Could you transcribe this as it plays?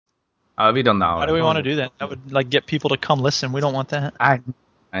Oh, have you done that Why already? do we want to do that? That would get people to come listen. We don't want that. I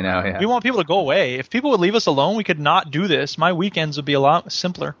know, yeah. We want people to go away. If people would leave us alone, we could not do this. My weekends would be a lot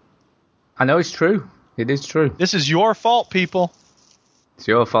simpler. I know it's true. It is true. This is your fault, people. It's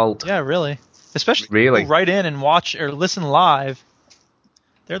your fault. Yeah, really. Especially really. People write in and watch or listen live.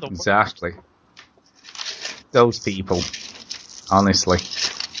 They're the worst. Exactly. Those people. Honestly.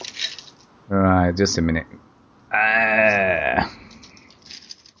 Right, just a minute.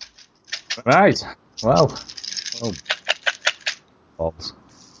 Right. Well. Oh. Balls.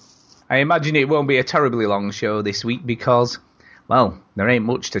 I imagine it won't be a terribly long show this week because, well, there ain't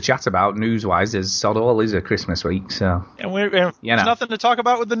much to chat about news-wise. There's sod all is a Christmas week, so... And there's nothing to talk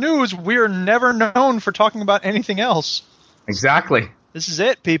about with the news. We're never known for talking about anything else. Exactly. This is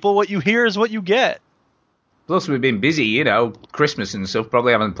it, people. What you hear is what you get. Plus, we've been busy, Christmas and stuff.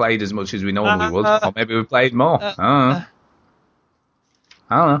 Probably haven't played as much as we normally would. Or maybe we've played more. I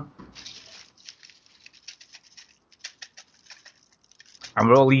don't know. And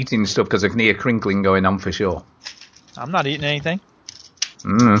we're all eating stuff because I can hear crinkling going on for sure. I'm not eating anything.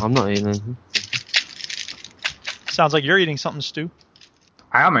 I'm not eating anything. Sounds like you're eating something, Stu.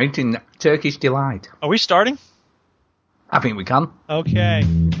 I am eating Turkish Delight. Are we starting? I think we can. Okay.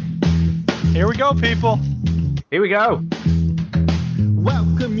 Here we go, people. Here we go.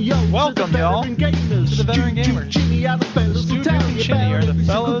 Welcome, y'all, to the Veteran Gamers. Stu, Duke, and Chinny are the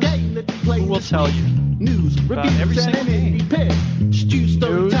fellows who will tell you news, about every single game. Stu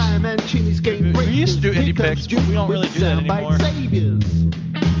story time and Chinny's game. We used to do indie picks, but we don't really do that anymore.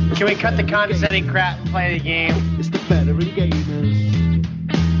 Can we cut the condescending crap and play the game? It's the Veteran Gamers.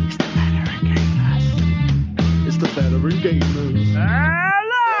 It's the Veteran Gamers.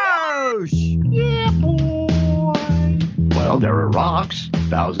 Hello! Yeah, boy. Well, there are rocks.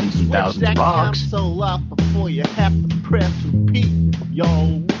 Thousands and thousands of rocks. Switch that console off before you have to press repeat,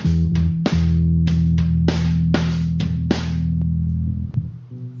 yo.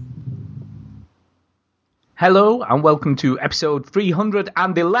 Hello and welcome to episode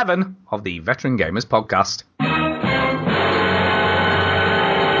 311 of the Veteran Gamers podcast.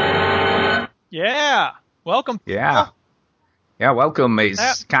 Yeah. Welcome. Yeah. Yeah, welcome.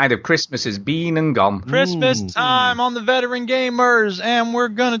 It's kind of Christmas has been and gone. Christmas time on the Veteran Gamers, and we're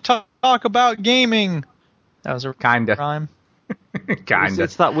going to talk about gaming. That was a rhyme. Kinda.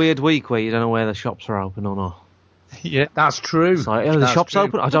 It's that weird week where you don't know where the shops are open or not. Yeah, that's true. It's like, are the shops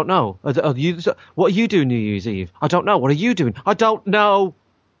open? I don't know. What are you doing New Year's Eve? I don't know. What are you doing? I don't know.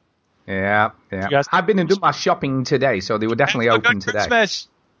 Yeah. I've been and done my shopping today, so they were definitely open today. Christmas.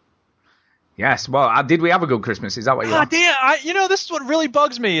 Yes. Well, did we have a good Christmas? Is that what you want? This is what really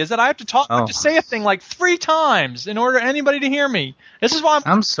bugs me is that I have to talk, I have to say a thing like 3 times in order for anybody to hear me. This is why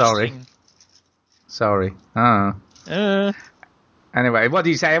I'm sorry. Sorry. Anyway, what do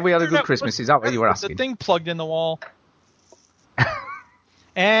you say? Have we had a good Christmas? Is that what you were asking? The thing plugged in the wall.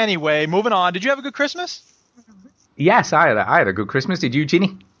 Anyway, moving on. Did you have a good Christmas? Yes, I had a good Christmas. Did you,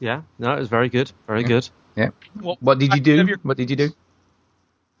 Ginny? Yeah. No, it was very good. Very good. Yeah. What did you do? What did you do?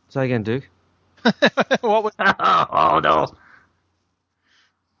 Say again, Duke. What was... Oh, no.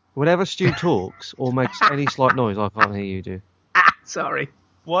 Whenever Stu talks or makes any slight noise, I can't hear you, Duke. Sorry.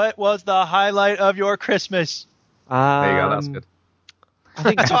 What was the highlight of your Christmas? There you go. That's good. I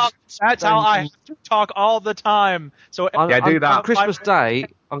think that's how I have to talk all the time. So do that. On Christmas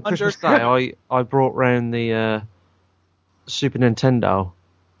Day, I brought round the Super Nintendo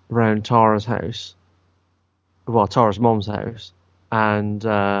around Tara's house. Well, Tara's mom's house. And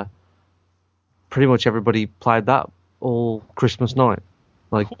pretty much everybody played that all Christmas night.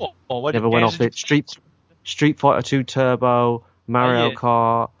 Like, cool. Never went off it. Street Fighter 2 Turbo, Mario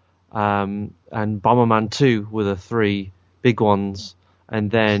Kart, and Bomberman 2 were the 3 big ones. And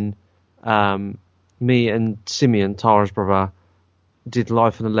then me and Simeon, Tara's brother, did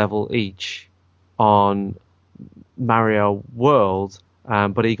Life on a Level each on Mario World,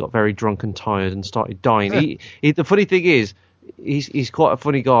 but he got very drunk and tired and started dying. The funny thing is, he's quite a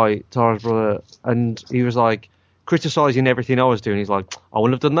funny guy, Tara's brother, and he was like criticising everything I was doing. He's like, I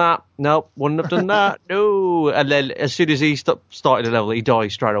wouldn't have done that. Nope, wouldn't have done that. No. And then as soon as he started a level, he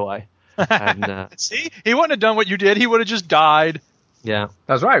died straight away. And, see, he wouldn't have done what you did. He would have just died. Yeah,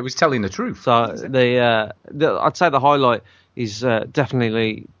 that's right. He was telling the truth. So I'd say the highlight is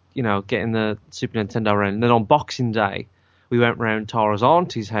definitely getting the Super Nintendo around. And then on Boxing Day, we went round Tara's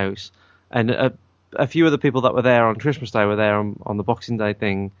auntie's house, and a few of the people that were there on Christmas Day were there on the Boxing Day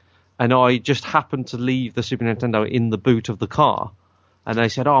thing, and I just happened to leave the Super Nintendo in the boot of the car, and they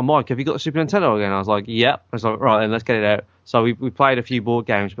said, "Oh, Mike, have you got the Super Nintendo again?" I was like, "Yep." I was like, "Right, then let's get it out." So we played a few board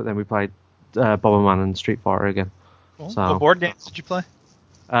games, but then we played Bomberman and Street Fighter again. Cool. So, what board games did you play?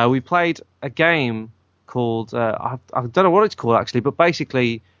 We played a game called I don't know what it's called actually, but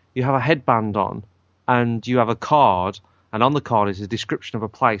basically you have a headband on and you have a card, and on the card is a description of a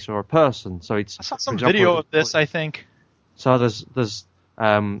place or a person. So it's I saw some video of this, I think. So there's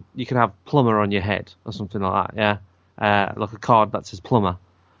you can have plumber on your head or something like that, yeah, like a card that says plumber,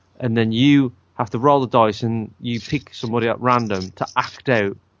 and then you have to roll the dice and you pick somebody at random to act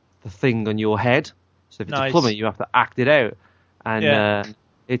out the thing on your head. So if it's a plumber, you have to act it out, and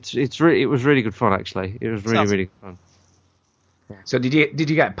it was really good fun actually. It was really good fun. So did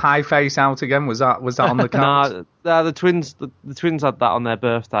you get Pie Face out again? Was that on the card? No, the twins had that on their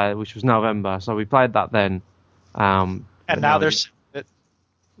birthday, which was November. So we played that then. And now they're.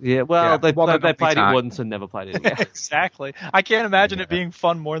 Yeah, well, they played it once and never played it again. Exactly. I can't imagine it being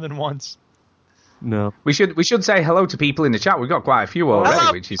fun more than once. No. We should say hello to people in the chat. We've got quite a few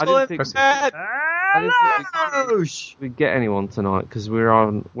already, which is impressive. I didn't think we'd get anyone tonight because we're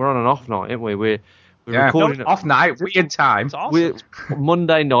on an off night, aren't we? We're recording off night, weird time. Awesome. We're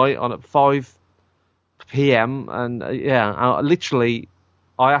Monday night on at 5 p.m. and literally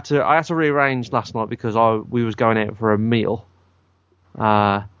I had to rearrange last night because we was going out for a meal.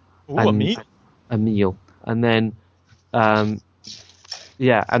 A meal, and then and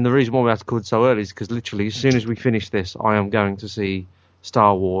the reason why we had to come so early is because literally as soon as we finish this, I am going to see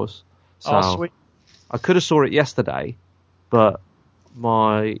Star Wars. So sweet. I could have saw it yesterday, but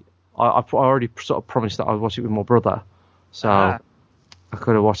I already sort of promised that I'd watch it with my brother, so I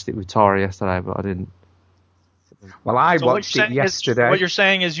could have watched it with Tara yesterday, but I didn't. Well, I watched it yesterday. What you're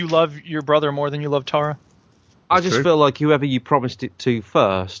saying is you love your brother more than you love Tara? I just feel like whoever you promised it to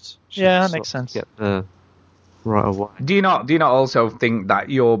first. Yeah, that makes sense. Get the right away. Do you not also think that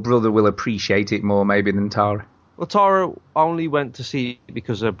your brother will appreciate it more maybe than Tara? Well, Tara only went to see it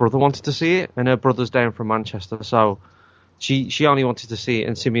because her brother wanted to see it, and her brother's down from Manchester, so she only wanted to see it.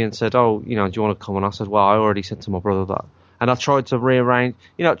 And Simeon said, "Oh, do you want to come?" And I said, "Well, I already said to my brother that." And I tried to rearrange,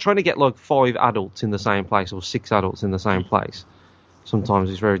 trying to get like 5 adults in the same place or 6 adults in the same place. Sometimes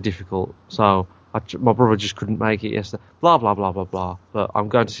it's very difficult. So my brother just couldn't make it yesterday. Blah, blah, blah, blah, blah. But I'm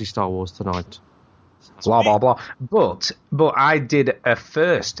going to see Star Wars tonight. Blah, blah, blah. But I did a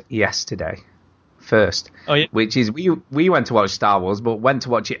first yesterday. Oh, yeah. Which is we went to watch Star Wars, but went to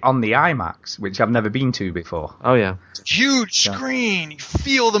watch it on the IMAX, which I've never been to before. Oh, yeah. Huge screen. You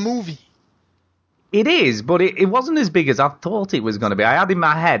feel the movie. It is, but it wasn't as big as I thought it was going to be. I had in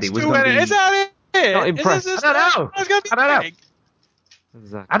my head it was going to be... Is that it? Not impressed. I don't know. It's going to be big.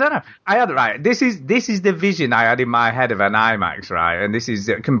 Exactly. I don't know. I had right. This is the vision I had in my head of an IMAX, right? And this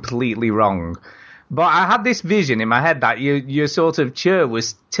is completely wrong. But I had this vision in my head that your sort of chair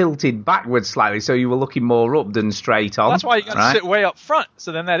was tilted backwards slightly, so you were looking more up than straight on. That's why you got to sit way up front.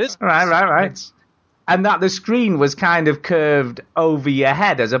 So then that is right. And that the screen was kind of curved over your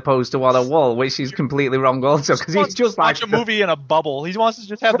head as opposed to on a wall, which is completely wrong also because it's just like watch a movie in a bubble. He wants to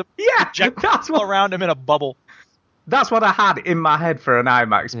just have the projectile around him in a bubble. That's what I had in my head for an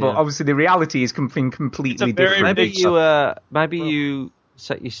IMAX, but obviously the reality is something completely different. Maybe you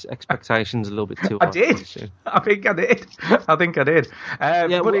set your expectations a little bit too high. I did. I think I did.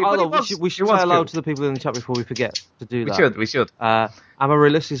 We should say hello to the people in the chat before we forget to do that. We should.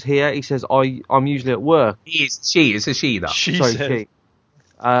 Amaryllis is here. He says, I'm usually at work. She. It's a she, though. She.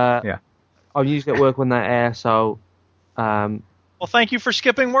 Yeah. I'm usually at work when they air, so... well, thank you for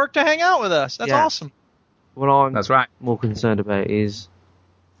skipping work to hang out with us. That's awesome. What I'm That's right. more concerned about is,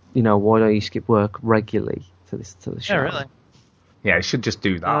 why don't you skip work regularly to the show? Yeah, really. Yeah, you should just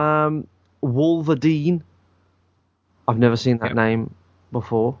do that. Wolverdine. I've never seen that name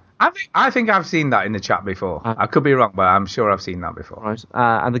before. I think I've seen that in the chat before. I could be wrong, but I'm sure I've seen that before. Right.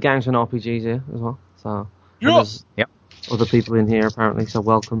 And the Games and RPGs here as well. So there's other people in here apparently, so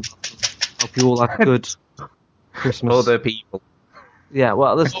welcome. Hope you all have a good Christmas. Other people. Yeah,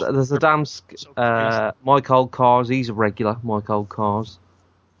 well, there's the damn Mike Old Cars. He's a regular. Mike Old Cars.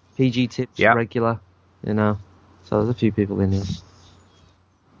 PG Tips regular. So there's a few people in here.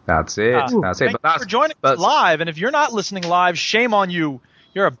 That's it. That's it. Thank you for joining us live, and if you're not listening live, shame on you.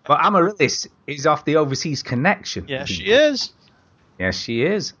 But Amaryllis is off the Overseas Connection. Yes, she is. Yes, she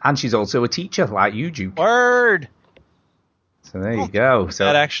is. And she's also a teacher, like you, Duke. Word. So there you go. So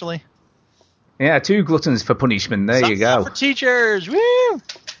that actually. Yeah, 2 gluttons for punishment. There you go. For teachers. Woo!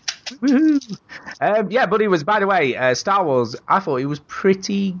 Woohoo! But it was, by the way, Star Wars. I thought it was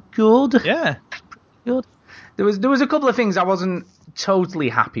pretty good. Yeah. Good. There was a couple of things I wasn't totally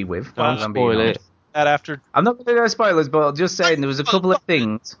happy with. Don't spoil it. That after. I'm not going to go spoilers, but just saying there was a couple of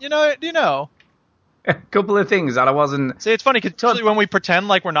things. Do you know? A couple of things that I wasn't... See, it's funny because usually when we pretend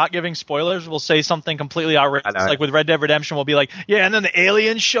like we're not giving spoilers, we'll say something completely outrageous. Like with Red Dead Redemption, we'll be like, yeah, and then the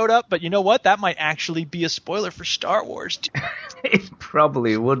aliens showed up. But you know what? That might actually be a spoiler for Star Wars. It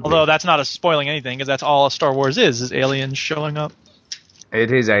probably would be. Although that's not a spoiling anything, because that's all Star Wars is aliens showing up.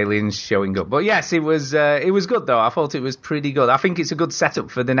 It is aliens showing up. But yes, it was good, though. I thought it was pretty good. I think it's a good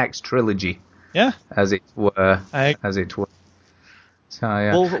setup for the next trilogy. Yeah. As it were. So,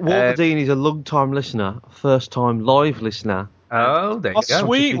 yeah. Wolverine is a long-time listener, first-time live listener. Oh, there you go.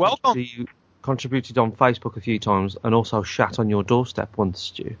 Sweet, welcome. Contributed on Facebook a few times and also shat on your doorstep once,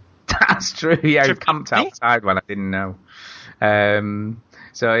 Stu. That's true. Yeah, he camped outside when I didn't know.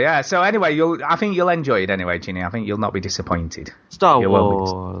 So anyway, I think you'll enjoy it anyway, Ginny. I think you'll not be disappointed. Star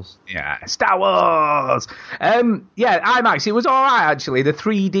Wars. Yeah, Star Wars. IMAX. It was all right actually. The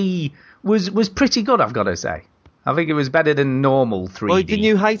 3D was pretty good, I've got to say. I think it was better than normal 3D. Well, didn't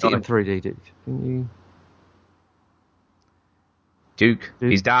you hate it in 3D, Duke? Didn't you? Duke,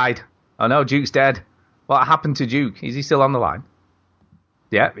 he's died. Oh no, Duke's dead. What happened to Duke? Is he still on the line?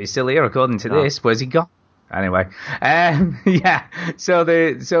 Yeah, he's still here according to this. Where's he gone? Anyway, So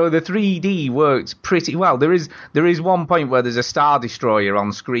the 3D worked pretty well. There is one point where there's a Star Destroyer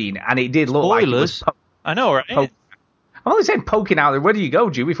on screen, and it did look like it was. I know, right? I'm only saying poking out there. Where do you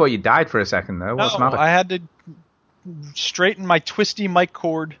go, Duke? Before you died for a second, though. What's the matter? I had to straighten my twisty mic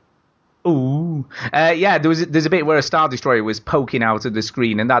cord. Ooh, there's a bit where a Star Destroyer was poking out of the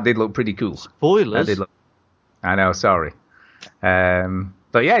screen, and that did look pretty cool. Spoilers. That did look. I know, sorry.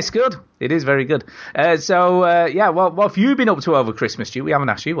 But yeah, it's good. It is very good. What have you been up to over Christmas, Stu? We haven't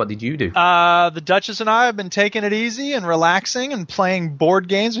asked you. What did you do? The Duchess and I have been taking it easy and relaxing and playing board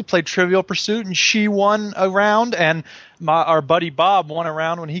games. We played Trivial Pursuit, and she won a round, and our buddy Bob won a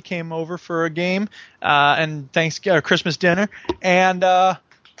round when he came over for a game and Christmas dinner. And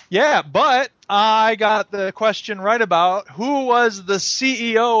but I got the question right about who was the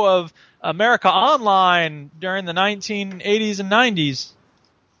CEO of America Online during the 1980s and 90s.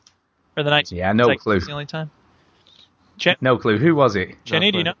 Or the 19th. Yeah, no clue. That's the only time. No clue. Who was it?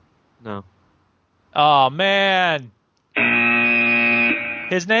 Jenny, do you know? No. Oh, man.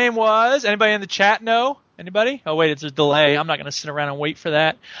 His name was... Anybody in the chat know? Anybody? Oh, wait, it's a delay. I'm not going to sit around and wait for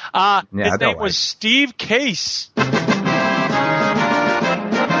that. His name was Steve Case. And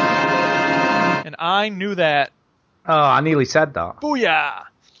I knew that. Oh, I nearly said that. Booyah.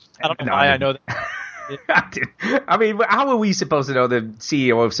 I don't know why I know that. I mean, how are we supposed to know the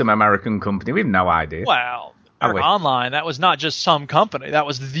CEO of some American company? We have no idea. Well, Online, that was not just some company. That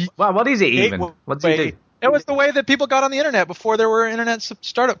was the... Well, what is it even? What does it do? It was the way that people got on the internet before there were internet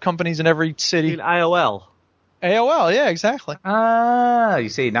startup companies in every city. AOL. AOL, yeah, exactly. You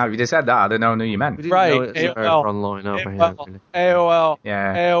see, now you just said that, I don't know who you meant. Right, AOL. Online over here, really. AOL.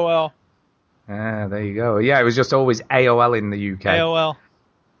 Yeah. AOL. There you go. Yeah, it was just always AOL in the UK. AOL.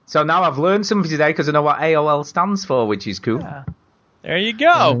 So now I've learned something today because I know what AOL stands for, which is cool. Yeah. There you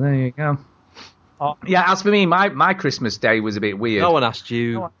go. There you go. Oh. Yeah, as for me, my Christmas day was a bit weird. No one asked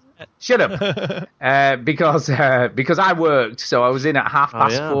you. Shut up. Because I worked, so I was in at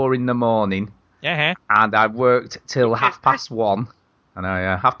 4:30 in the morning. Yeah. And I worked till 1:30. I know,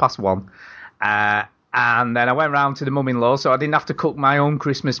 yeah, 1:30. And then I went round to the mum-in-law, so I didn't have to cook my own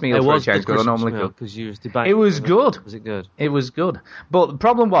Christmas meal for a change because I normally cook. You was debating. It was good. Was it good? It was good. But the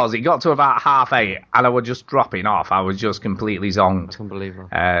problem was, it got to about 8:30, and I was just dropping off. I was just completely zonked. Unbelievable.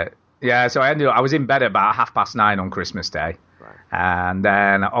 So I was in bed at about 9:30 on Christmas Day. Right. And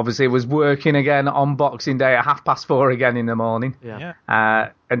then, obviously, was working again on Boxing Day at 4:30 again in the morning. Yeah.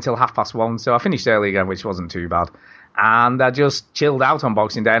 Until 1:30. So I finished early again, which wasn't too bad. And I just chilled out on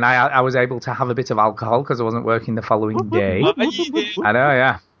Boxing Day, and I was able to have a bit of alcohol because I wasn't working the following day. I know,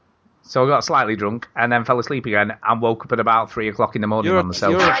 yeah. So I got slightly drunk and then fell asleep again and woke up at about 3:00 in the morning on the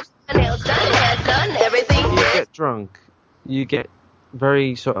sofa. You get drunk, you get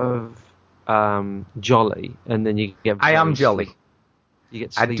very sort of jolly, and then you get. I am jolly. You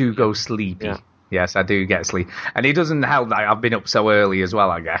get sleepy. I do go sleepy. Yeah. Yes, I do get sleep, and it doesn't help that I've been up so early as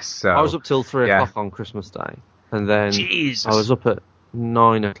well. I guess. So I was up till 3:00 on Christmas Day. And then Jesus. I was up at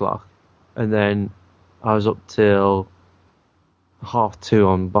 9:00, and then I was up till 2:30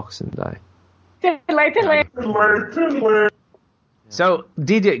 on Boxing Day. So,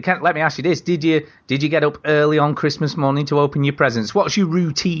 let me ask you this: Did you get up early on Christmas morning to open your presents? What's your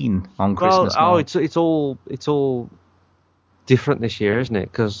routine on Christmas morning? It's all different this year, isn't it?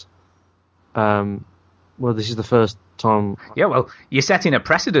 Because, this is the first time. Yeah, well, you're setting a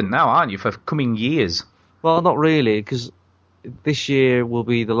precedent now, aren't you, for coming years? Well, not really, because this year will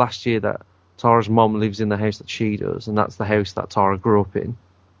be the last year that Tara's mom lives in the house that she does, and that's the house that Tara grew up in.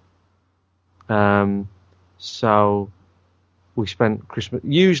 So we spent Christmas.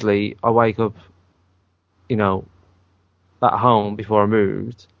 Usually, I wake up, at home before I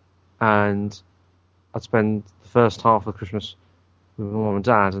moved, and I'd spend the first half of Christmas with my mum and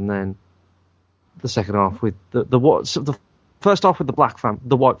dad, and then the second half with the first half with the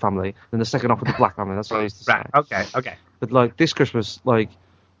white family, and the second half with the black family. That's what I used to say. Right. Okay. But like this Christmas, like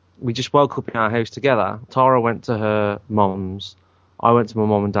we just woke up in our house together. Tara went to her mum's, I went to my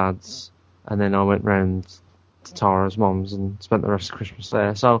mum and dad's, and then I went round to Tara's mum's and spent the rest of Christmas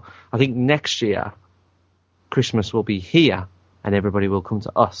there. So I think next year Christmas will be here, and everybody will come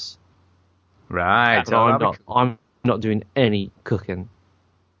to us. Right. But I'm not doing any cooking.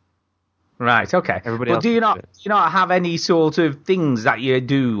 Right, okay. Everybody but else do you can do not have any sort of things that you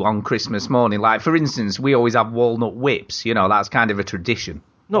do on Christmas morning? Like, for instance, we always have walnut whips. That's kind of a tradition.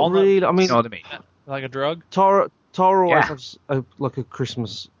 Not Walnut- really. I mean, You know what I mean? Like a drug? Tara always Yeah. has a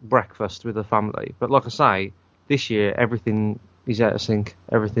Christmas breakfast with the family. But like I say, this year everything is out of sync.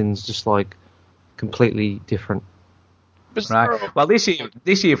 Everything's just like completely different. Right. Well, this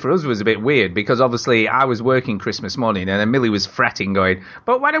year for us was a bit weird because obviously I was working Christmas morning and then Millie was fretting, going,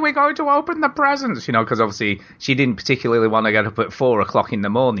 "But when are we going to open the presents?" Because obviously she didn't particularly want to get up at 4:00 in the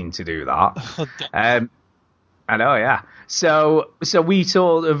morning to do that. I know, yeah. So we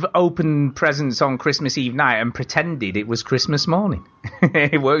sort of opened presents on Christmas Eve night and pretended it was Christmas morning.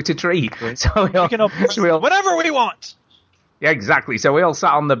 It worked a treat. So We can open whatever we want. Yeah, exactly. So we all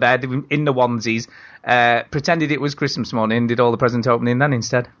sat on the bed in the onesies, pretended it was Christmas morning, did all the present opening then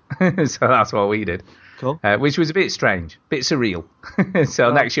instead. So that's what we did. Cool. Which was a bit strange, a bit surreal.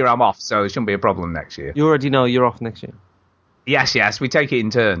 So next year I'm off, so it shouldn't be a problem next year. You already know you're off next year. Yes, we take it in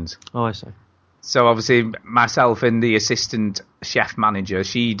turns. Oh, I see. So obviously myself and the assistant chef manager,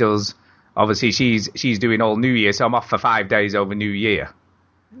 she does, obviously she's doing all New Year, so I'm off for 5 days over New Year.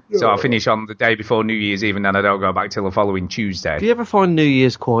 So I'll finish on the day before New Year's Eve, and then I don't go back till the following Tuesday. Do you ever find New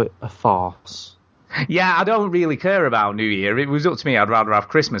Year's quite a farce? Yeah, I don't really care about New Year. It was up to me. I'd rather have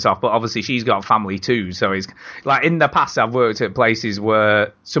Christmas off, but obviously she's got family too. So it's like in the past I've worked at places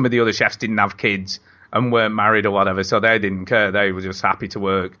where some of the other chefs didn't have kids and weren't married or whatever, so they didn't care. They were just happy to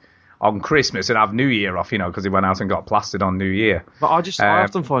work on Christmas and have New Year off, because they went out and got plastered on New Year. But I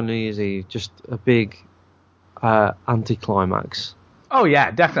often find New Year's Eve just a big anticlimax. Oh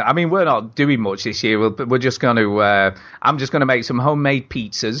yeah, definitely. I mean, we're not doing much this year. We're just going to. I'm just going to make some homemade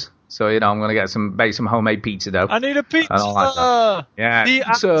pizzas. So I'm going to make some homemade pizza dough. I need a pizza. I don't like that. Yeah,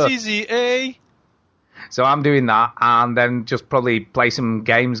 pizza. P-I-Z-Z-A. So I'm doing that, and then just probably play some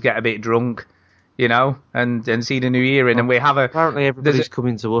games, get a bit drunk, and see the New Year in. And we have Apparently everybody's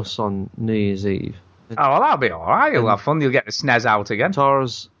coming to us on New Year's Eve. Oh, well, that'll be all right. You'll have fun. You'll get the SNES out again.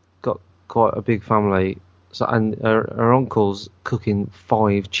 Tara's got quite a big family. So, and her uncle's cooking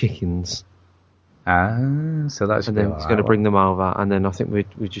 5 chickens. So that's. And then he's going to bring them over, and then I think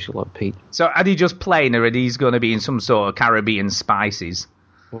we just got like Pete. So are they just plain, or are these going to be in some sort of Caribbean spices?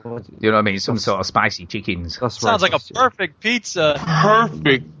 You know what I mean? Some sort of spicy chickens. That sounds like a perfect pizza.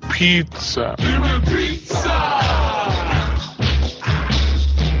 Perfect pizza.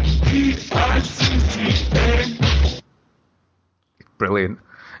 Brilliant.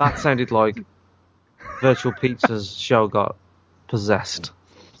 That sounded like Virtual Pizza's show got possessed.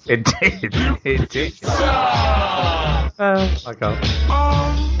 It did. It did. Oh my god.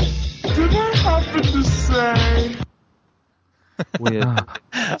 Did I happen to say? Weird.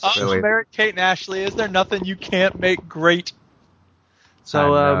 Brilliant. Merritt, Kate, and Ashley, is there nothing you can't make great?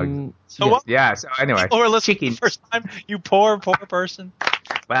 So, So what? Yeah, so anyway. People are listening chicken. for the first time, you poor person.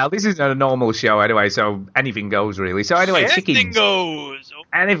 Well, this isn't a normal show anyway, so anything goes really. So anyway, Anything chickens. goes.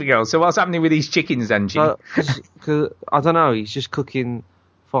 Anything goes. So what's happening with these chickens then, Jimmy? cause, I don't know, he's just cooking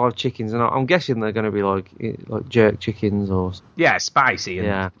 5 chickens, and I'm guessing they're going to be like jerk chickens or... Yeah, spicy and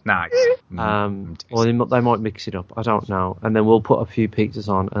Yeah. nice. Or they might mix it up, I don't know. And then we'll put a few pizzas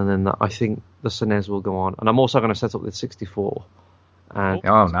on, and then I think the SNES will go on. And I'm also going to set up the 64. And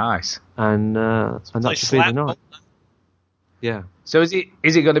Oh, nice. that should be the night. Yeah. So is it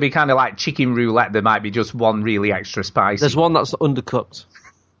going to be kind of like chicken roulette? There might be just one really extra spicy. There's one that's undercooked.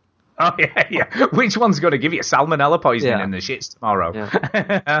 Oh, yeah. Which one's going to give you salmonella poisoning Yeah. in the shits tomorrow?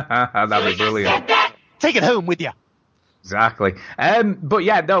 Yeah. That'd be brilliant. Take it home with you. Exactly. But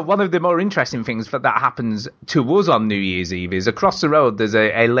yeah, no, one of the more interesting things that happens to us on New Year's Eve is across the road there's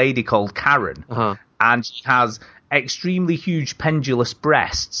a lady called Karen, Uh-huh. and she has extremely huge pendulous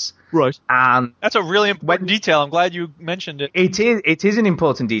breasts. Right. And That's a really important detail. I'm glad you mentioned it. it is an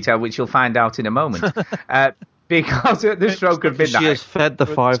important detail, which you'll find out in a moment. because at the stroke of midnight... She has fed the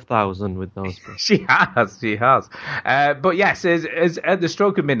 5,000 with those breasts. She has. But yes, as at the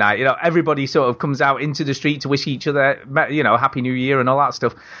stroke of midnight, everybody sort of comes out into the street to wish each other, Happy New Year and all that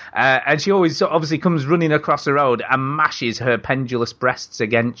stuff. And she always obviously comes running across the road and mashes her pendulous breasts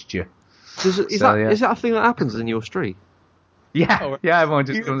against you. Is that a thing that happens in your street? Yeah, everyone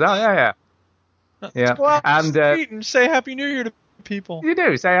just comes out, yeah. Go out And the street and say Happy New Year to people. you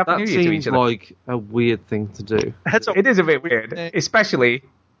do, say Happy New Year to each That seems other. like a weird thing to do. It is a bit weird, especially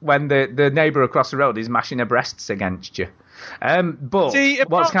when the neighbour across the road is mashing her breasts against you. But See, it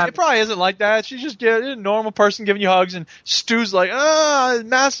probably isn't like that. She's just a normal person giving you hugs, and Stu's like,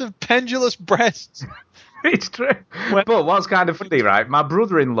 massive pendulous breasts. It's true. But what's kind of funny, right? My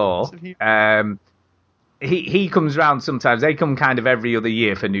brother-in-law, he comes round sometimes. They come kind of every other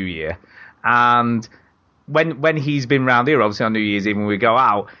year for New Year. And when he's been round here, obviously on New Year's Eve when we go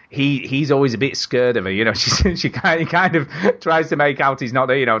out, he's always a bit scared of her. She kind of tries to make out he's not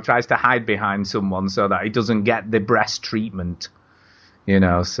there, tries to hide behind someone so that he doesn't get the breast treatment.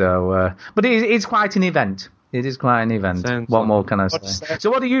 So... but it's quite an event. It is quite an event. What more can I say? So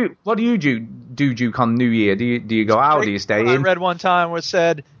what do you do, Duke, on New Year? Do you go out? Do you stay in? I read one time where it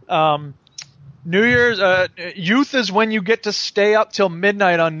said, New Year's, youth is when you get to stay up till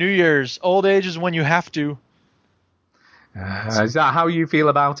midnight on New Year's. Old age is when you have to. Is that how you feel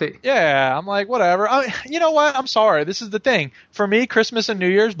about it? Yeah, I'm like, whatever. You know what? I'm sorry. This is the thing. For me, Christmas and New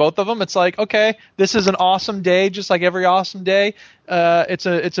Year's, both of them, it's like, okay, this is an awesome day, just like every awesome day. It's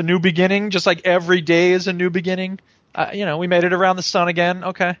a new beginning, just like every day is a new beginning. We made it around the sun again.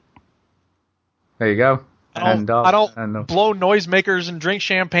 Okay. There you go. I don't blow noisemakers and drink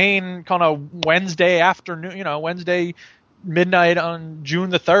champagne kind of Wednesday afternoon, Wednesday midnight on June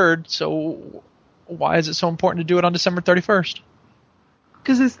the 3rd. So why is it so important to do it on December 31st?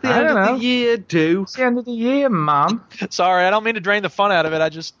 Because it's the end of the year, dude. It's the end of the year, man. Sorry, I don't mean to drain the fun out of it.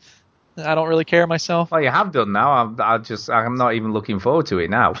 I don't really care myself. Well, you have done now. I'm not even looking forward to it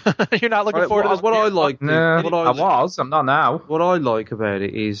now. You're not looking forward to this? What I like... I'm not now. What I like about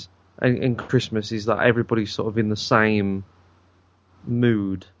it is... And Christmas is that everybody's sort of in the same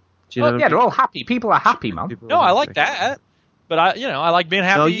mood. Do you know? They're all happy. People are happy, man. I like that. But I like being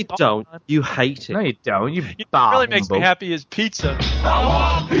happy. No, you don't. You hate it. No, you don't. You what really makes me happy is pizza. I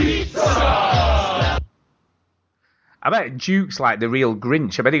want pizza! I bet Duke's like the real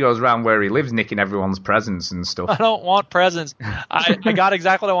Grinch. I bet he goes around where he lives nicking everyone's presents and stuff. I don't want presents. I got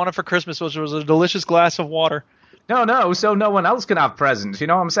exactly what I wanted for Christmas, which was a delicious glass of water. No, so no one else can have presents. You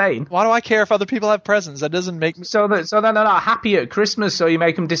know what I'm saying? Why do I care if other people have presents? That doesn't make me... So that they're not happy at Christmas, so you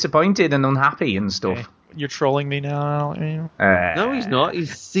make them disappointed and unhappy and stuff. Okay. You're trolling me now. No, he's not.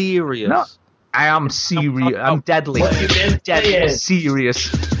 He's serious. No, I am serious. I'm deadly. Deadly serious.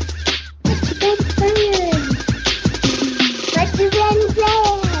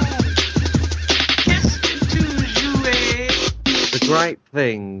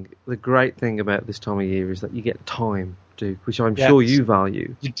 The great thing about this time of year is that you get time, Duke, which I'm sure you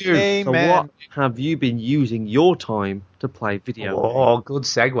value. You do. Amen. So what have you been using your time to play video games? Oh, good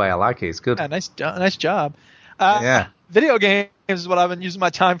segue. I like it. It's good. Yeah, nice job. Yeah. Video games is what I've been using my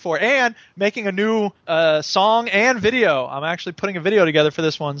time for, and making a new song and video. I'm actually putting a video together for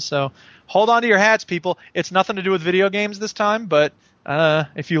this one, so hold on to your hats, people. It's nothing to do with video games this time, but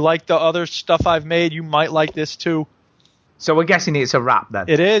if you like the other stuff I've made, you might like this too. So we're guessing it's a rap then.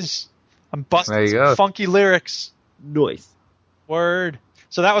 It is. I'm busting some funky lyrics. Nice. Word.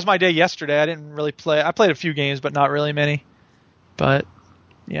 So that was my day yesterday. I didn't really play. I played a few games, but not really many. But,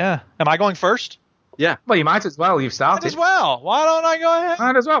 yeah. Am I going first? Yeah. Well, you might as well. You've started. Might as well. Why don't I go ahead?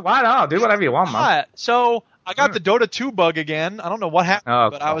 Might as well. Why not? Do whatever you want, man. So I got the Dota 2 bug again. I don't know what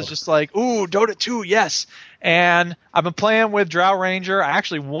happened, but I was just like, ooh, Dota 2, yes. And I've been playing with Drow Ranger. I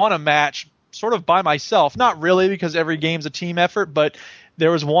actually won a match sort of by myself. Not really, because every game's a team effort, but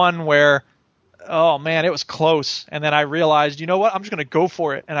there was one where, oh man, it was close. And then I realized, you know what? I'm just going to go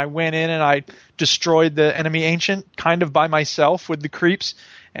for it. And I went in and I destroyed the enemy ancient kind of by myself with the creeps.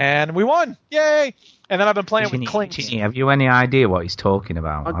 And we won. Yay! And then I've been playing with Clinks. Have you any idea what he's talking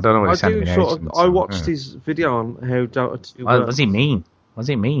about? I don't know what he's saying. I watched his video on how Dota 2 What does he mean? What does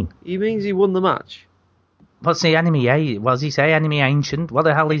he mean? He means he won the match. What's the enemy? What does he say? Enemy ancient? What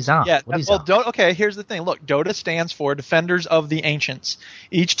the hell is that? Yeah, what is that? Okay, here's the thing. Look, Dota stands for Defenders of the Ancients.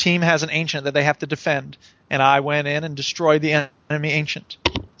 Each team has an ancient that they have to defend, and I went in and destroyed the enemy ancient.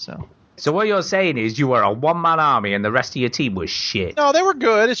 So what you're saying is you were a one-man army and the rest of your team was shit. No, they were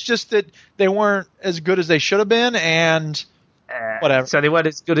good. It's just that they weren't as good as they should have been, and whatever. So they weren't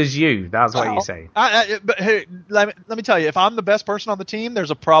as good as you. That's what you're saying. But hey, let me tell you, if I'm the best person on the team,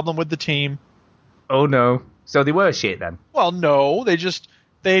 there's a problem with the team. Oh no. So they were shit then. Well, no, they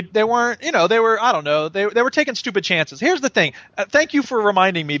weren't, they were, I don't know, they were taking stupid chances. Here's the thing. Thank you for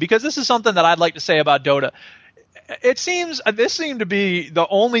reminding me, because this is something that I'd like to say about Dota. This seemed to be the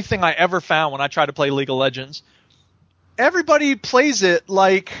only thing I ever found when I tried to play League of Legends. Everybody plays it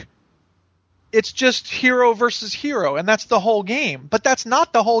like it's just hero versus hero, and that's the whole game. But that's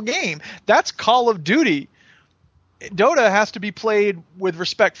not the whole game. That's Call of Duty. Dota has to be played with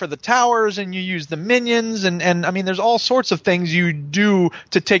respect for the towers, and you use the minions, and I mean, there's all sorts of things you do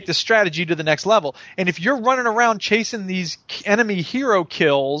to take the strategy to the next level. And if you're running around chasing these enemy hero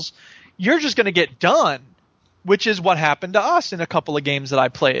kills, you're just going to get done, which is what happened to us in a couple of games that I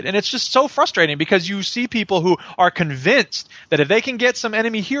played. And it's just so frustrating, because you see people who are convinced that if they can get some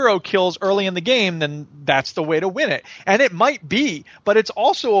enemy hero kills early in the game, then that's the way to win it. And it might be, but it's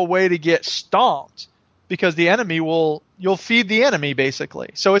also a way to get stomped. Because the enemy you'll feed the enemy, basically.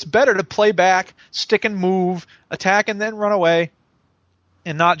 So it's better to play back, stick and move, attack and then run away,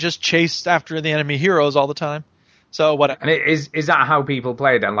 and not just chase after the enemy heroes all the time. So what? And is that how people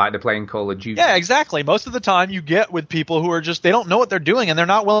play then, like they're playing Call of Duty? Yeah, exactly. Most of the time you get with people who are just, they don't know what they're doing, and they're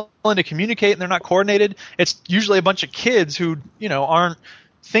not willing to communicate, and they're not coordinated. It's usually a bunch of kids who, aren't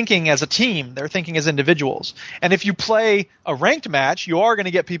thinking as a team. They're thinking as individuals. And if you play a ranked match, you are going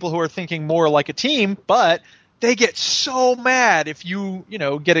to get people who are thinking more like a team, but they get so mad if you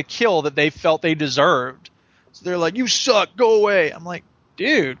get a kill that they felt they deserved. So they're like, "You suck, go away." I'm like,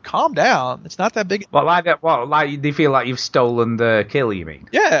 dude, calm down. It's not that big. Well, like they feel like you've stolen the kill, you mean?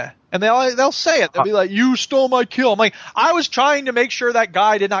 Yeah. And they'll say it. They'll be like, "You stole my kill." I'm like, I was trying to make sure that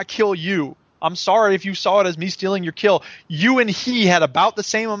guy did not kill you. I'm sorry if you saw it as me stealing your kill. You and he had about the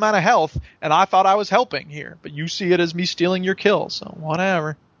same amount of health, and I thought I was helping here. But you see it as me stealing your kill, so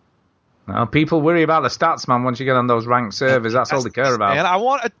whatever. Well, people worry about the stats, man, once you get on those ranked servers. That's all they care about. And I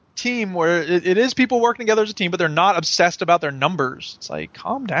want a team where it is people working together as a team, but they're not obsessed about their numbers. It's like,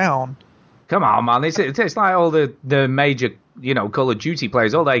 calm down. Come on, man. It's like all the major, Call of Duty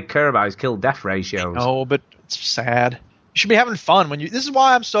players. All they care about is kill-death ratios. No, but it's sad. You should be having fun when you... This is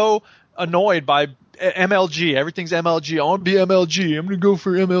why I'm so annoyed by MLG. Everything's MLG. I want to be MLG. I'm going to go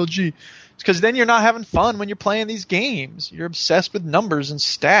for MLG. It's because then you're not having fun when you're playing these games. You're obsessed with numbers and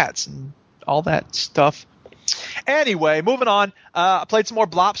stats and all that stuff. Anyway, moving on. I played some more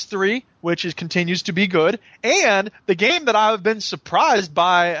Blops 3, which continues to be good. And the game that I've been surprised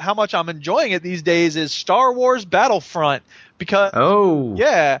by how much I'm enjoying it these days is Star Wars Battlefront. Because,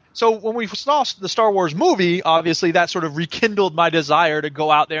 yeah, so when we saw the Star Wars movie, obviously that sort of rekindled my desire to go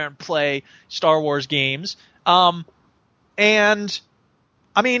out there and play Star Wars games. And,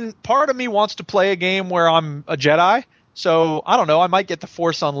 I mean, part of me wants to play a game where I'm a Jedi. So, I don't know, I might get the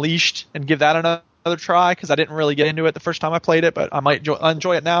Force Unleashed and give that another try, because I didn't really get into it the first time I played it, but I might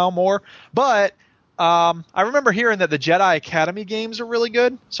enjoy it now more. But I remember hearing that the Jedi Academy games are really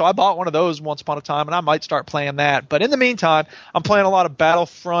good, so I bought one of those once upon a time, and I might start playing that. But in the meantime, I'm playing a lot of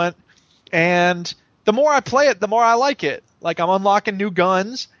Battlefront, and the more I play it, the more I like it. Like, I'm unlocking new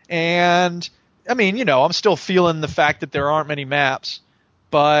guns, and, I mean, I'm still feeling the fact that there aren't many maps,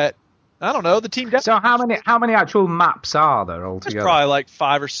 but I don't know, the team definitely... So how many actual maps are there altogether? There's probably like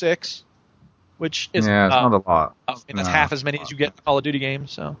 5 or 6. Which is it's not a lot. That's half as many as you get in a Call of Duty game.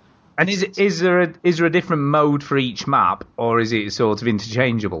 So, and is there a different mode for each map, or is it sort of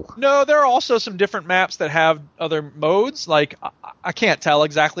interchangeable? No, there are also some different maps that have other modes. Like, I can't tell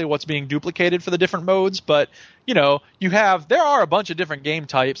exactly what's being duplicated for the different modes, but there are a bunch of different game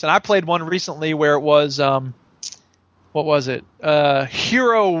types. And I played one recently where it was what was it?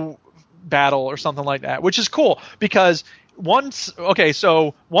 Hero battle or something like that, which is cool because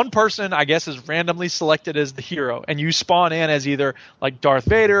so one person, I guess, is randomly selected as the hero, and you spawn in as either like Darth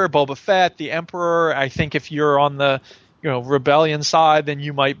Vader, Boba Fett, the Emperor. I think if you're on the rebellion side, then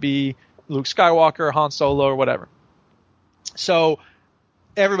you might be Luke Skywalker, Han Solo, or whatever. So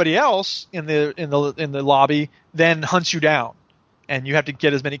everybody else in the lobby then hunts you down, and you have to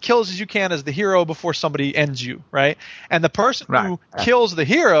get as many kills as you can as the hero before somebody ends you, right? And the person who kills the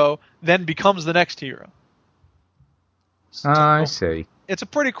hero then becomes the next hero. So I see. It's a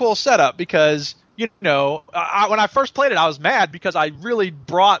pretty cool setup because, when I first played it, I was mad because I really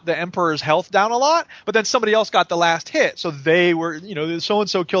brought the Emperor's health down a lot, but then somebody else got the last hit. So they were,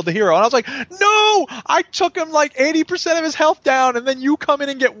 so-and-so killed the hero. And I was like, no, I took him like 80% of his health down, and then you come in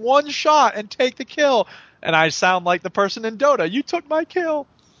and get one shot and take the kill. And I sound like the person in Dota. You took my kill.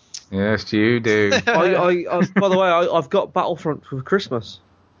 Yes, you do. I by the way, I've got Battlefront for Christmas.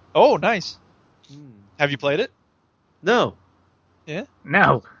 Oh, nice. Have you played it? No. Yeah.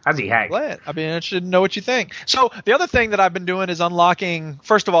 No, has he heck? Play it. I'd be interested to know what you think. So the other thing that I've been doing is unlocking,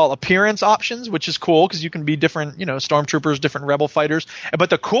 first of all, appearance options, which is cool because you can be different, stormtroopers, different rebel fighters.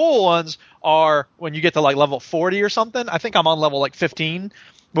 But the cool ones are when you get to like level 40 or something. I think I'm on level like 15.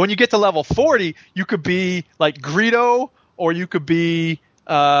 But when you get to level 40, you could be like Greedo, or you could be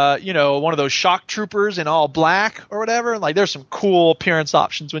one of those shock troopers in all black or whatever. Like there's some cool appearance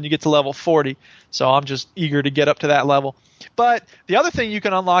options when you get to level 40. So I'm just eager to get up to that level. But the other thing you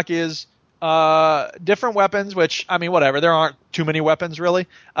can unlock is different weapons, which, I mean, whatever. There aren't too many weapons, really.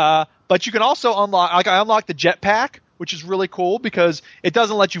 But you can also unlock, like I unlocked the jetpack, which is really cool because it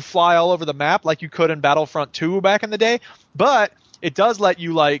doesn't let you fly all over the map like you could in Battlefront 2 back in the day. But it does let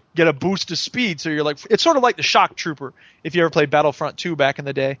you, like, get a boost of speed. So you're like, it's sort of like the shock trooper if you ever played Battlefront 2 back in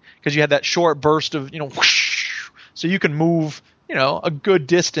the day, because you had that short burst of, whoosh, so you can move a good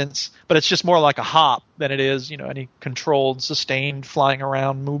distance, but it's just more like a hop than it is, any controlled, sustained flying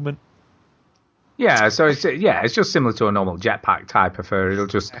around movement. Yeah, so it's just similar to a normal jetpack type affair. It'll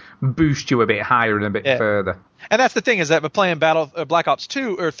just boost you a bit higher and a bit further. And that's the thing, is that by playing Black Ops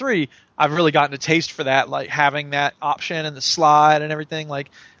 2 or 3, I've really gotten a taste for that, like having that option and the slide and everything. Like,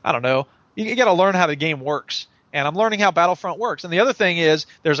 I don't know, you got to learn how the game works. And I'm learning how Battlefront works. And the other thing is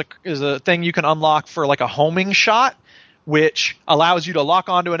there's a thing you can unlock for like a homing shot, which allows you to lock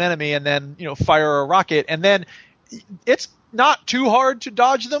onto an enemy and then, fire a rocket. And then it's not too hard to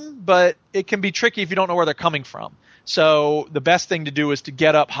dodge them, but it can be tricky if you don't know where they're coming from. So the best thing to do is to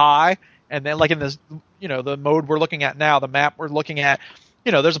get up high, and then like in this, the mode we're looking at now, the map we're looking at,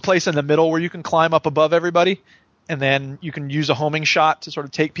 there's a place in the middle where you can climb up above everybody, and then you can use a homing shot to sort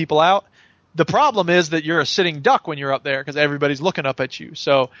of take people out. The problem is that you're a sitting duck when you're up there because everybody's looking up at you.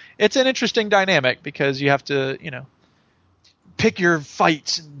 So it's an interesting dynamic because you have to, pick your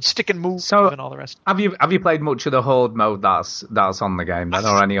fights and stick and move and all the rest. Have you played much of the horde mode that's on the game then,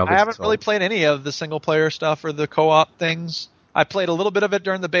 or any of it? I haven't really played any of the single player stuff or the co-op things. I played a little bit of it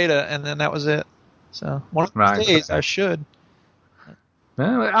during the beta, and then that was it. So one of these days I should.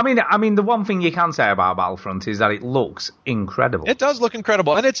 I mean, the one thing you can say about Battlefront is that it looks incredible. It does look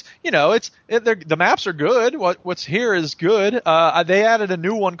incredible, and it's the maps are good. What's here is good. They added a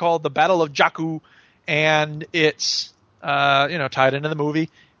new one called the Battle of Jakku, and it's tied into the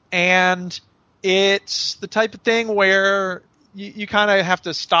movie, and it's the type of thing where you kind of have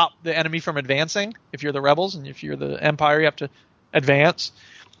to stop the enemy from advancing. If you're the rebels, and if you're the Empire, you have to advance.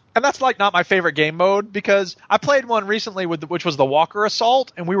 And that's like not my favorite game mode, because I played one recently which was the Walker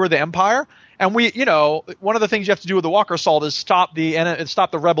Assault, and we were the Empire, and we, one of the things you have to do with the Walker Assault is stop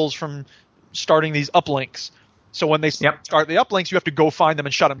the rebels from starting these uplinks. So when they start the uplinks, you have to go find them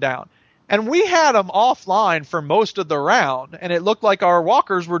and shut them down. And we had them offline for most of the round, and it looked like our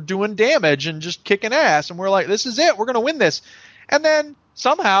walkers were doing damage and just kicking ass. And we're like, this is it. We're going to win this. And then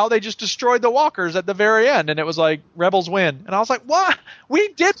somehow they just destroyed the walkers at the very end, and it was like, rebels win. And I was like, what? We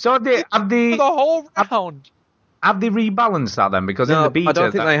did the whole round. Have they rebalanced that then? Because in the beta... I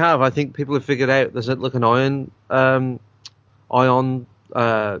don't think they have. I think people have figured out there's like an ion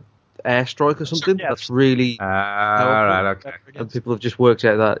airstrike or something. Yes. That's really right, okay. And people have just worked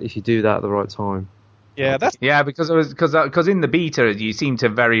out that if you do that at the right time. Yeah, because in the beta you seem to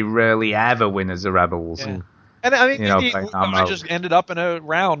very rarely ever win as the rebels. Yeah. And I mean, I just ended up in a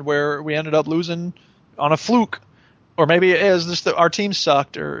round where we ended up losing on a fluke, or maybe it is just that our team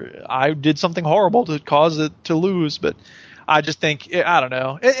sucked, or I did something horrible to cause it to lose. But I just think, I don't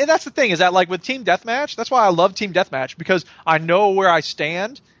know. And that's the thing, is that like with Team Deathmatch, that's why I love Team Deathmatch, because I know where I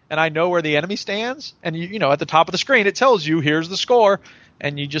stand and I know where the enemy stands, and at the top of the screen it tells you here's the score,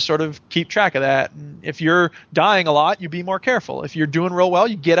 and you just sort of keep track of that. And if you're dying a lot, you be more careful. If you're doing real well,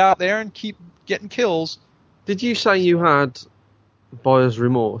 you get out there and keep getting kills. Did you say you had buyer's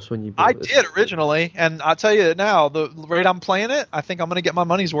remorse when you bought this? I did originally, and I'll tell you now, the rate I'm playing it, I think I'm going to get my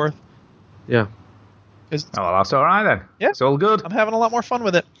money's worth. Yeah. Well, that's all right then. Yeah. It's all good. I'm having a lot more fun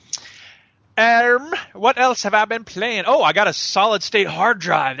with it. What else have I been playing? Oh, I got a solid state hard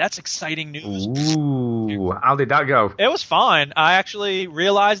drive. That's exciting news. Ooh, how did that go? It was fine. I actually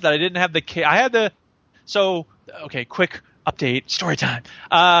realized that I didn't have quick update, story time.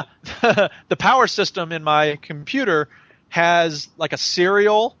 The power system in my computer has like a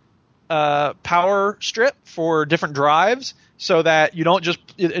serial power strip for different drives, so that you don't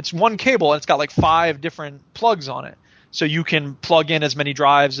it's one cable and it's got like 5 different plugs on it. So you can plug in as many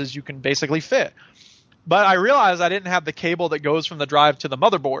drives as you can basically fit. But I realized I didn't have the cable that goes from the drive to the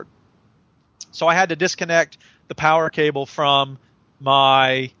motherboard. So I had to disconnect the power cable from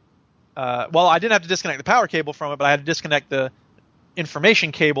my I didn't have to disconnect the power cable from it, but I had to disconnect the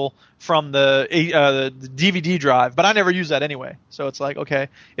information cable from the DVD drive, but I never use that anyway. So it's like, okay,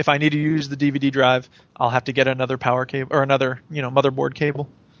 if I need to use the DVD drive, I'll have to get another power cable or another, motherboard cable.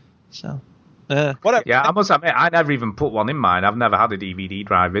 So, whatever. Yeah, I must admit, I never even put one in mine. I've never had a DVD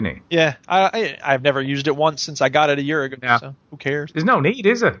drive in it. Yeah, I've never used it once since I got it a year ago. Yeah. So who cares? There's no need,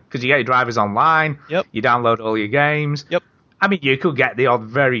 is there? Because you get your drivers online. Yep. You download all your games. Yep. I mean, you could get the odd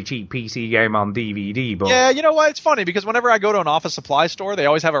very cheap PC game on DVD, but... Yeah, you know what? It's funny, because whenever I go to an office supply store, they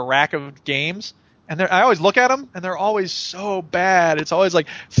always have a rack of games, and I always look at them, and they're always so bad. It's always like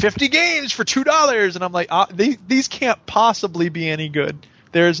 50 games for $2, and I'm like, these can't possibly be any good.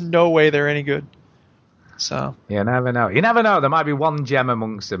 There's no way they're any good. So you never know. You never know. There might be one gem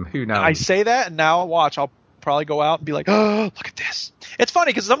amongst them. Who knows? I say that, and now watch. I'll probably go out and be like, oh, look at this. It's funny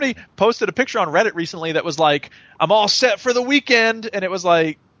because somebody posted a picture on Reddit recently that was like, I'm all set for the weekend, and it was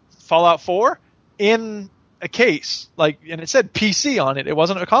like Fallout 4 in a case, and it said PC on it. It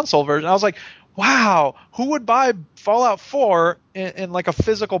wasn't a console version. I was like, wow, who would buy Fallout 4 in like a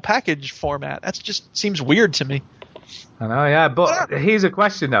physical package format? That just seems weird to me. I know, yeah, but here's a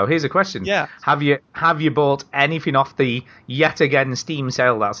question though. Yeah. Have you bought anything off the yet again Steam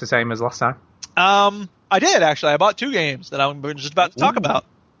sale that's the same as last time? I did actually. I bought 2 games that I'm just about to talk about.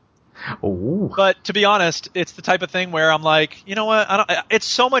 Ooh. But to be honest, it's the type of thing where I'm like, you know what? It's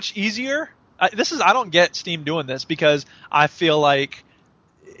so much easier. I don't get Steam doing this because I feel like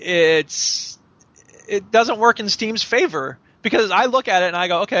it doesn't work in Steam's favor, because I look at it and I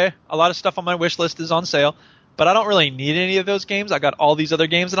go, okay, a lot of stuff on my wish list is on sale, but I don't really need any of those games. I got all these other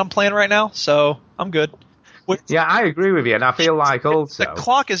games that I'm playing right now, so I'm good. Yeah, I agree with you, and I feel like also... The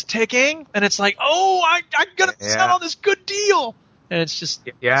clock is ticking, and it's like, oh, I'm going to miss out on this good deal. And it's just...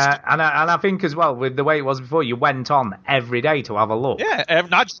 Yeah, and I think as well, with the way it was before, you went on every day to have a look. Yeah,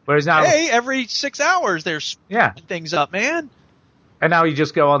 not just whereas now, every 6 hours there's things up, man. And now you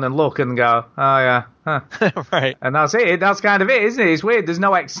just go on and look and go, oh yeah, huh. Right. And that's it. That's kind of it, isn't it? It's weird. There's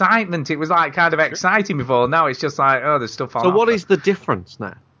no excitement. It was like kind of exciting before. Now it's just like, oh, there's stuff on. So what is the difference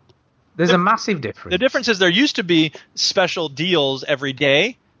now? There's a massive difference. The difference is there used to be special deals every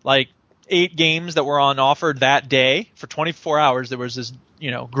day, like 8 games that were on offer that day for 24 hours. There was this,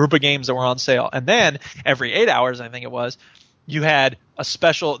 group of games that were on sale. And then every 8 hours, I think it was, you had a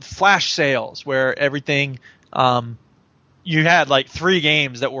special flash sales where everything, you had like 3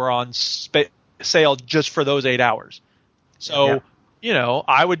 games that were on sale just for those 8 hours. So,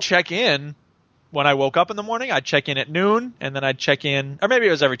 I would check in when I woke up in the morning. I'd check in at noon, and then I'd check in, or maybe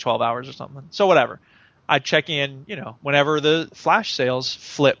it was every 12 hours or something. So whatever. I'd check in, whenever the flash sales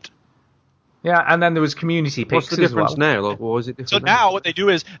flipped. Yeah, and then there was community picks. What's the difference as well. now? Like, what is it different so now what they do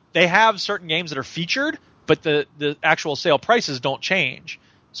is they have certain games that are featured, but the actual sale prices don't change.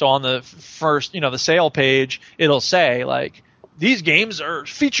 So on the first, the sale page, it'll say like, these games are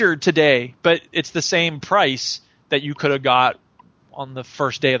featured today, but it's the same price that you could have got on the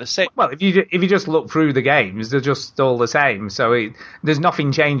first day of the sale. Well, if you just look through the games, they're just all the same. So there's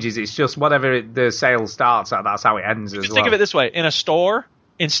nothing changes. It's just whatever the sale starts at, that's how it ends as well. Think of it this way. In a store,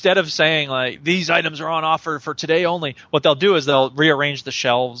 instead of saying like, these items are on offer for today only, what they'll do is they'll rearrange the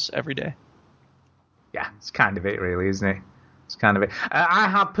shelves every day. Yeah, it's kind of it really, isn't it? It's kind of it. I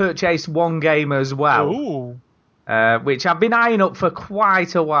have purchased one game as well. Ooh. Which I've been eyeing up for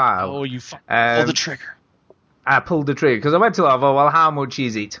quite a while. Oh, you pulled the trigger. I pulled the trigger because I went to that. Well, how much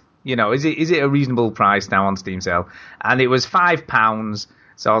is it? Is it a reasonable price now on Steam sale? And it was £5.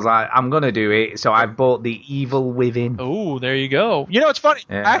 So I was like, I'm gonna do it. So I bought The Evil Within. Oh, there you go. It's funny.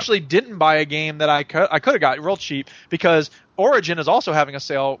 Yeah. I actually didn't buy a game that I could have got real cheap because Origin is also having a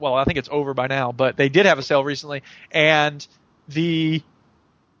sale. Well, I think it's over by now, but they did have a sale recently, and the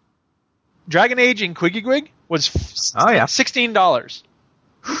Dragon Age Inquisition was $16.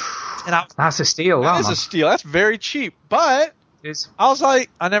 And that's a steal. That is a steal. That's very cheap. But I was like,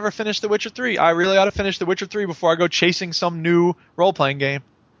 I never finished The Witcher 3. I really ought to finish The Witcher 3 before I go chasing some new role-playing game.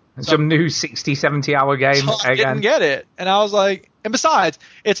 Some new 60, 70-hour game so I didn't get it. And I was like, and besides,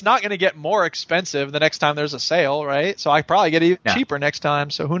 it's not going to get more expensive the next time there's a sale, right? So I probably get it even cheaper next time.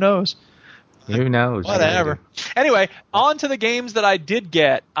 So who knows? Who knows? Whatever. Anyway, on to the games that I did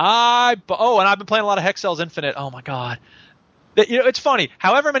get. And I've been playing a lot of Hexcells Infinite. Oh my god. It's funny.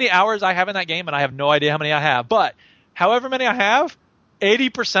 However many hours I have in that game, and I have no idea how many I have, but however many I have,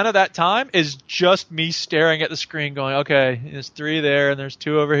 80% of that time is just me staring at the screen going, okay, there's 3 there, and there's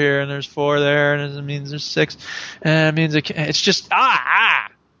 2 over here, and there's 4 there, and it means there's 6. And it means it's just,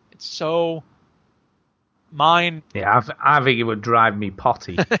 it's so mind. Yeah, I think it would drive me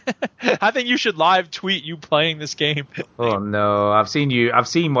potty. I think you should live tweet you playing this game. Oh no, I've seen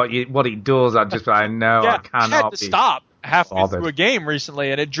what it does. I just, I know, I cannot. I had to stop halfway through a game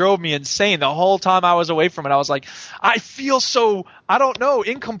recently, and it drove me insane. The whole time I was away from it, I was like, I feel so, I don't know,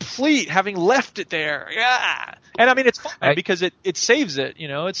 incomplete having left it there. Yeah. And I mean, it's fine because it saves it,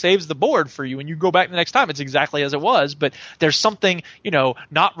 it saves the board for you. When you go back the next time, it's exactly as it was, but there's something,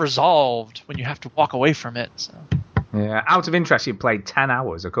 not resolved when you have to walk away from it. So. Yeah, out of interest, you played 10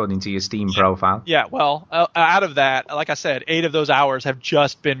 hours according to your Steam profile. Yeah, well, out of that, like I said, 8 of those hours have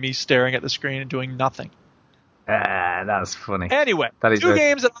just been me staring at the screen and doing nothing. That's funny. Anyway, that is 2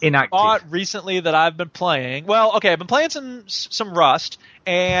 games that I bought recently that I've been playing. Well, okay, I've been playing some Rust,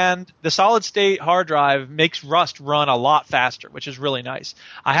 and the solid-state hard drive makes Rust run a lot faster, which is really nice.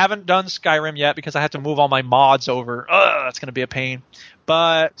 I haven't done Skyrim yet because I had to move all my mods over. That's going to be a pain.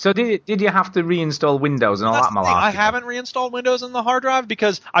 But so did you have to reinstall Windows and all that malarkey? I haven't reinstalled Windows on the hard drive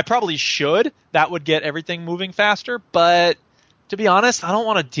because I probably should. That would get everything moving faster, but to be honest, I don't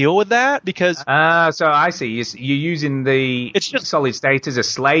want to deal with that because... so I see. You're using the solid state as a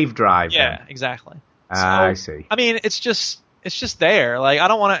slave drive. Yeah, then. Exactly. I see. I mean, it's just there. Like, I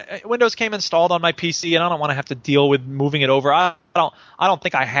don't want to... Windows came installed on my PC, and I don't want to have to deal with moving it over. I don't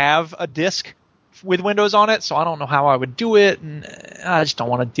think I have a disk with Windows on it, so I don't know how I would do it, and I just don't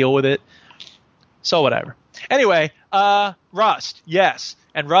want to deal with it. So whatever. Anyway, Rust, yes.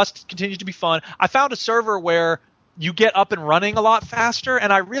 And Rust continues to be fun. I found a server where you get up and running a lot faster,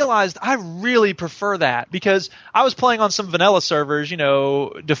 and I realized I really prefer that because I was playing on some vanilla servers.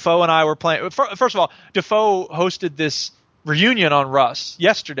 Defoe and I were playing. First of all, Defoe hosted this reunion on Rust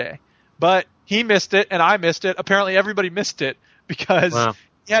yesterday, but he missed it and I missed it. Apparently everybody missed it because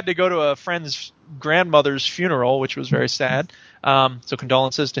he had to go to a friend's grandmother's funeral, which was very sad. So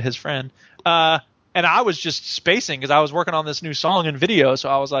condolences to his friend. And I was just spacing because I was working on this new song and video. So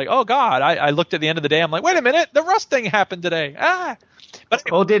I was like, oh, God. I looked at the end of the day. I'm like, wait a minute. The Rust thing happened today. But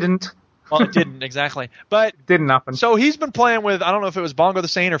anyway, didn't. Well, it didn't, exactly. But it didn't happen. So he's been playing with, I don't know if it was Bongo the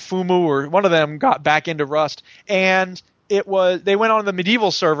Saint or Fumu or one of them got back into Rust. And they went on the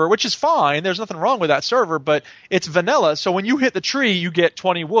medieval server, which is fine. There's nothing wrong with that server, but it's vanilla. So when you hit the tree, you get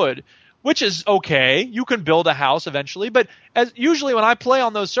 20 wood. Which is okay. You can build a house eventually. But usually when I play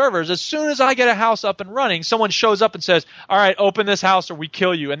on those servers, as soon as I get a house up and running, someone shows up and says, all right, open this house or we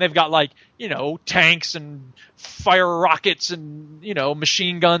kill you. And they've got tanks and fire rockets and,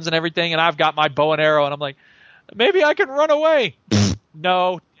 machine guns and everything. And I've got my bow and arrow. And I'm like, maybe I can run away.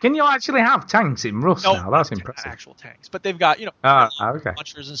 No. Can you actually have tanks in Rust now? That's impressive. Actual tanks. But they've got, okay.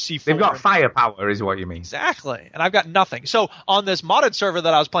 launchers and C4. They've got firepower is what you mean. Exactly. And I've got nothing. So on this modded server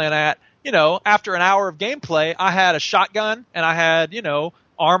that I was playing at, after an hour of gameplay, I had a shotgun and I had,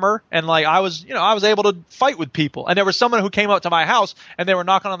 armor and I was able to fight with people. And there was someone who came up to my house and they were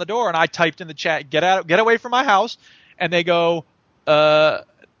knocking on the door and I typed in the chat, get away from my house. And they go,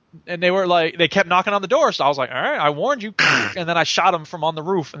 and they were like, they kept knocking on the door. So I was like, all right, I warned you. And then I shot them from on the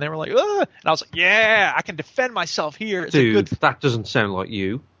roof and they were like, ugh. And I was like, yeah, I can defend myself here. It's Dude, that doesn't sound like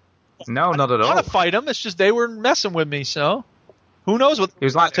you. No, not at all. I want to fight them. It's just they were messing with me. So who knows what it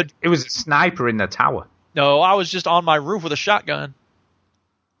was like? It was a sniper in the tower. No, I was just on my roof with a shotgun.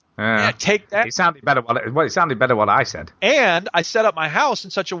 Yeah, take that. It sounded better. It sounded better what I said. And I set up my house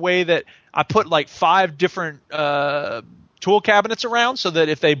in such a way that I put 5 different tool cabinets around so that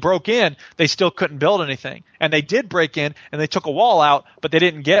if they broke in, they still couldn't build anything. And they did break in and they took a wall out, but they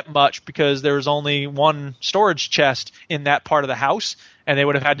didn't get much because there was only one storage chest in that part of the house, and they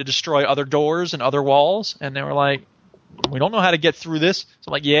would have had to destroy other doors and other walls. And they were like, we don't know how to get through this. So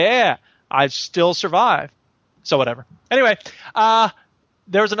I'm like, yeah, I still survive. So whatever. Anyway,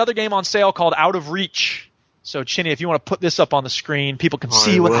 there was another game on sale called Out of Reach. So, Chinny, if you want to put this up on the screen, people can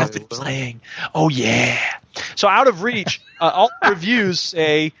see what I've been playing. Oh, yeah. So, Out of Reach, all the reviews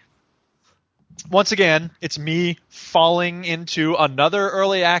say, once again, it's me falling into another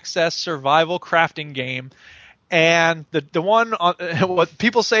early access survival crafting game. And the one, what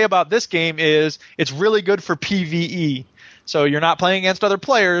people say about this game is it's really good for PvE. So you're not playing against other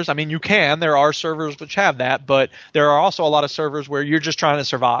players. I mean, you can. There are servers which have that, but there are also a lot of servers where you're just trying to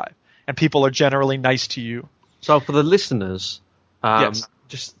survive, and people are generally nice to you. So for the listeners, yes.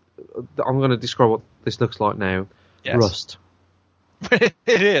 I'm going to describe what this looks like now. Yes. Rust. It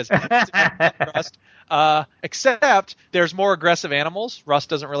is. Rust. Except there's more aggressive animals. Rust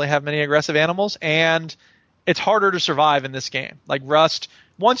doesn't really have many aggressive animals, and it's harder to survive in this game. Like Rust,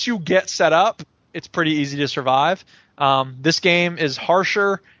 once you get set up, it's pretty easy to survive. This game is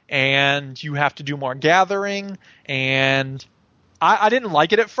harsher, and you have to do more gathering, and I didn't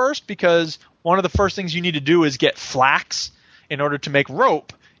like it at first because one of the first things you need to do is get flax in order to make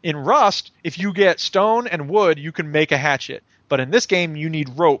rope. In Rust, if you get stone and wood, you can make a hatchet. But in this game, you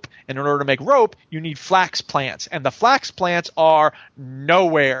need rope. And in order to make rope, you need flax plants. And the flax plants are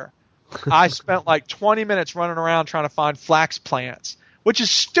nowhere. I spent like 20 minutes running around trying to find flax plants, which is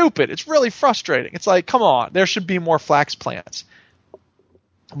stupid. It's really frustrating. It's like, come on, there should be more flax plants.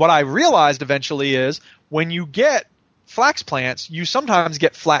 What I realized eventually is when you get flax plants, you sometimes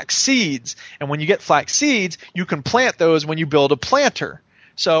get flax seeds. And when you get flax seeds, you can plant those when you build a planter.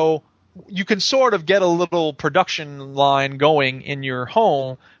 So you can sort of get a little production line going in your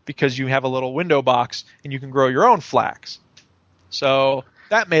home because you have a little window box and you can grow your own flax. So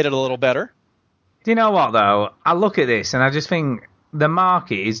that made it a little better. Do you know what, though? I look at this and I just think the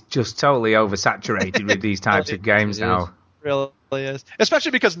market is just totally oversaturated with these types of games now. It really is.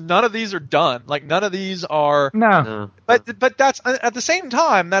 Especially because none of these are done. Like, none of these are... No. But that's, at the same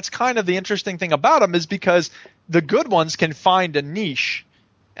time, that's kind of the interesting thing about them is because the good ones can find a niche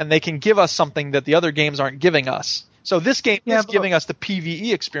and they can give us something that the other games aren't giving us. So this game is giving us the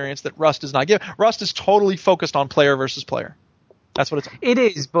PvE experience that Rust is not giving. Rust is totally focused on player versus player. That's what it's. It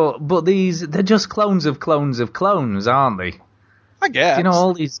is, but they're just clones of clones, aren't they? I guess. You know,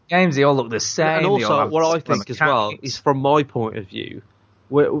 all these games, they all look the same. And also, what I think as well is, from my point of view,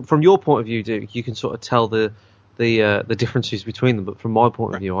 from your point of view, Duke, you can sort of tell the differences between them. But from my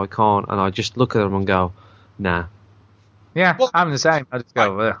point of view, I can't, and I just look at them and go, nah. Yeah, I'm the same. I just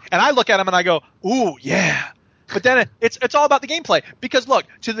go there. And I look at them and I go, ooh, yeah. But then it's all about the gameplay. Because look,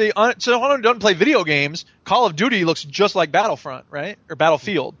 to the one who doesn't play video games, Call of Duty looks just like Battlefront, right? Or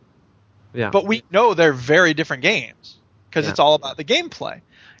Battlefield. Yeah. But we know they're very different games because it's all about the gameplay.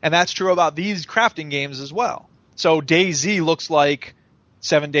 And that's true about these crafting games as well. So DayZ looks like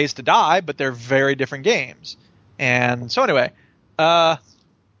 7 Days to Die, but they're very different games. And so anyway, the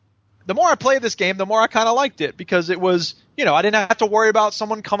more I played this game, the more I kind of liked it because it was, I didn't have to worry about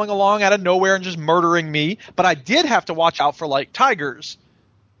someone coming along out of nowhere and just murdering me, but I did have to watch out for like tigers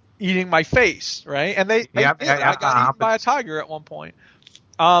eating my face, right? And they did. I got eaten by a tiger at one point.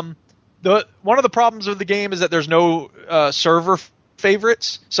 One of the problems with the game is that there's no server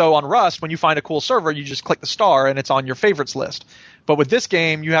favorites. So on Rust, when you find a cool server, you just click the star and it's on your favorites list. But with this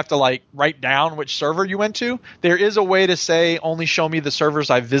game, you have to like write down which server you went to. There is a way to say only show me the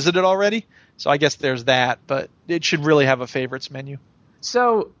servers I visited already. So I guess there's that, but it should really have a favorites menu.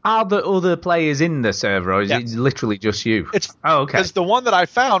 So are the other players in the server, or is it literally just you? Okay. Because the one that I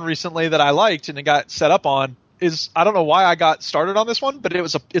found recently that I liked and it got set up on is, I don't know why I got started on this one, but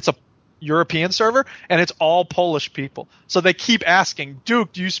it's a European server, and it's all Polish people. So they keep asking,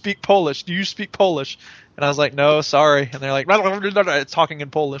 Duke, do you speak Polish? Do you speak Polish? And I was like, no, sorry. And they're like, it's talking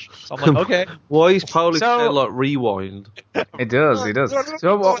in Polish. So I'm like, okay. Why is Polish so like rewind? It does.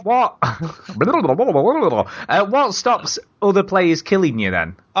 So what? What stops other players killing you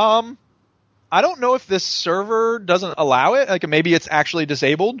then? I don't know if this server doesn't allow it. Like maybe it's actually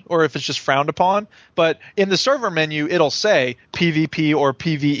disabled, or if it's just frowned upon. But in the server menu, it'll say PvP or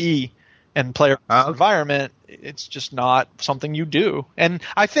PvE, and player environment. It's just not something you do. And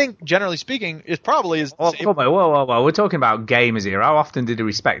I think, generally speaking, it probably is. Whoa. We're talking about gamers here. How often did they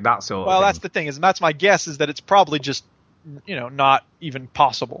respect that sort of thing? Well, that's the thing. That's my guess, is that it's probably just, not even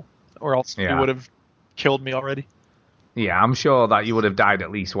possible, or else you would have killed me already. Yeah, I'm sure that you would have died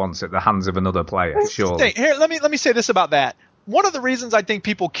at least once at the hands of another player. Sure. Here, let me say this about that. One of the reasons I think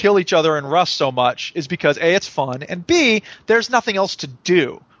people kill each other in Rust so much is because A, it's fun, and B, there's nothing else to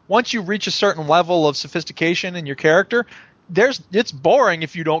do. Once you reach a certain level of sophistication in your character, it's boring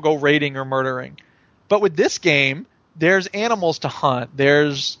if you don't go raiding or murdering. But with this game, there's animals to hunt.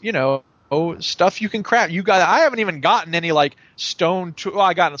 There's, stuff you can craft. I haven't even gotten any like stone tools. Well,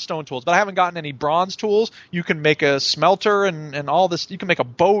 I got stone tools, but I haven't gotten any bronze tools. You can make a smelter and all this. You can make a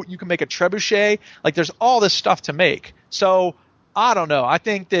boat. You can make a trebuchet. Like there's all this stuff to make. So I don't know. I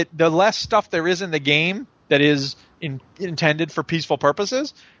think that the less stuff there is in the game that is intended for peaceful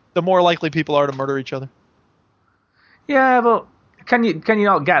purposes, the more likely people are to murder each other. Yeah, but can you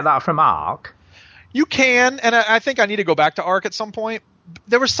not get that from Ark? You can, and I think I need to go back to Ark at some point.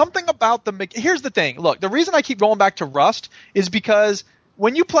 There was something about here's the thing. Look, the reason I keep going back to Rust is because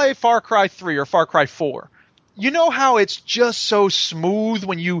when you play Far Cry 3 or Far Cry 4, you know how it's just so smooth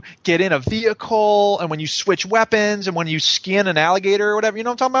when you get in a vehicle and when you switch weapons and when you skin an alligator or whatever. You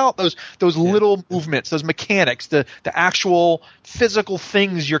know what I'm talking about? Those little movements, those mechanics, the actual physical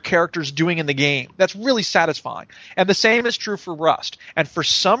things your character's doing in the game. That's really satisfying. And the same is true for Rust. And for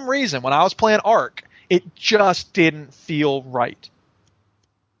some reason, when I was playing Ark, it just didn't feel right.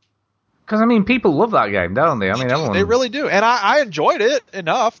 Because, I mean, people love that game, don't they? I mean, everyone... They really do. And I enjoyed it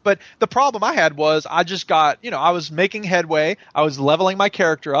enough, but the problem I had was I just got, I was making headway, I was leveling my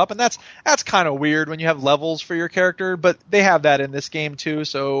character up, and that's kind of weird when you have levels for your character, but they have that in this game too,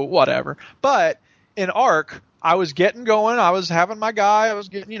 so whatever. But in Ark, I was getting going, I was having my guy, I was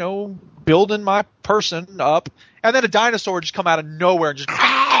getting, building my person up, and then a dinosaur would just come out of nowhere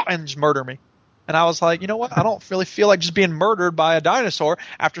and just murder me. And I was like, you know what? I don't really feel like just being murdered by a dinosaur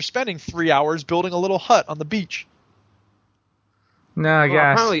after spending 3 hours building a little hut on the beach. No, I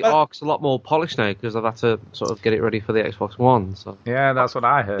guess. Apparently Ark's a lot more polished now because I've had to sort of get it ready for the Xbox One. So. Yeah, that's what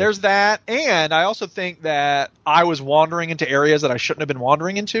I heard. There's that, and I also think that I was wandering into areas that I shouldn't have been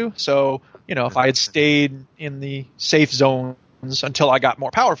wandering into. So, if I had stayed in the safe zones until I got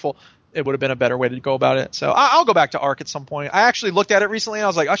more powerful, it would have been a better way to go about it. So I'll go back to Ark at some point. I actually looked at it recently, and I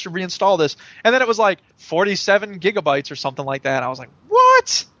was like, I should reinstall this. And then it was like 47 gigabytes or something like that. I was like,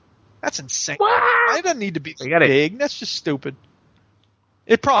 what? That's insane. What? It doesn't need to be Forget big. That's just stupid.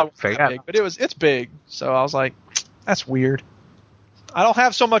 It probably wasn't that big, but it's big. So I was like, that's weird. I don't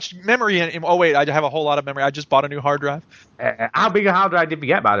have so much memory. Oh, wait, I have a whole lot of memory. I just bought a new hard drive. How big a hard drive did we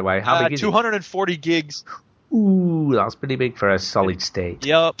get, by the way? How big is 240 gigs. Ooh, that's pretty big for a solid state.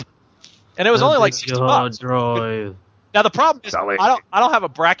 Yup. And it was only like $60. Drive. Now the problem is I don't have a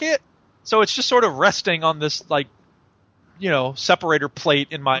bracket, so it's just sort of resting on this separator plate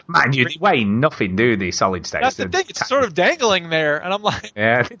in my. Man, you weigh nothing, do these solid states? That's the thing; it's sort of dangling there, and I'm like,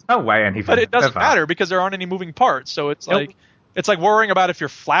 yeah, it don't weigh anything. But it doesn't matter because there aren't any moving parts, so it's like worrying about if your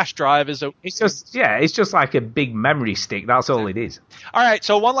flash drive is. It's just like a big memory stick. That's all it is. All right,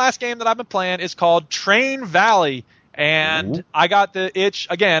 so one last game that I've been playing is called Train Valley. And I got the itch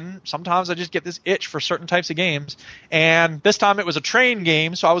again. Sometimes I just get this itch for certain types of games. And this time it was a train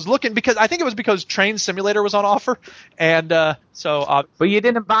game. So I was looking because Train Simulator was on offer. And but you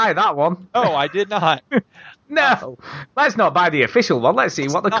didn't buy that one. Oh, I did not. No. Let's not buy the official one. Let's see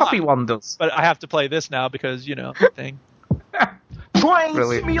what the copy one does. But I have to play this now because, the thing. Train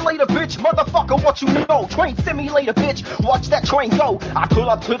simulator, bitch, motherfucker, what you know? Train simulator, bitch, watch that train go. I pull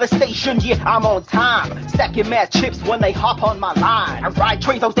up to the station, yeah, I'm on time. Stacking mad chips when they hop on my line. I ride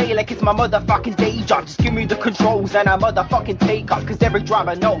trains all day like it's my motherfucking day job. Just give me the controls and I motherfucking take off. Cause every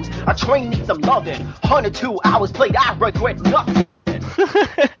driver knows a train needs some loving. 102 hours played, I regret nothing.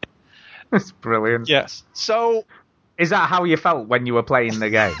 That's brilliant. Yes. So... Is that how you felt when you were playing the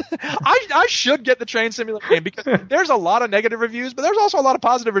game? I should get the Train Simulator game because there's a lot of negative reviews, but there's also a lot of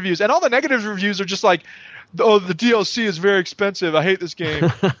positive reviews. And all the negative reviews are just like, oh, the DLC is very expensive. I hate this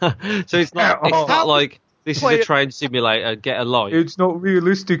game. So it's not like this is a train simulator, get a life. It's not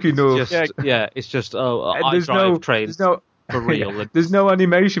realistic enough. It's just, I drive trains. For real. There's no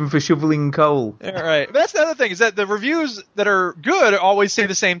animation for shoveling coal. All right. That's the other thing, is that the reviews that are good always say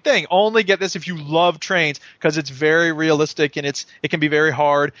the same thing. Only get this if you love trains, because it's very realistic and it can be very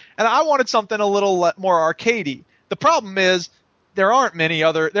hard. And I wanted something a little more arcadey. The problem is there aren't any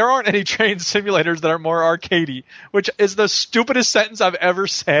train simulators that are more arcadey, which is the stupidest sentence I've ever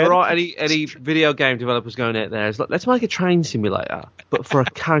said. There aren't any video game developers going out there. It's like, let's make a train simulator, but for a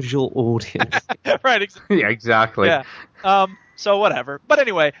casual audience. Right. Yeah, exactly. Yeah. So whatever. But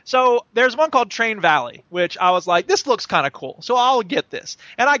anyway, so there's one called Train Valley, which I was like, this looks kind of cool. So I'll get this.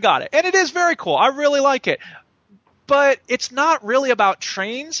 And I got it. And it is very cool. I really like it. But it's not really about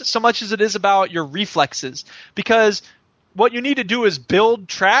trains so much as it is about your reflexes. Because what you need to do is build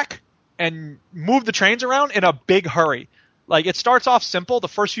track and move the trains around in a big hurry. Like, it starts off simple. The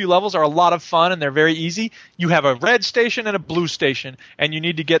first few levels are a lot of fun, and they're very easy. You have a red station and a blue station, and you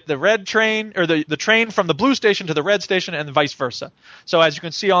need to get the red train, or the train from the blue station to the red station, and vice versa. So as you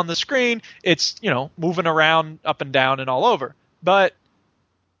can see on the screen, it's, moving around up and down and all over. But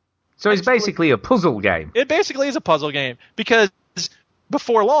so it's basically a puzzle game. It basically is a puzzle game, because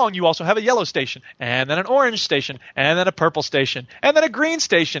before long, you also have a yellow station, and then an orange station, and then a purple station, and then a green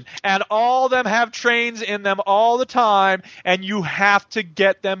station, and all of them have trains in them all the time, and you have to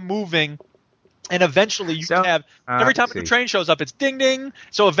get them moving. And eventually, every time the train shows up, it's ding ding.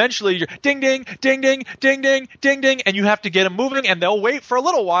 So eventually, you're ding ding, ding ding, ding ding, ding ding, and you have to get them moving. And they'll wait for a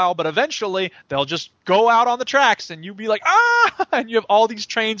little while, but eventually they'll just go out on the tracks, and you'll be like, ah! And you have all these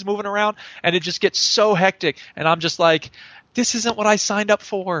trains moving around, and it just gets so hectic. And I'm just like, this isn't what I signed up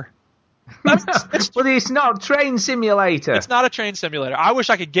for. But it's not a train simulator. It's not a train simulator. I wish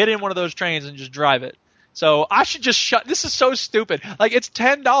I could get in one of those trains and just drive it. So I should just shut. This is so stupid. Like, it's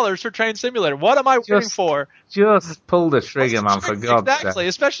 $10 for Train Simulator. What am I waiting for? Just pull the trigger, man, for God's sake. Exactly,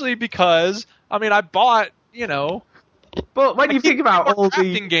 especially because, I bought, But when you think about all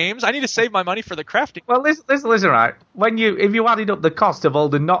crafting games, I need to save my money for the crafting. Well, listen, right. If you added up the cost of all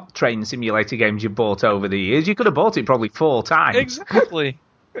the not train simulator games you bought over the years, you could have bought it probably 4 times. Exactly.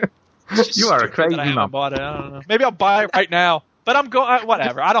 You are a crazy I haven't man. bought it. I don't know. Maybe I'll buy it right now. But I'm going.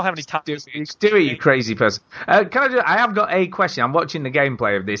 Whatever. I don't have any time. Do it, you crazy person. I have got a question. I'm watching the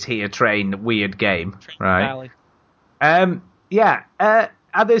gameplay of this here train weird game, right? Yeah.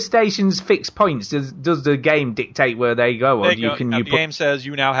 Are the stations fixed points? Does the game dictate where they go, or the game says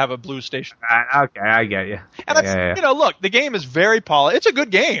you now have a blue station? Okay, I get you. And that's, look, the game is very polished. It's a good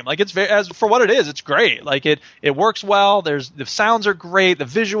game. Like it's as for what it is, it's great. Like it works well. The sounds are great. The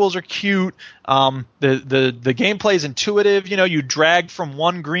visuals are cute. The gameplay is intuitive. You drag from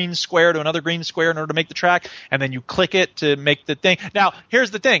one green square to another green square in order to make the track, and then you click it to make the thing. Now,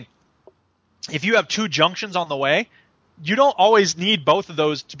 here's the thing: if you have 2 junctions on the way, you don't always need both of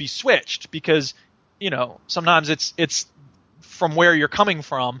those to be switched because, sometimes it's from where you're coming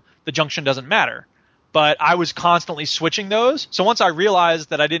from, the junction doesn't matter. But I was constantly switching those. So once I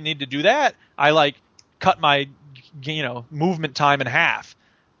realized that I didn't need to do that, I cut my, movement time in half.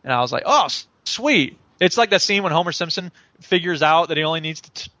 And I was like, oh, sweet. It's like that scene when Homer Simpson figures out that he only needs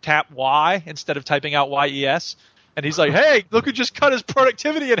to tap Y instead of typing out YES. And he's like, hey, look who just cut his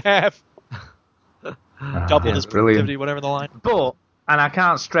productivity in half. Doubled his productivity, whatever the line. But, and I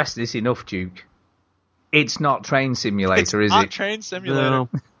can't stress this enough, Duke, it's not Train Simulator, is it? It's not Train Simulator. No.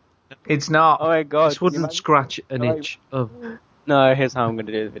 It's not. Oh my god. This wouldn't scratch an itch of... No, here's how I'm going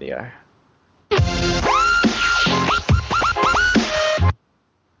to do the video.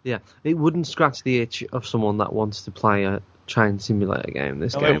 Yeah, it wouldn't scratch the itch of someone that wants to play a Train Simulator game.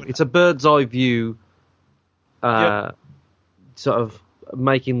 This game, it's a bird's eye view, sort of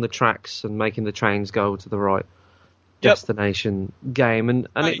making the tracks and making the trains go to the right destination game, and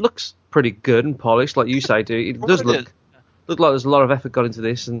it looks pretty good and polished, like you say, dude. It does look like there's a lot of effort gone into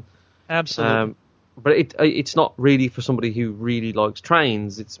this, and absolutely. But it's not really for somebody who really likes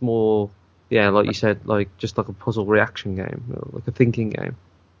trains. It's more, like you said, just like a puzzle reaction game, like a thinking game.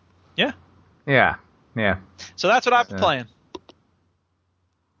 Yeah. So that's what I've been playing.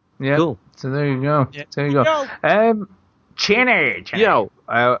 Yeah. Cool. So there you go. Yeah. There you go. Chinny. Yo.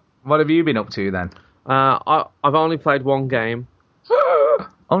 What have you been up to then? I've only played one game.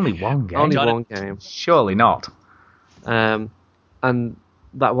 Only one game? Only one game. Surely not. And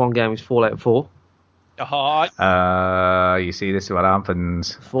that one game is Fallout 4. You see, this is what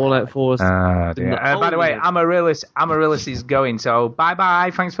happens. Fallout 4 is... by the way, Amaryllis is going, so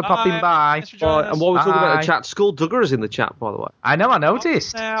bye-bye. Thanks for popping by. And what we're talking about in the chat, Skull Duggar is in the chat, by the way. I know, I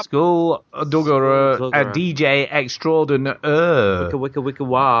noticed. Skull Duggar, DJ extraordinaire. Wicca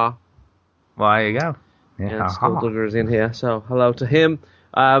wah. Well, there you go. Yeah, Skull Duggar is in here, so hello to him.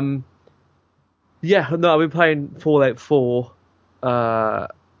 I've been playing Fallout 4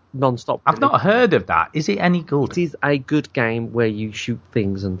 non-stop. I've not heard of that. Is it any good? It is a good game where you shoot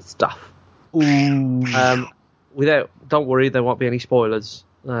things and stuff. Ooh. Don't worry, there won't be any spoilers.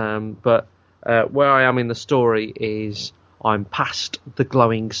 But where I am in the story is I'm past the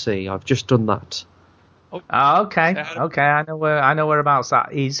glowing sea. I've just done that. Oh, okay. Okay, I know whereabouts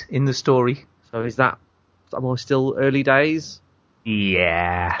that is in the story. So am I still early days?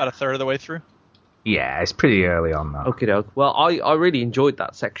 Yeah. About a third of the way through. Yeah, it's pretty early on that. Okay, doke. Well, I really enjoyed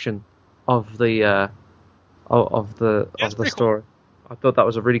that section of the story. Cool. I thought that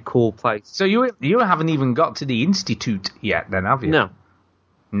was a really cool place. So you haven't even got to the Institute yet, then, have you?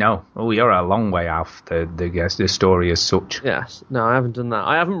 No. Oh, you're a long way off the story as such. Yes. No, I haven't done that.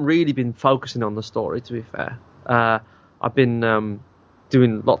 I haven't really been focusing on the story, to be fair. I've been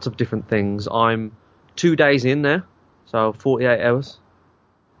doing lots of different things. I'm 2 days in now, so 48 hours.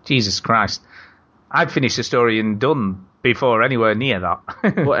 Jesus Christ. I'd finished the story and done before anywhere near that.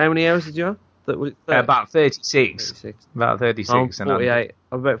 How many hours did you have? About 36. About 36. 48.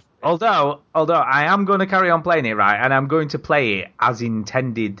 Although I am going to carry on playing it, right, and I'm going to play it as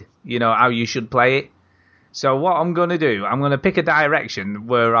intended, how you should play it. So what I'm going to do, I'm going to pick a direction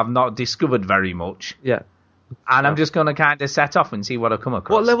where I've not discovered very much. Yeah. And I'm just going to kind of set off and see what I come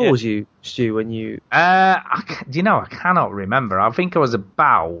across. What level was you, Stu, when you... I cannot remember. I think I was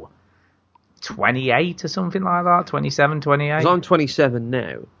about 28 or something like that. 27, 28. Because I'm 27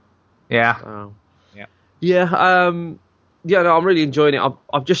 now. Yeah. Oh. Yeah. Yeah, no, I'm really enjoying it.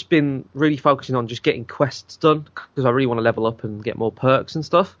 I've just been really focusing on just getting quests done because I really want to level up and get more perks and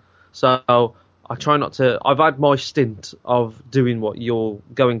stuff. So I try not to... I've had my stint of doing what you're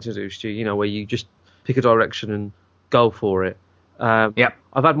going to do, Stu, where you just pick a direction and go for it. Yep.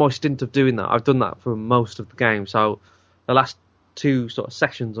 I've had my stint of doing that. I've done that for most of the game. So the last 2 sort of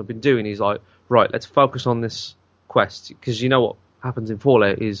sessions I've been doing is like, right, let's focus on this quests, because you know what happens in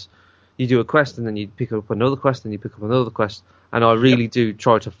Fallout is you do a quest and then you pick up another quest and you pick up another quest, and I really do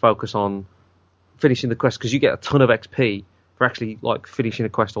try to focus on finishing the quest, because you get a ton of XP for actually like finishing a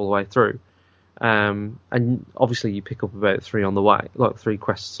quest all the way through. And obviously you pick up about 3 on the way, like 3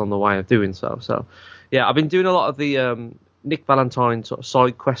 quests on the way of doing so. So yeah, I've been doing a lot of the Nick Valentine sort of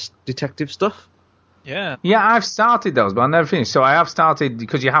side quest detective stuff. Yeah, I've started those, but I never finished. So I have started,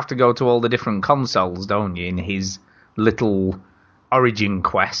 because you have to go to all the different consoles, don't you, in his little origin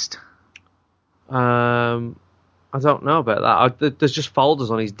quest. I don't know about that. There's just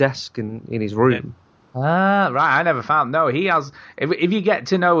folders on his desk in his room. Right, I never found. No, he has. If you get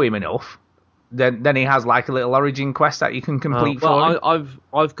to know him enough, then he has like a little origin quest that you can complete for him.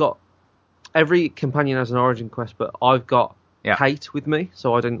 I've got every companion has an origin quest, but I've got Kate with me,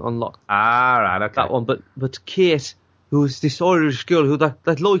 so I didn't unlock right, okay. that one. But Kate, who's this Irish girl who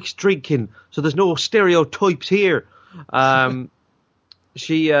that likes drinking, so there's no stereotypes here.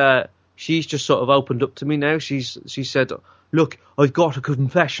 She's just sort of opened up to me now. She said, "Look, I've got a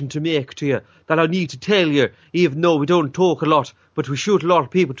confession to make to you that I need to tell you, even though we don't talk a lot, but we shoot a lot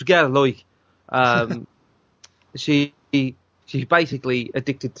of people together, like." She's basically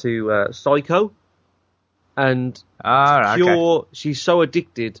addicted to Psycho, and she's so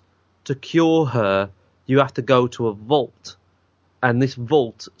addicted, to cure her, you have to go to a vault, and this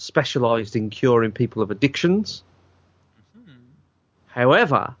vault specialised in curing people of addictions.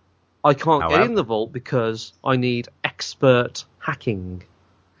 However, I can't get in the vault because I need expert hacking.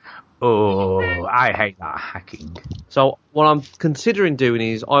 Oh, I hate that hacking. So what I'm considering doing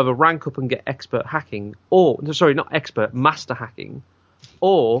is either rank up and get expert hacking, master hacking,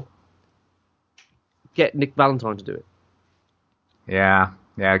 or get Nick Valentine to do it. Yeah,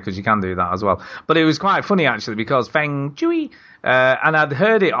 because you can do that as well. But it was quite funny, actually, because Feng Jui, and I'd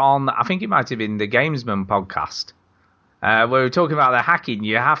heard it on, I think it might have been the Gamesman podcast, where we were talking about the hacking.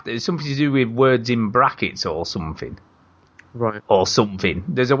 You have to, it's something to do with words in brackets or something. Right. Or something.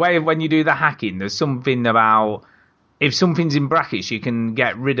 There's a way of when you do the hacking, there's something about if something's in brackets, you can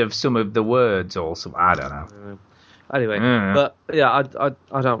get rid of some of the words or something. I don't know. Anyway, but yeah, I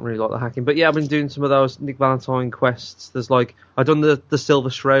don't really like the hacking. But yeah, I've been doing some of those Nick Valentine quests. There's like, I've done the Silver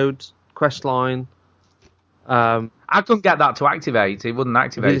Shroud quest line. I couldn't get that to activate. It wouldn't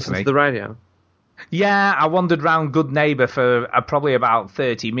activate for me. To the radio? Yeah, I wandered around Good Neighbour for probably about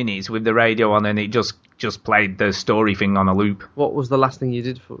 30 minutes with the radio on, and it just played the story thing on a loop. What was the last thing you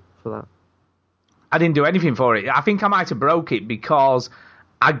did for that? I didn't do anything for it. I think I might have broke it because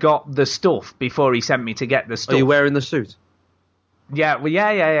I got the stuff before he sent me to get the stuff. Are you wearing the suit? Yeah, well,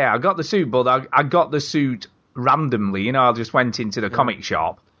 yeah. I got the suit, but I got the suit randomly. You know, I just went into the comic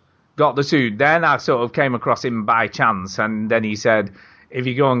shop, got the suit. Then I sort of came across him by chance, and then he said, if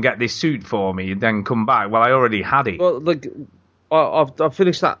you go and get this suit for me, then come back. Well, I already had it. Well, like, I've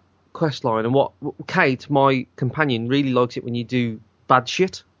finished that quest line, and Kate, my companion, really likes it when you do bad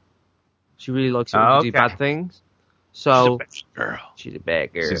shit. She really likes it when you do bad things. So she's a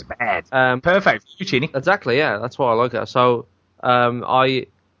bad girl. She's bad. Perfect for you, Chinny. Exactly, yeah. That's why I like her. So on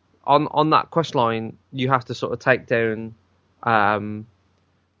that quest line, you have to sort of take down,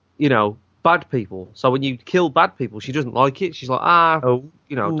 bad people. So when you kill bad people, she doesn't like it. She's like,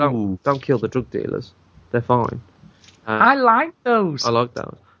 don't kill the drug dealers. They're fine. I like those. I like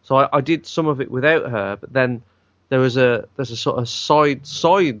those. So I did some of it without her, but then there's a sort of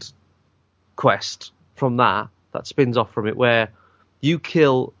side quest from that spins off from it, where you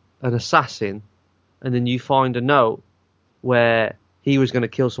kill an assassin and then you find a note where he was going to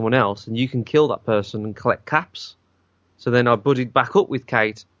kill someone else, and you can kill that person and collect caps. So then I buddied back up with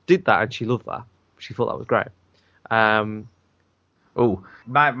Kate, did that, and she loved that. She thought that was great. My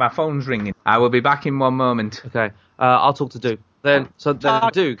phone's ringing. I will be back in one moment. Okay, I'll talk to Duke. Then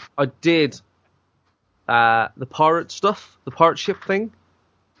Duke, I did the pirate stuff, the pirate ship thing.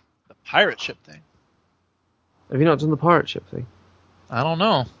 The pirate ship thing? Have you not done the pirate ship thing? I don't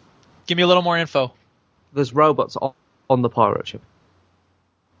know. Give me a little more info. There's robots on the pirate ship.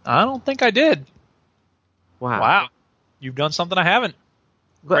 I don't think I did. Wow. You've done something I haven't.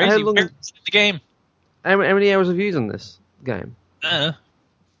 But crazy. How long in the game? How many hours have you done this game? A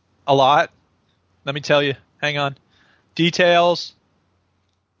lot. Let me tell you. Hang on. Details.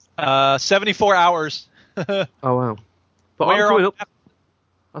 74 hours. Oh wow! But where I'm coming on up.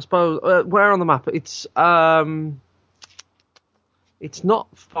 I suppose where on the map? It's not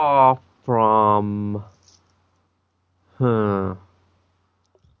far from Bunker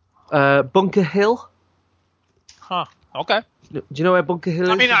Hill. Huh. Okay. Do you know where Bunker Hill is?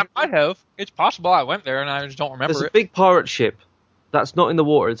 I mean, I might have. It's possible I went there and I just don't remember There's a big pirate ship that's not in the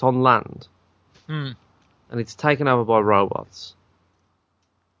water, it's on land. and it's taken over by robots.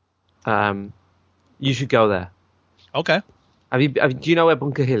 You should go there. Okay. Do you know where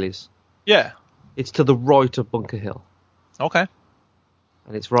Bunker Hill is? Yeah. It's to the right of Bunker Hill. Okay.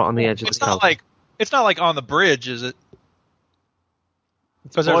 And it's right on the edge of the coast. It's not like on the bridge, is it?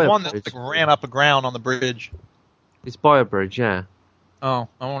 Because there's one that ran up aground on the bridge. It's by a bridge, yeah. Oh,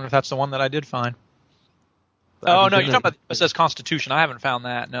 I wonder if that's the one that I did find. Oh no, you're talking about it says Constitution. I haven't found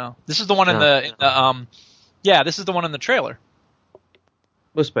that. No, this is the one in the yeah, this is the one in the trailer.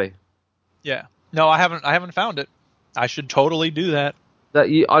 Must be. Yeah. No, I haven't found it. I should totally do that.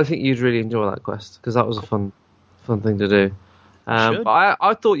 I think you'd really enjoy that quest because that was a fun thing to do. But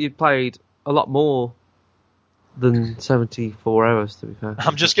I thought you'd played a lot more than 74 hours. To be fair,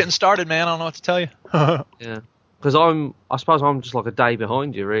 I'm just getting started, man. I don't know what to tell you. Yeah, because I suppose I'm just like a day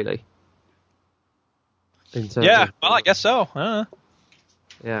behind you, really. Yeah, well, I guess so.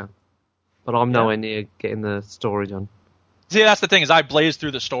 Yeah, but I'm nowhere near getting the story done. See, that's the thing is I blazed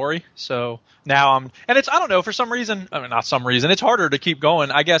through the story, so now and it's I don't know for some reason, I mean not some reason, it's harder to keep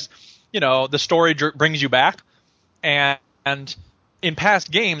going. I guess the story brings you back, and in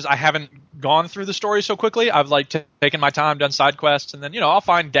past games I haven't gone through the story so quickly. I've taken my time, done side quests, and then I'll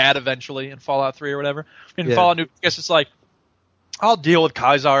find Dad eventually in Fallout 3 or whatever. In Fallout New Vegas, it's like I'll deal with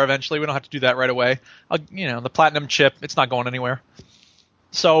Kaiser eventually. We don't have to do that right away. The platinum chip, it's not going anywhere.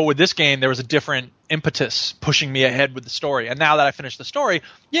 So with this game, there was a different impetus pushing me ahead with the story. And now that I finished the story,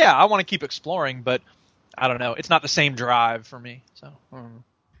 I want to keep exploring, but I don't know. It's not the same drive for me. So.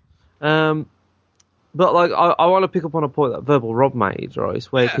 But I want to pick up on a point that Verbal Rob made, right?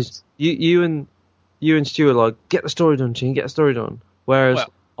 Where because you and Stu are like, get the story done, Gene, get the story done. Whereas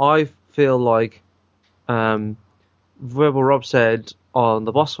I feel like Verbal Rob said on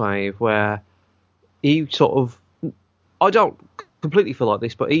the Boss Wave where he sort of, I don't completely feel like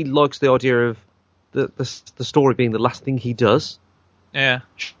this, but he likes the idea of the story being the last thing he does. Yeah,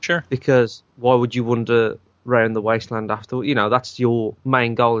 sure. Because why would you wander around the wasteland after? That's your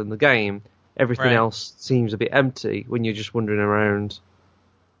main goal in the game. Everything else seems a bit empty when you're just wandering around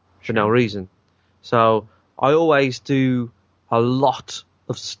for no reason. So I always do a lot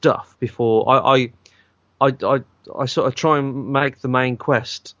of stuff before I sort of try and make the main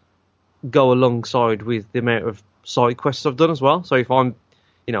quest go alongside with the amount of side quests I've done as well. So if I'm,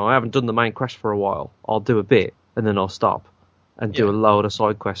 I haven't done the main quest for a while, I'll do a bit and then I'll stop and do a load of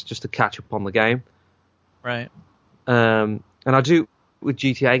side quests just to catch up on the game. Right. And I do with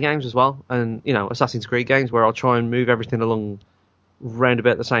GTA games as well, and Assassin's Creed games where I'll try and move everything along round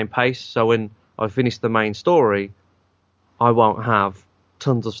about the same pace. So when I finish the main story, I won't have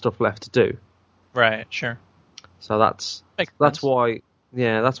tons of stuff left to do. Right. Sure. So that's why.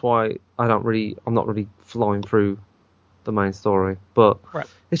 Yeah, that's why I'm not really flying through the main story, but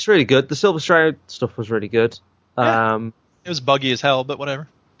it's really good. The Silver Shroud stuff was really good. Yeah. It was buggy as hell, but whatever.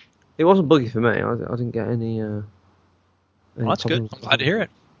 It wasn't buggy for me. I didn't get any. Well, that's good. I'm glad to hear it.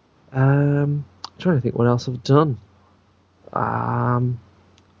 I'm trying to think what else I've done.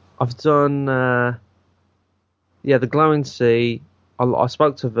 I've done the Glowing Sea. I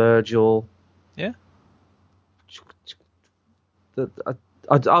spoke to Virgil. Yeah.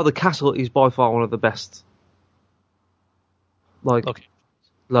 The castle is by far one of the best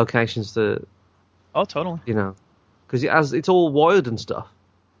locations to. Oh, totally. Because it's all wired and stuff.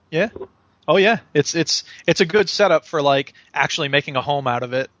 Yeah. Oh yeah. It's a good setup for actually making a home out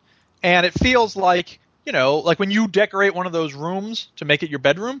of it, and it feels like like when you decorate one of those rooms to make it your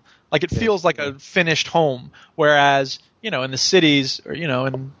bedroom, it feels like a finished home. Whereas in the cities or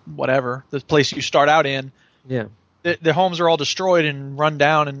in whatever the place you start out in. Yeah. The homes are all destroyed and run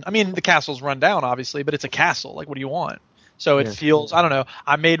down, and I mean the castle's run down obviously, but it's a castle. What do you want? So it feels, I don't know.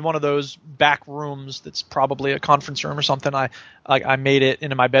 I made one of those back rooms that's probably a conference room or something. I made it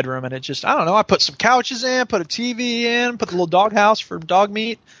into my bedroom, and it just, I don't know. I put some couches in, put a TV in, put the little doghouse for dog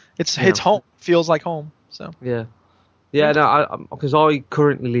meat. It's home. It feels like home. So yeah. No, because I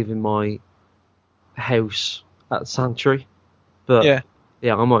currently live in my house at Sanctuary, but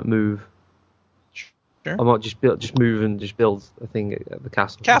I might move. Sure. I might just move and just build a thing at the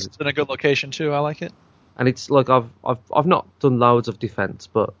castle. Castle's in a good location too. I like it. And it's like I've not done loads of defense,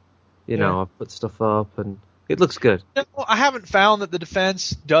 but I've put stuff up and it looks good. I haven't found that the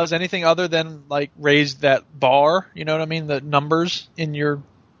defense does anything other than raise that bar. You know what I mean? The numbers in your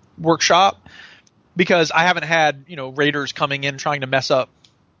workshop, because I haven't had raiders coming in trying to mess up.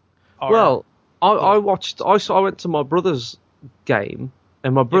 I went to my brother's game,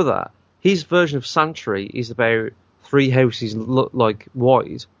 and my brother. His version of Santry is about 3 houses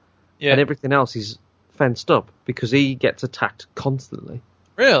wide, and everything else is fenced up because he gets attacked constantly.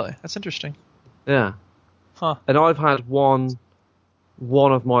 Really? That's interesting. Yeah. Huh. And I've had one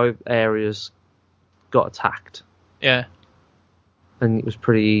of my areas got attacked. Yeah. And it was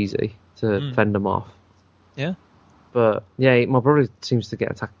pretty easy to fend them off. Yeah. But yeah, my brother seems to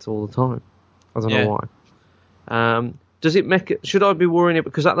get attacked all the time. I don't know why. Does it make it? Should I be worrying it?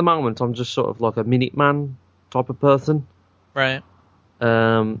 Because at the moment I'm just sort of like a Minuteman type of person. Right.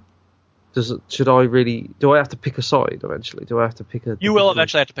 Should I really? Do I have to pick a side eventually? Do I have to pick a? You will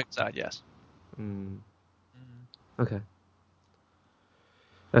eventually have to pick a side. Yes. Okay.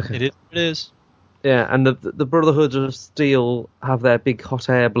 It is. Yeah, and the Brotherhood of Steel have their big hot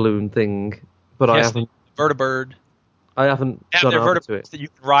air balloon thing, but I haven't. Vertibird. I haven't They have gone their over to vertibirds it. that you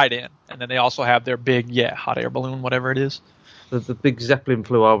can ride in, and then they also have their big, hot air balloon, whatever it is. The big Zeppelin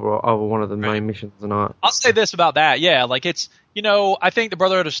flew over one of the main missions, and I'll say this about that, like it's, I think the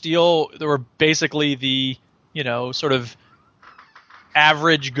Brotherhood of Steel, they were basically the, sort of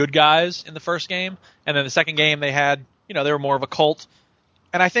average good guys in the first game, and then the second game they had, they were more of a cult.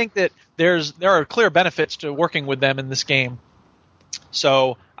 And I think that there are clear benefits to working with them in this game.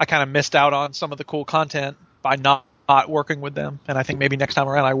 So I kind of missed out on some of the cool content by not working with them, and I think maybe next time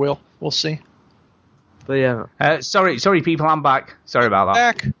around I will. We'll see. But yeah. Sorry, people, I'm back. Sorry about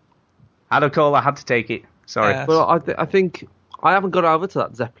that. Back. Had a call, I had to take it. Sorry. Yes. Well, I think I haven't got over to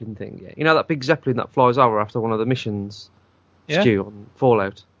that Zeppelin thing yet. You know that big Zeppelin that flies over after one of the missions, Stu, on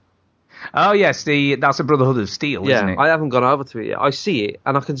Fallout? Oh, yes, that's a Brotherhood of Steel, isn't it? I haven't gone over to it yet. I see it,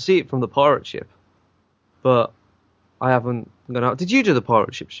 and I can see it from the pirate ship, but I haven't gone out. Did you do the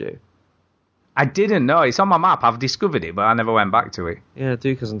pirate ship, Stu? I didn't know. It's on my map. I've discovered it, but I never went back to it. Yeah,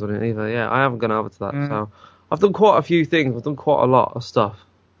 Duke hasn't done it either. Yeah, I haven't gone over to that. So I've done quite a few things. I've done quite a lot of stuff.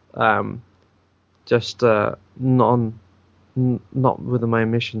 Just not with the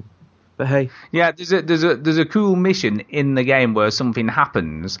main mission. But hey, yeah, there's a cool mission in the game where something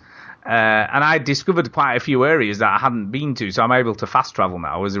happens, and I discovered quite a few areas that I hadn't been to, so I'm able to fast travel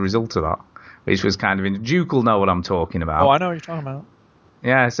now as a result of that, which was kind of Duke will know what I'm talking about. Oh, I know what you're talking about.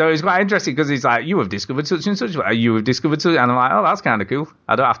 Yeah, so it's quite interesting because it's like, you have discovered such and such, you have discovered such, and I'm like, oh, that's kind of cool.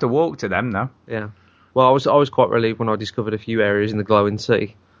 I don't have to walk to them now. Yeah. Well, I was quite relieved when I discovered a few areas in the Glowing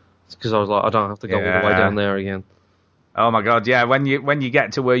Sea, because I was like, I don't have to go all the way down there again. Oh my god, yeah, when you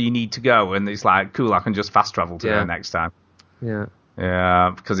get to where you need to go, and it's like, cool, I can just fast travel to there next time. Yeah.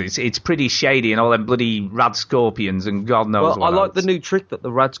 Yeah, because it's pretty shady, and all them bloody rad scorpions, and God knows what I like else. the new trick that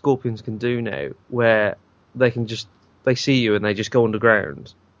the rad scorpions can do now, where they see you and they just go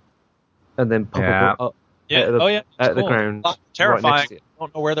underground, and then pop up out of the ground. Terrifying. Right next to you. I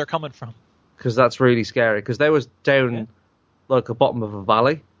don't know where they're coming from. Because that's really scary. Because they was down like the bottom of a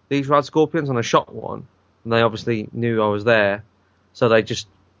valley, these rad scorpions, and I shot one, and they obviously knew I was there, so they just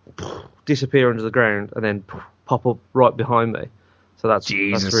disappear under the ground and then pop up right behind me. So that's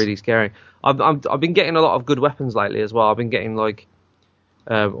really scary. I've been getting a lot of good weapons lately as well. I've been getting like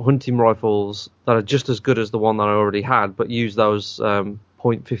hunting rifles that are just as good as the one that I already had, but use those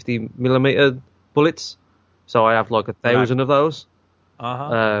 .50mm bullets. So I have like 1,000 of those.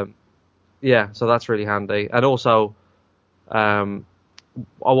 Yeah, so that's really handy. And also, I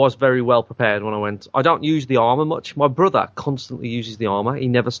was very well prepared when I went. I don't use the armor much. My brother constantly uses the armor. He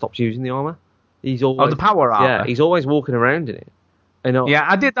never stops using the armor. He's always the power armor. Yeah, he's always walking around in it. Yeah,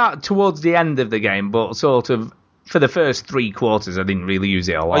 I did that towards the end of the game, but sort of for the first 3 quarters, I didn't really use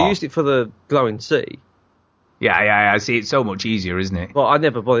it a lot. I used it for the Glowing Sea. Yeah, I see. It's so much easier, isn't it? Well, I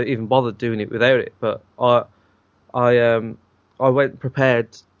never even bothered doing it without it, but I went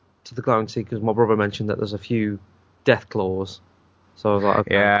prepared to the Glowing Sea because my brother mentioned that there's a few death claws. So I was like,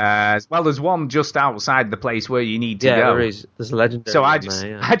 okay. Yeah, well, there's one just outside the place where you need to go. Yeah, there is. There's a legendary. So I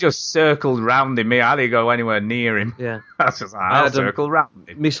just circled round him. I didn't go anywhere near him. Yeah, I was just like, I'll circle round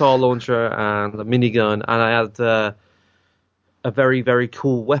him. Missile launcher and a minigun, and I had a very, very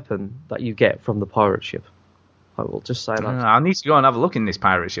cool weapon that you get from the pirate ship. I will just say that. I need to go and have a look in this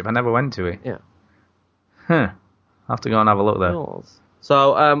pirate ship. I never went to it. Yeah. I'll have to go and have a look there.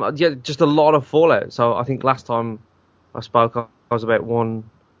 So, just a lot of Fallout. So I think last time I spoke, I was about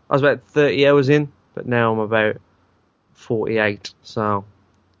 30 hours in, but now I'm about 48. So,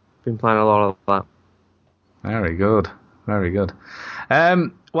 been playing a lot of that. Very good. Very good.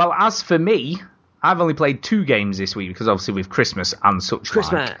 Well, as for me, I've only played 2 games this week because obviously with Christmas and such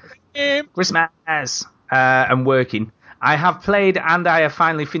Christmas, and working. I have played and I have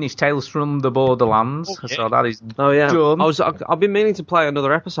finally finished Tales from the Borderlands, so that is done. I've been meaning to play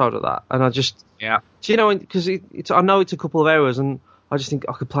another episode of that, and I just do you know, because I know it's a couple of hours, and I just think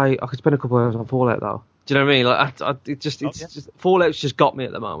I could spend a couple of hours on Fallout though. Do you know what I mean? Like just Fallout's just got me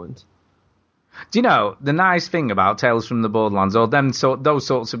at the moment. Do you know the nice thing about Tales from the Borderlands, or those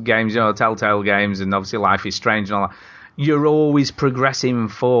sorts of games, Telltale games, and obviously Life is Strange and all that, you're always progressing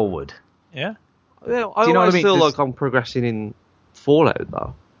forward. Yeah. I always feel like I'm progressing in Fallout,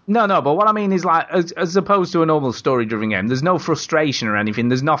 though. No, but what I mean is, like, as opposed to a normal story-driven game, there's no frustration or anything.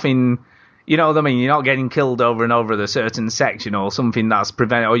 There's nothing, you know what I mean? You're not getting killed over and over at a certain section or something that's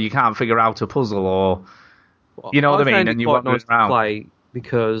prevented, or you can't figure out a puzzle, or you know what I mean? And you want to play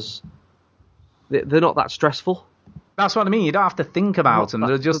because they're not that stressful. That's what I mean. You don't have to think about them.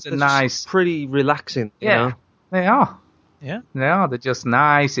 They're just nice, pretty relaxing. You know? They are. Yeah, they are. They're just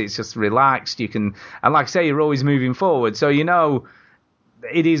nice. It's just relaxed. You can, and like I say, you're always moving forward. So you know,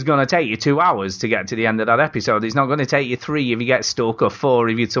 it is going to take you 2 hours to get to the end of that episode. It's not going to take you 3 if you get stuck, or 4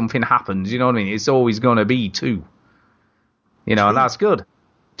 if something happens. You know what I mean? It's always going to be 2. You know, and that's good.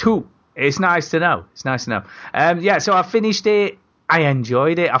 2. It's nice to know. It's nice to know. Yeah. So I finished it. I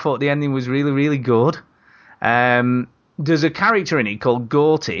enjoyed it. I thought the ending was really, really good. There's a character in it called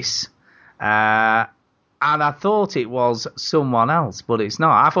Gortys. And I thought it was someone else, but it's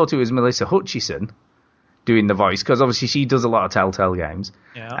not. I thought it was Melissa Hutchison doing the voice, because obviously she does a lot of Telltale games.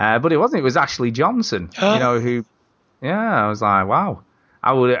 Yeah. But it wasn't. It was Ashley Johnson, who... Yeah, I was like, wow.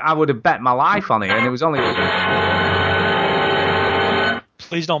 I would have bet my life on it, and it was only...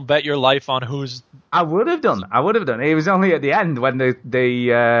 Please don't bet your life on who's... I would have done. It was only at the end when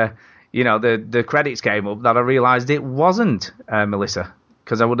the credits came up that I realised it wasn't Melissa.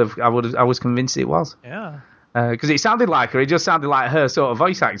 Because I was convinced it was. Yeah. Because it sounded like her. It just sounded like her sort of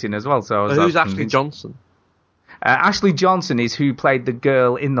voice acting as well. So who's Ashley Johnson? Ashley Johnson is who played the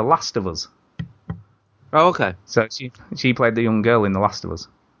girl in The Last of Us. Oh, okay. So she played the young girl in The Last of Us,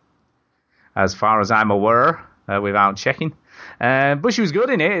 as far as I'm aware, without checking. But she was good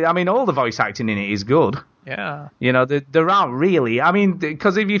in it. I mean, all the voice acting in it is good. Yeah. You know, there aren't really... I mean,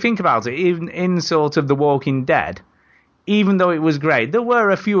 because if you think about it, even in sort of The Walking Dead... Even though it was great, there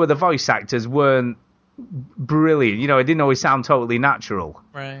were a few of the voice actors weren't brilliant. You know, it didn't always sound totally natural.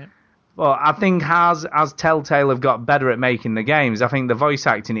 Right. Well, I think as Telltale have got better at making the games, I think the voice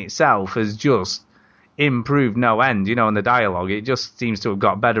acting itself has just improved no end. You know, and the dialogue, it just seems to have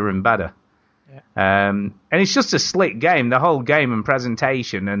got better and better. Yeah. And it's just a slick game. The whole game and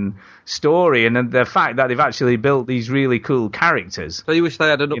presentation and story, and the fact that they've actually built these really cool characters. So you wish they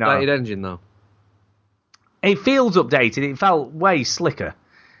had an updated engine, though? It feels updated. It felt way slicker.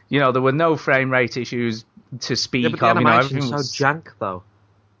 You know, there were no frame rate issues to speak of. The animation's so jank, though.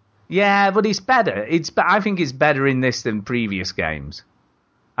 Yeah, but it's better. I think it's better in this than previous games.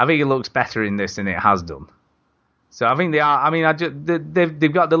 I think it looks better in this than it has done. So I think they are. I mean,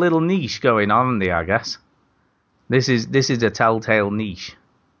 they've got the little niche going on, haven't they? I guess this is a Telltale niche.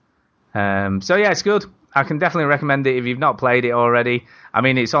 So yeah, it's good. I can definitely recommend it if you've not played it already. I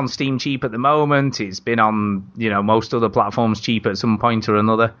mean, it's on Steam cheap at the moment. It's been on, most other platforms cheap at some point or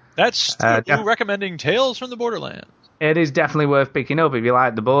another. That's recommending Tales from the Borderlands. It is definitely worth picking up. If you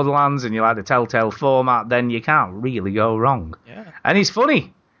like the Borderlands and you like the Telltale format, then you can't really go wrong. Yeah. And it's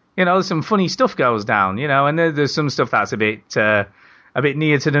funny. Some funny stuff goes down, and there's some stuff that's a bit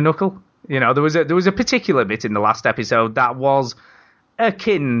near to the knuckle. There was a particular bit in the last episode that was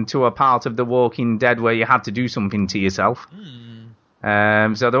akin to a part of The Walking Dead where you had to do something to yourself.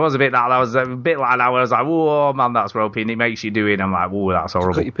 So there was a bit that was a bit like that where I was like, "Whoa, man, that's ropey," and it makes you do it. And I'm like, "Whoa, that's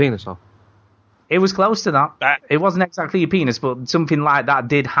horrible." Cut your penis off. It was close to that. It wasn't exactly your penis, but something like that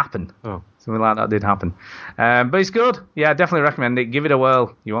did happen. Oh. Something like that did happen. But it's good. Yeah, definitely recommend it. Give it a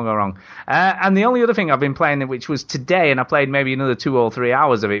whirl. You won't go wrong. And the only other thing I've been playing, which was today, and I played maybe another 2 or 3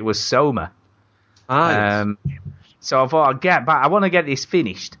 hours of it, was Soma. Yes. So I thought I'd get back. I want to get this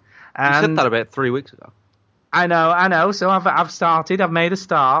finished. You said that about 3 weeks ago. I know. So I've started. I've made a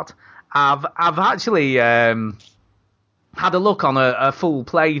start. I've actually had a look on a full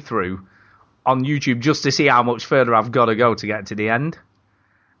playthrough on YouTube just to see how much further I've got to go to get to the end.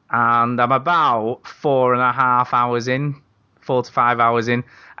 And I'm about 4.5 hours in, 4 to 5 hours in,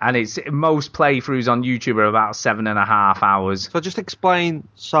 and it's most playthroughs on YouTube are about 7.5 hours. So just explain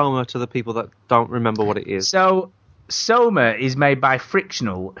Soma to the people that don't remember what it is. So Soma is made by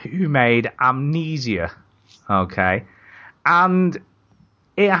Frictional, who made Amnesia. Okay, and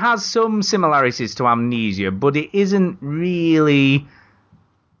it has some similarities to Amnesia, but it isn't really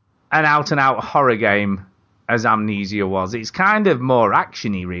an out-and-out horror game as Amnesia was. It's kind of more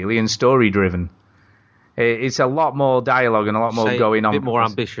action-y, really, and story-driven. It's a lot more dialogue and a lot more going on. A bit more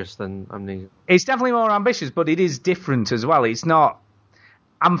ambitious than Amnesia. It's definitely more ambitious, but it is different as well. It's not...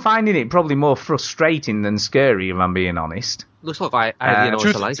 I'm finding it probably more frustrating than scary, if I'm being honest. Looks like Alien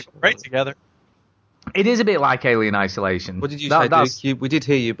Isolation. Right together. It is a bit like Alien Isolation. What did you say, Duke? We did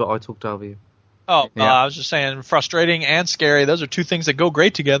hear you, but I talked over you. Oh, Yeah. I was just saying, frustrating and scary. Those are two things that go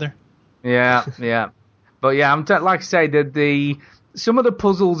great together. Yeah, yeah. But yeah, like I say, some of the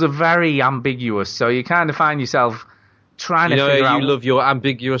puzzles are very ambiguous, so you kind of find yourself trying to figure out. You love your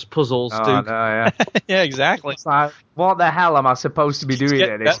ambiguous puzzles, Oh, Duke. no, yeah. Yeah, exactly. It's like, what the hell am I supposed to be doing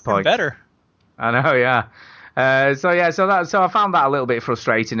at this point? Better. I know, yeah. So I found that a little bit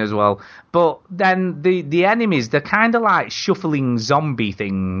frustrating as well. But then the enemies, they're kind of like shuffling zombie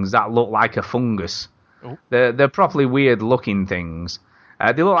things that look like a fungus. Oh. They're properly weird looking things.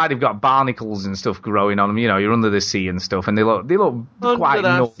 They look like they've got barnacles and stuff growing on them. You know, you're under the sea and stuff, and they look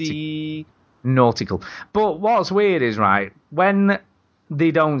quite nautical. But what's weird is, right, when they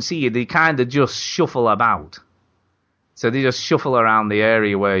don't see you, they kind of just shuffle about. So they just shuffle around the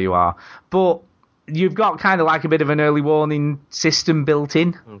area where you are. But you've got kind of like a bit of an early warning system built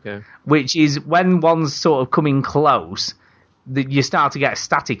in, which is when one's sort of coming close, you start to get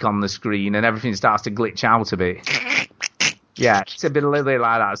static on the screen and everything starts to glitch out a bit. Yeah, it's a little bit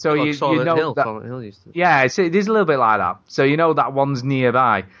like that. So you know that. Yeah, it is a little bit like that. So you know that one's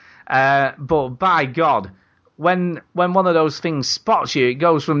nearby. But by God, when one of those things spots you, it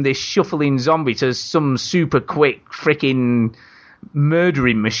goes from this shuffling zombie to some super quick freaking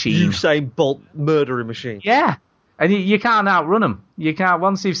murdering machine. Usain Bolt murdering machine. Yeah, and you can't outrun them. You can't.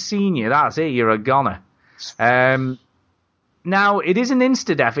 Once they've seen you, that's it. You're a goner. Now it is an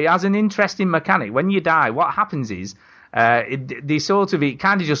insta-death. It has an interesting mechanic. When you die, what happens is it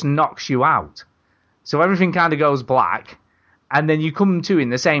kind of just knocks you out. So everything kind of goes black, and then you come to in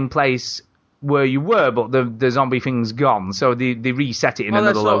the same place where you were, but the zombie thing's gone. So they reset it in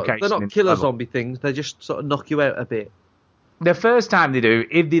another location. They're not killer zombie things. They just sort of knock you out a bit. The first time they do,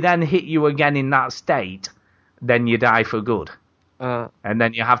 if they then hit you again in that state, then you die for good. And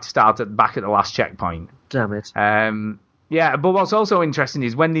then you have to start back at the last checkpoint. Damn it. Yeah, but what's also interesting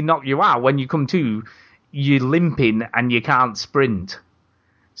is when they knock you out, when you come to, you're limping and you can't sprint.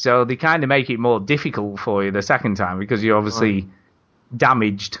 So they kind of make it more difficult for you the second time because you're obviously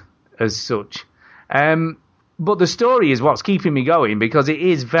damaged as such. But the story is what's keeping me going because it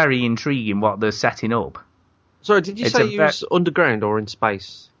is very intriguing what they're setting up. Sorry, did you say you was underground or in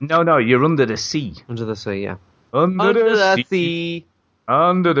space? No, you're under the sea. Under the sea, yeah. Under the sea.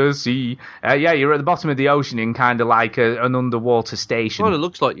 Under the sea. Yeah, you're at the bottom of the ocean in kind of like an underwater station. Well, it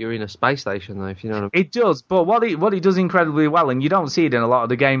looks like you're in a space station, though, if you know what I mean. It does, but what it does incredibly well, and you don't see it in a lot of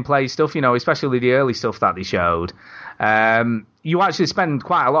the gameplay stuff, you know, especially the early stuff that they showed, you actually spend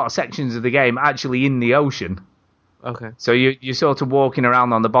quite a lot of sections of the game actually in the ocean. Okay. So you're sort of walking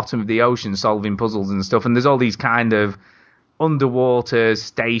around on the bottom of the ocean solving puzzles and stuff, and there's all these kind of underwater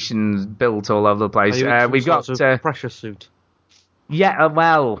stations built all over the place. We've got a pressure suit. Yeah,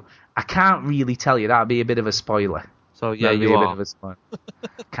 well, I can't really tell you. That'd be a bit of a spoiler. So yeah, you are. A bit of a spoiler.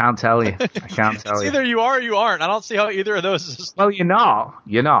 Can't tell you. I can't tell you. Either you are or you aren't. I don't see how either of those is. Well, you're not.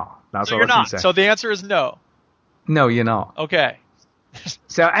 You're not. That's so all you're I can not. say. So the answer is no. No, you're not. Okay.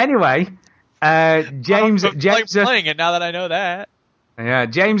 So anyway, James playing it now that I know that. Yeah,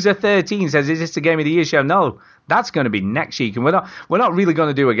 James the 13 says, "Is this a Game of the Year show?" No, that's going to be next week, and we're not really going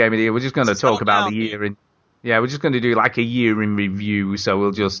to do a Game of the Year. We're just going to talk about the year in. Yeah, we're just going to do like a year in review, so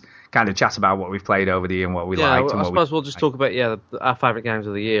we'll just kind of chat about what we've played over the year and what we liked. I suppose we'll just talk about our favourite games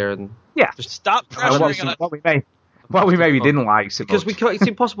of the year and just stop pressuring what we maybe didn't like so because much. It's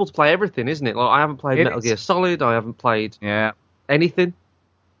impossible to play everything, isn't it? Like I haven't played Metal Gear Solid, I haven't played anything.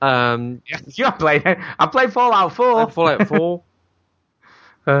 You have played it. I played Fallout 4. Fallout 4.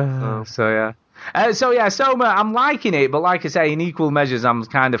 Soma, I'm liking it, but like I say, in equal measures, I'm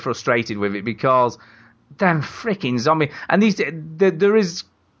kind of frustrated with it because them freaking zombie and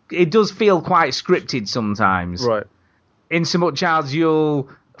it does feel quite scripted sometimes, right? In so much as you'll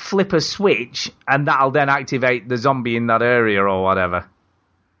flip a switch and that'll then activate the zombie in that area or whatever.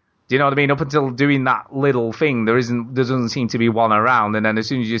 Do you know what I mean? Up until doing that little thing, there doesn't seem to be one around, and then as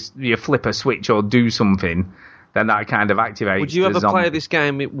soon as you flip a switch or do something, then that kind of activates. Would you ever play this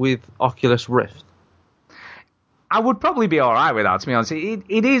game with Oculus Rift? I would probably be all right with that, to be honest.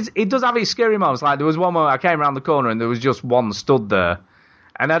 It does have its scary moments. Like there was one moment I came around the corner and there was just one stood there,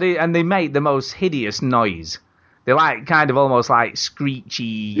 and they make the most hideous noise. They're like kind of almost like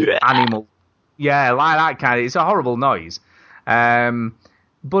screechy animal. Yeah, like that kind of. It's a horrible noise,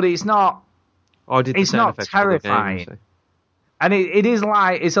 but it's not. It's not terrifying. Game, and it is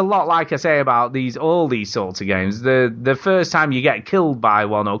like it's a lot like I say about all these sorts of games. The first time you get killed by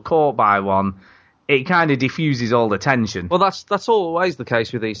one or caught by one, it kind of diffuses all the tension. Well, that's always the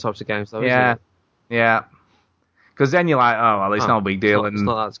case with these types of games, though, isn't it? Yeah. Because then you're like, oh, well, it's no big deal. It's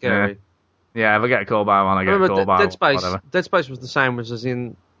not that scary. Yeah, if I get called by one, I get called by one. Dead Space was the same as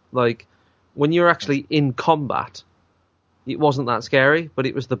in, like, when you're actually in combat, it wasn't that scary, but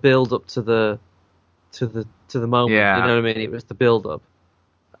it was the build up to the moment. Yeah. You know what I mean? It was the build up.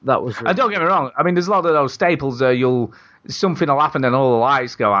 That was. And don't get me wrong. I mean, there's a lot of those staples. Something will happen and all the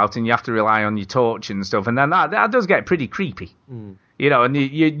lights go out, and you have to rely on your torch and stuff, and then that does get pretty creepy. You know, and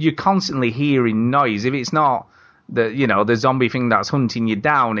you're constantly hearing noise. If it's not the zombie thing that's hunting you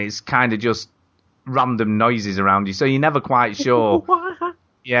down, it's kind of just random noises around you, so you're never quite sure.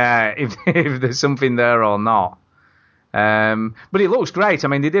 Yeah, if there's something there or not. But it looks great. I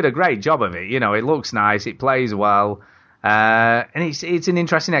mean, they did a great job of it. You know, it looks nice. It plays well. And it's an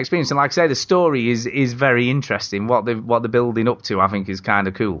interesting experience, and like I say, the story is very interesting. What they're building up to, I think, is kind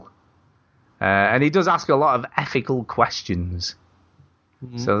of cool. And it does ask a lot of ethical questions.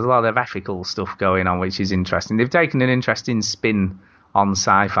 So there's a lot of ethical stuff going on, which is interesting. They've taken an interesting spin on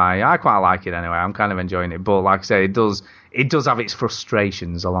sci-fi. I quite like it anyway. I'm kind of enjoying it, but like I say, it does have its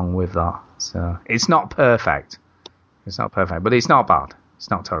frustrations along with that. So it's not perfect. But it's not bad. It's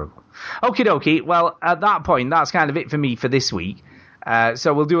not terrible. Okie dokie. Well, at that point, that's kind of it for me for this week.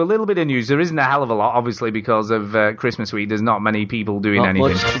 So we'll do a little bit of news. There isn't a hell of a lot, obviously, because of Christmas week. There's not many people doing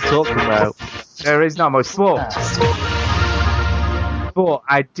anything. Not much to talk about. There is not much. But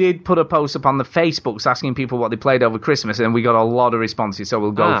I did put a post up on the Facebooks asking people what they played over Christmas, and we got a lot of responses, so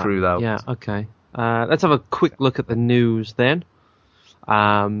we'll go through those. Yeah, okay. Let's have a quick look at the news then.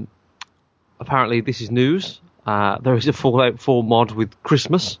 Apparently, this is news. There is a Fallout 4 mod with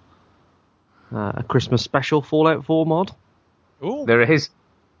Christmas. A Christmas special Fallout 4 mod. Ooh. There is.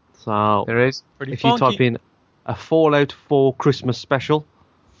 So there is. Pretty if funky. you type in a Fallout 4 Christmas special,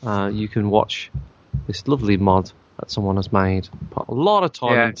 you can watch this lovely mod that someone has made. Put a lot of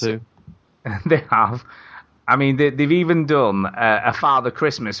time into. They have. I mean, they've even done a Father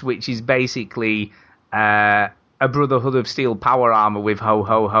Christmas, which is basically a Brotherhood of Steel power armor with ho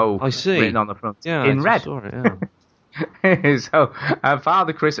ho ho written on the front in red. Saw it, yeah. So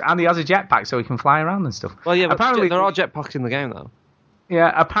Father Christmas, and he has a jetpack so he can fly around and stuff. Well, yeah, but apparently there are jetpacks in the game though.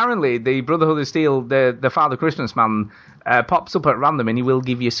 Yeah, apparently the Brotherhood of Steel, the Father Christmas man, pops up at random and he will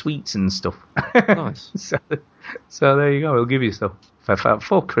give you sweets and stuff. Nice. So there you go. He'll give you stuff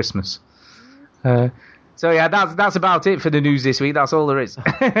for Christmas. So yeah, that's about it for the news this week. That's all there is.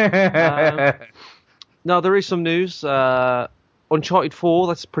 No, there is some news. Uncharted 4,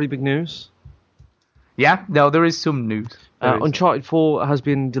 that's pretty big news. Yeah, no, there is some news. Uncharted 4 has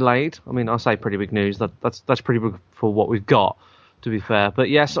been delayed. I mean, I say pretty big news. That's pretty big for what we've got, to be fair. But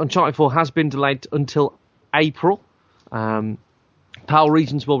yes, Uncharted 4 has been delayed until April. PAL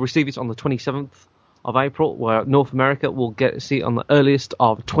regions will receive it on the 27th of April, where North America will see it on the earliest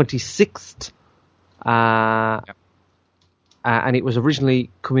of 26th. And it was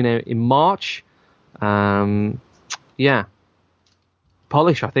originally coming out in March. Yeah.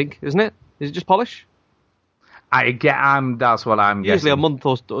 Polish, I think, isn't it? Is it just Polish? That's what I'm guessing. Usually a month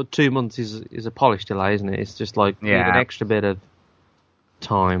or 2 months is a Polish delay, isn't it? It's just like you need an extra bit of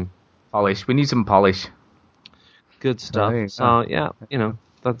time. Polish. We need some polish. Good stuff. So yeah,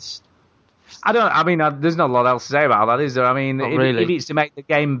 that's. There's not a lot else to say about that, is there? I mean, really. If it's to make the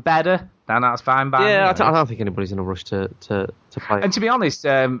game better, then that's fine by me. I don't think anybody's in a rush to play it. And to be honest,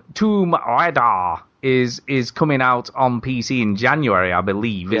 Tomb Raider is coming out on PC in January, I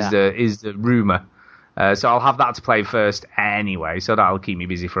believe, is the rumour. So I'll have that to play first anyway, so that'll keep me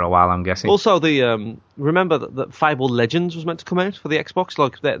busy for a while, I'm guessing. Also, remember that Fable Legends was meant to come out for the Xbox,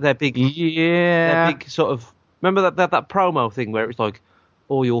 like their big, their big sort of. Remember that promo thing where it was like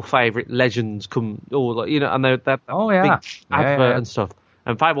all your favourite legends come, or like, and that big advert and stuff.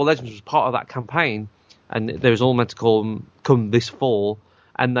 And Fable Legends was part of that campaign, and they was all meant to come this fall,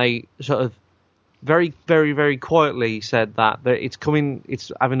 and they sort of very, very, very quietly said that it's coming.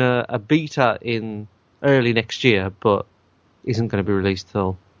 It's having a beta in early next year, but isn't going to be released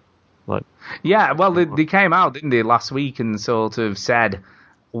till like. Yeah, well, they came out, didn't they, last week, and sort of said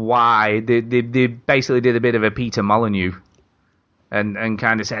why they basically did a bit of a Peter Molyneux. And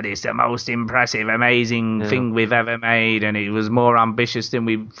kind of said it's the most impressive, amazing thing we've ever made, and it was more ambitious than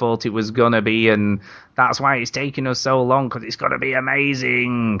we thought it was going to be, and that's why it's taking us so long, because it's got to be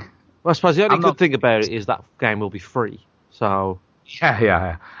amazing. Well, I suppose the only good thing about it is that game will be free, so...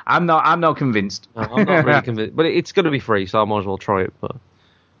 Yeah. I'm not convinced. No, I'm not really convinced, but it's going to be free, so I might as well try it, but...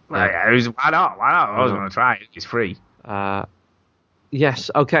 Why not? I was going to try it, it's free.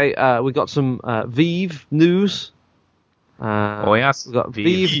 Yes, okay, we got some Vive news. Yes. We've got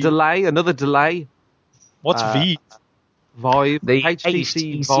Vive delay, another delay. What's Vive? Vive. The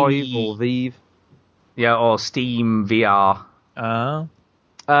HTC Vive or Vive. Yeah, or Steam VR. I'll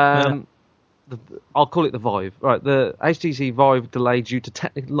call it the Vive. Right, the HTC Vive delayed due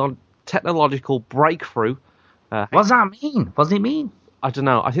to technological breakthrough. What does that mean? What does it mean? I don't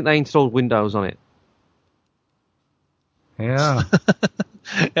know. I think they installed Windows on it. Yeah.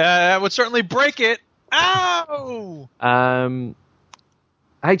 Yeah, that would certainly break it. Ow!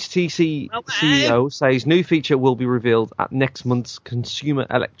 HTC CEO says new feature will be revealed at next month's Consumer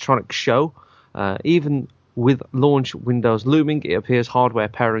Electronics Show. Even with launch Windows looming, it appears hardware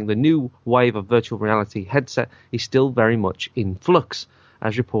powering the new wave of virtual reality headset is still very much in flux,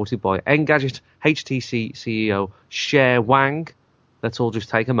 as reported by Engadget. HTC CEO Cher Wang, let's all just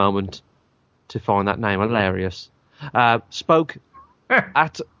take a moment to find that name hilarious, spoke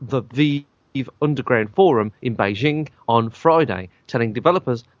at the Vive Underground Forum in Beijing on Friday, telling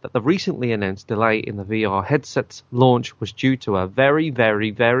developers that the recently announced delay in the VR headset's launch was due to a very,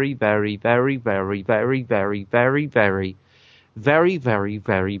 very, very, very, very, very, very, very, very, very, very, very,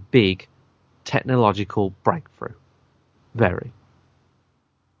 very big technological breakthrough. Very.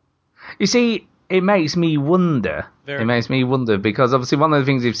 You see, it makes me wonder. It makes me wonder because obviously one of the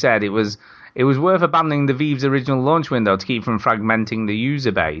things they've said, it was worth abandoning the Vive's original launch window to keep from fragmenting the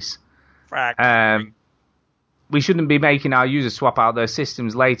user base. We shouldn't be making our users swap out their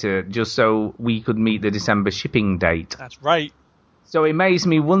systems later just so we could meet the December shipping date. That's right. So it makes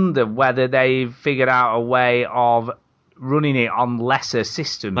me wonder whether they've figured out a way of running it on lesser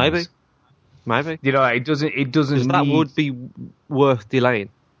systems. Maybe. You know, it doesn't because that would be worth delaying.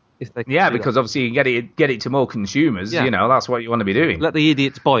 If they because obviously you get it to more consumers. Yeah. You know, that's what you want to be doing. Let the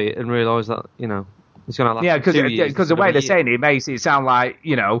idiots buy it and realise that, you know, it's going to last 2 years. Because the way they're saying it makes it sound like,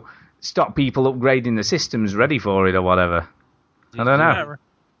 you know, stop people upgrading the systems ready for it or whatever. I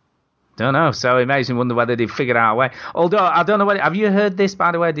don't know. So it makes me wonder whether they've figured out a way. Although, I don't know have you heard this,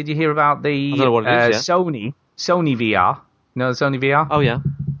 by the way? Did you hear about the I don't know what it is, Sony VR? You know the Sony VR? Oh, yeah.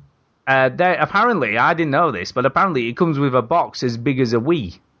 Apparently, I didn't know this, but apparently it comes with a box as big as a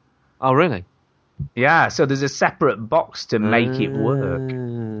Wii. Oh, really? Yeah, so there's a separate box to make it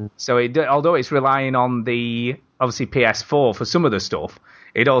work. So although it's relying on the, obviously, PS4 for some of the stuff,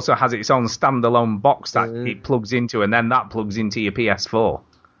 it also has its own standalone box that it plugs into, and then that plugs into your PS4.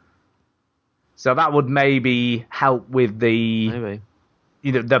 So that would maybe help with the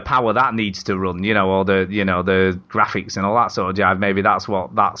power that needs to run, you know, or the graphics and all that sort of jive. Maybe that's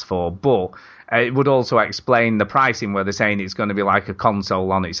what that's for. But it would also explain the pricing where they're saying it's going to be like a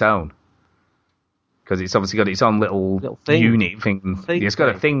console on its own. Because it's obviously got its own little unit thing. It's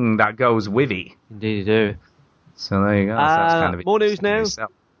got a thing that goes with it. Indeed you do. So there you go. So that's kind of more news now.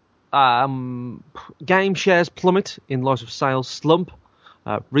 Game shares plummet in light of sales slump.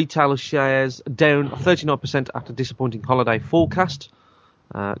 Retailer shares down 39% after disappointing holiday forecast.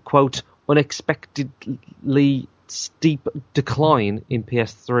 Quote, unexpectedly steep decline in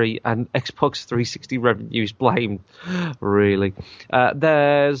PS3 and Xbox 360 revenues blamed. Really.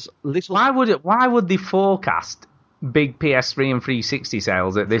 There's little... Why would they forecast big PS3 and 360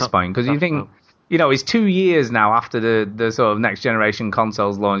 sales at this point? Because you think... You know, it's 2 years now after the sort of next generation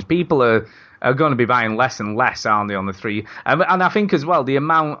consoles launch. People are going to be buying less and less, aren't they, on the 3? And I think as well, the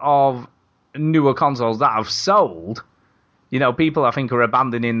amount of newer consoles that have sold, you know, people I think are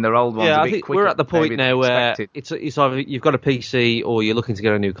abandoning their old ones a bit quicker. We're at the point now where it's either you've got a PC or you're looking to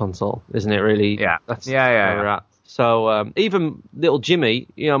get a new console, isn't it, really? Yeah. That's where we're at. So even little Jimmy,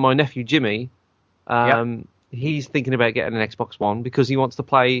 you know, my nephew Jimmy, he's thinking about getting an Xbox One because he wants to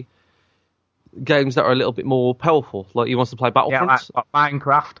play games that are a little bit more powerful. Like he wants to play Battlefront. Yeah, like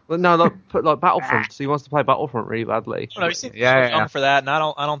Minecraft. Well, no, like Battlefront. So he wants to play Battlefront really badly. Well, no, he seems young for that, and I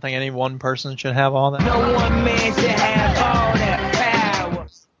don't think any one person should have all that. No one man should have all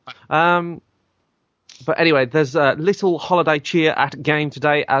that power. But anyway, there's a little holiday cheer at Game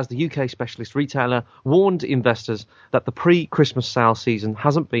today as the UK specialist retailer warned investors that the pre-Christmas sale season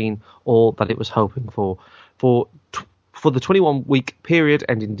hasn't been all that it was hoping for. For the 21-week period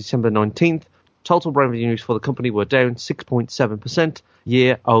ending December 19th, total revenues for the company were down 6.7%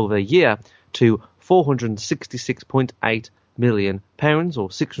 year over year to £466.8 million or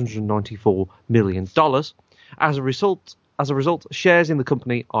 $694 million. As a result, shares in the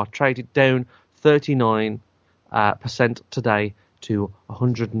company are traded down 39% today to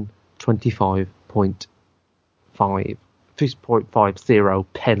 125.50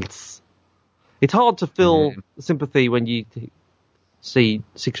 pence. It's hard to feel sympathy when you see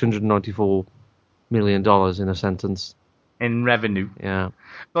 $694 million in a sentence. In revenue. Yeah.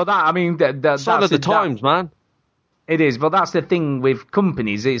 But that, I mean... that's sign of the times, man. It is, but that's the thing with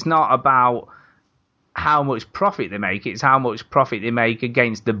companies. It's not about how much profit they make, it's how much profit they make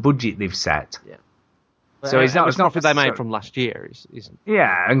against the budget they've set. Yeah. So it's not profit they made from last year.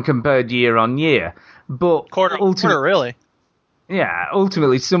 Yeah, and compared year on year. But quarter really. Yeah,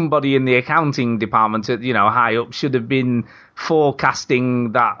 ultimately, somebody in the accounting department at, high up should have been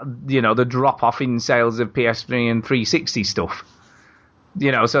forecasting that, the drop-off in sales of PS3 and 360 stuff.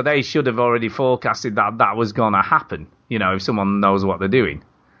 So they should have already forecasted that was going to happen, if someone knows what they're doing.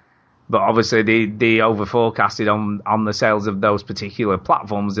 But obviously, they over-forecasted on the sales of those particular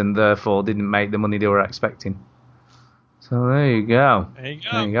platforms and therefore didn't make the money they were expecting. So there you go. There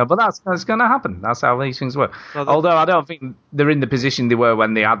you go. But that's going to happen. That's how these things work. So although I don't think they're in the position they were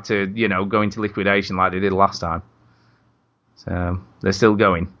when they had to, go into liquidation like they did last time. So they're still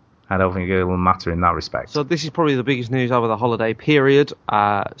going. I don't think it will matter in that respect. So this is probably the biggest news over the holiday period.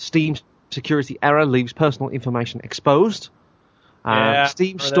 Steam security error leaves personal information exposed.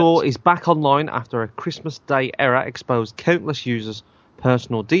 Steam Store is back online after a Christmas Day error exposed countless users'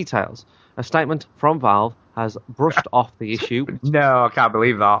 personal details. A statement from Valve has brushed off the issue. No, I can't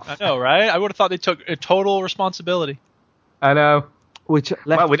believe that. I know, right? I would have thought they took a total responsibility. I know.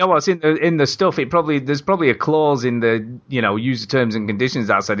 Well, we know what's in the stuff. There's probably a clause in the user terms and conditions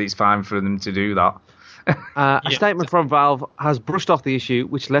that said it's fine for them to do that. A statement from Valve has brushed off the issue,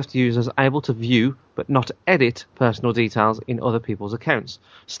 which left users able to view but not edit personal details in other people's accounts.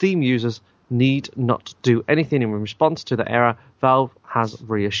 Steam users need not do anything in response to the error, Valve has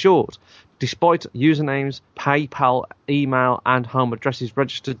reassured. Despite usernames, PayPal, email, and home addresses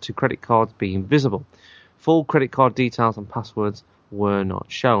registered to credit cards being visible, full credit card details and passwords were not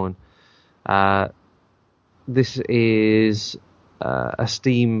shown. This is a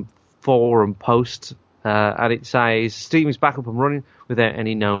Steam forum post, and it says Steam is back up and running without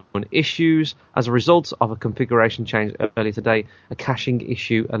any known issues. As a result of a configuration change earlier today, a caching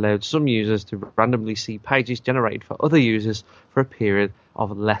issue allowed some users to randomly see pages generated for other users for a period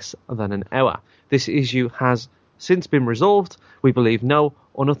of less than an hour. This issue has since been resolved. We believe no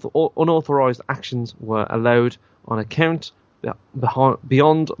unauthorized actions were allowed on account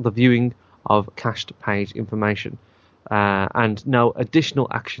beyond the viewing of cached page information, and no additional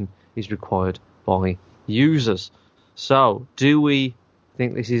action is required by users. So, do we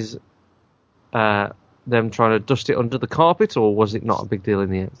think this is them trying to dust it under the carpet, or was it not a big deal in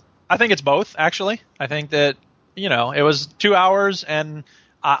the end? I think it's both, actually. I think that, it was 2 hours, and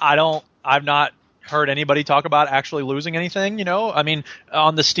I've not heard anybody talk about actually losing anything, I mean,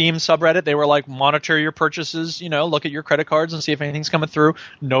 on the Steam subreddit, they were like, monitor your purchases, look at your credit cards and see if anything's coming through.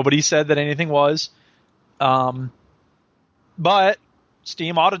 Nobody said that anything was. But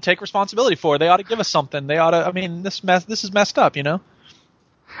Steam ought to take responsibility for it. They ought to give us something. They ought to, this is messed up,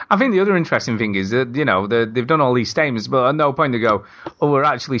 I think the other interesting thing is that, they've done all these statements, but at no point to go, oh, we're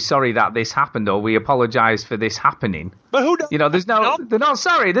actually sorry that this happened, or we apologise for this happening. But who does? They're not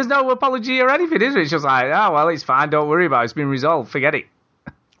sorry. There's no apology or anything, is it? It's just like, oh, well, it's fine. Don't worry about it. It's been resolved. Forget it.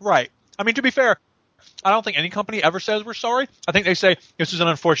 Right. I mean, to be fair, I don't think any company ever says we're sorry. I think they say, this is an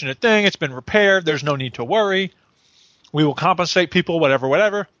unfortunate thing. It's been repaired. There's no need to worry. We will compensate people, whatever.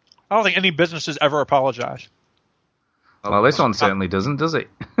 I don't think any businesses ever apologize. Well, this one certainly doesn't, does it?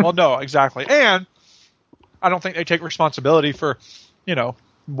 Well, no, exactly. And I don't think they take responsibility for,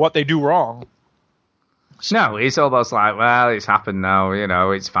 what they do wrong. No, it's almost like, well, it's happened now,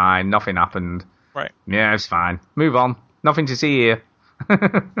 it's fine. Nothing happened. Right. Yeah, it's fine. Move on. Nothing to see here.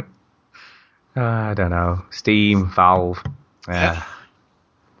 I don't know. Steam, Valve. Yeah.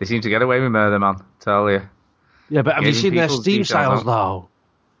 They seem to get away with murder, man. Tell you. Yeah, but have you seen their Steam sales, though?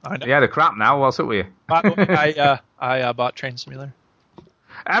 I know. Yeah, they're crap now. What's up with you? By the way, I bought Train Simulator.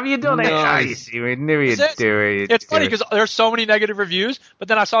 Have you done it? I knew you'd do it. It's funny because there's so many negative reviews, but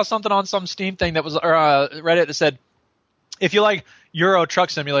then I saw something on some Steam thing that was Reddit that said, if you like Euro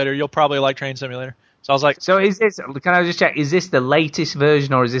Truck Simulator, you'll probably like Train Simulator. So I was like, so is this? Can I just check? Is this the latest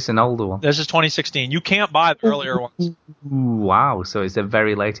version or is this an older one? This is 2016. You can't buy the earlier ones. Ooh, wow! So it's the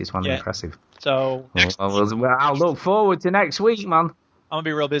very latest one. Yeah. Impressive. So I'll look forward to next week, man. I'm gonna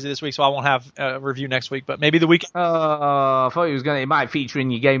be real busy this week, so I won't have a review next week. But maybe the week. I thought it might feature in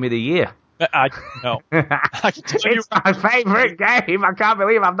your game of the year. No. It's my favourite game. I can't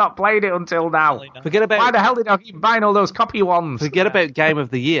believe I've not played it until now. Forget about. Why the hell did I keep buying all those copy ones? Forget about game of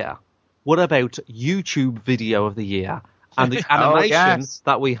the year. What about YouTube video of the year and the animation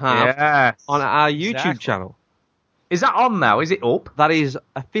that we have on our YouTube channel? Is that on now? Is it up? That is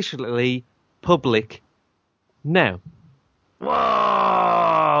officially public now.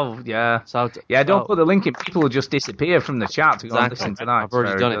 Whoa! Yeah. Don't put the link in. People will just disappear from the chat to go and listen tonight. I've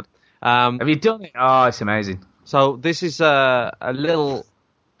already done it. Have you done it? Oh, it's amazing. So this is a little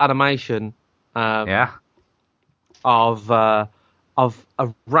animation of a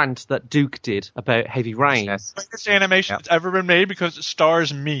rant that Duke did about Heavy Rain. Yes. The greatest animation that's ever been made because it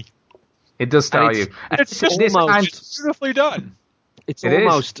stars me. It does star you. It's just beautifully done. It's It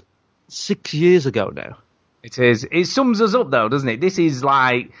almost 6 years ago now. It is. It sums us up, though, doesn't it? This is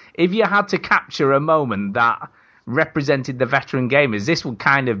like, if you had to capture a moment that represented the veteran gamers, this would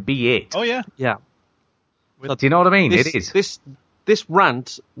kind of be it. Oh, yeah. Yeah. Do you know what I mean? It is. This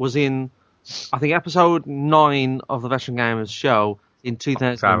rant was in, I think, episode 9 of the Veteran Gamers show in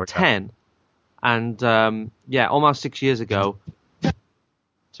 2010. And, almost 6 years ago.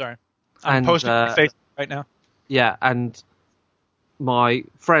 Sorry. I'm posting my face right now. Yeah, and my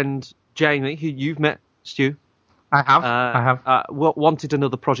friend Jamie, who you've met, Stu. I have. Wanted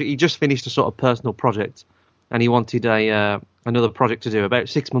another project. He just finished a sort of personal project, and he wanted another project to do. About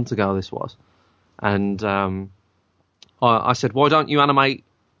 6 months ago, this was. And I said, why don't you animate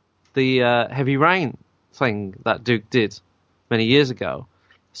the Heavy Rain thing that Duke did many years ago?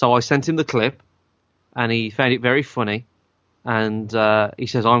 So I sent him the clip, and he found it very funny. And he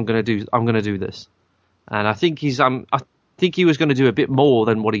says, I'm going to do this. And I think I think he was going to do a bit more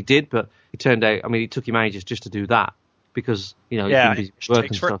than what he did, but it turned out, it took him ages just to do that because, he's been busy work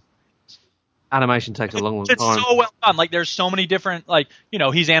and stuff. Animation takes a long time. It's so well done. Like, there's so many different,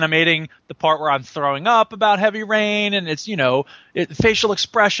 he's animating the part where I'm throwing up about Heavy Rain, and it's, facial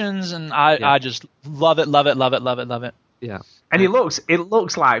expressions, and I just love it. Yeah. And it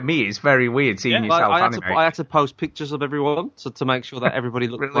looks like me. It's very weird seeing yourself animate. I had to post pictures of everyone to make sure that everybody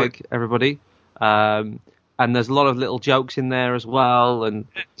looked like everybody. And there's a lot of little jokes in there as well. And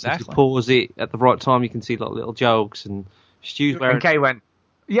if you pause it at the right time, you can see little jokes. And Stu's wearing... And Kay went,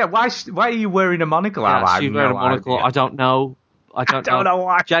 yeah, why are you wearing a monocle? Yeah, Stu's wearing a monocle. I don't know. I don't know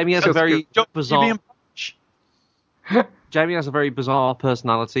why. Jamie has a very bizarre... Jamie has a very bizarre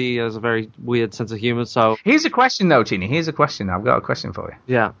personality. He has a very weird sense of humour. So here's a question, though, Tini. Here's a question. I've got a question for you.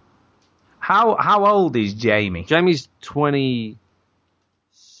 Yeah. How old is Jamie? Jamie's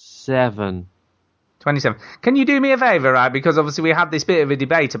 27. 27. Can you do me a favour, right? Because obviously we had this bit of a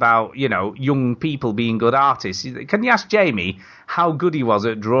debate about, young people being good artists. Can you ask Jamie how good he was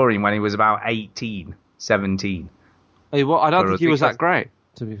at drawing when he was about 18, 17? Hey, well, I don't think he was that great,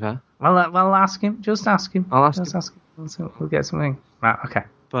 to be fair. Well, ask him. Just ask him. I'll ask him. We'll get something. Right, okay.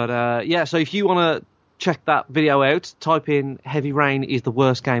 But, so if you want to check that video out, type in Heavy Rain is the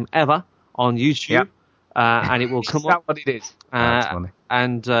worst game ever on YouTube, and it will come up. Is that what it is? That's funny.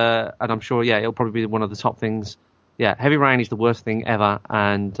 And I'm sure, it'll probably be one of the top things. Yeah, Heavy Rain is the worst thing ever,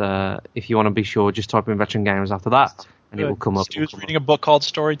 and if you want to be sure, just type in Veteran Gamers after that, and it will come up. Stu's reading a book called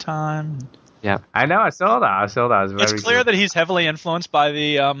Storytime. Yeah. I know, I saw that. It was very It's clear that he's heavily influenced by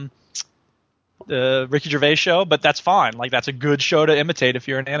the Ricky Gervais show, but that's fine. Like, that's a good show to imitate if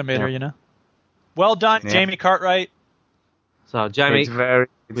you're an animator, Well done, Jamie Cartwright. So, Jamie, thank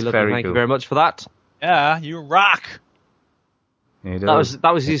you very much for that. Yeah, you rock.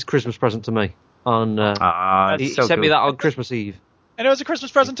 That was his Christmas present to me. He sent me that on Christmas Eve. And it was a Christmas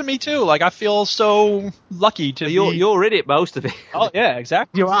present to me, too. Like, I feel so lucky to You're in it, most of it. Oh, yeah,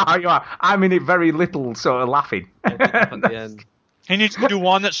 exactly. You are. I'm in it very little, sort of laughing. At the end. He needs to do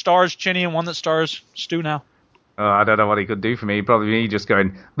one that stars Chinny and one that stars Stu now. Oh, I don't know what he could do for me. Probably me just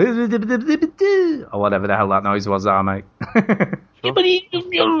going... or whatever the hell that noise was there, mate.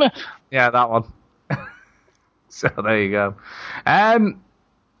 Yeah, that one. So there you go.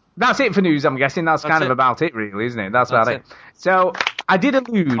 That's it for news, I'm guessing. That's kind of about it, really, isn't it? That's about it. So, I did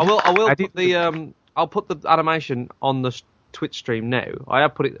allude... I'll put the animation on the Twitch stream now. I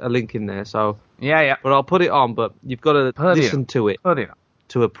have put a link in there, so... Yeah. But I'll put it on, but you've got to listen to it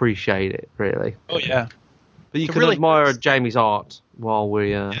to appreciate it, really. Oh, yeah. But you can really admire Jamie's art while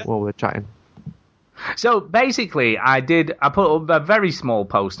we're chatting. So basically, I put up a very small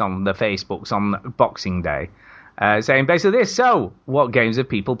post on the Facebooks on Boxing Day, saying basically this. So, what games have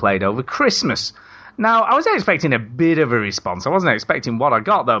people played over Christmas? Now, I was expecting a bit of a response. I wasn't expecting what I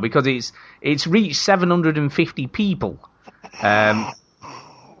got though, because it's reached 750 people.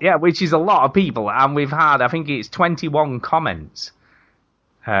 Which is a lot of people, and we've had, I think it's 21 comments.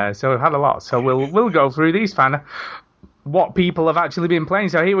 So we've had a lot. So we'll go through these, find out what people have actually been playing.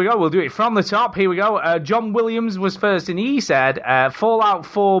 So here we go. We'll do it from the top. Here we go. John Williams was first, and he said Fallout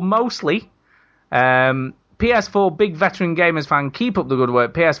 4 mostly. PS4 big veteran gamers fan. Keep up the good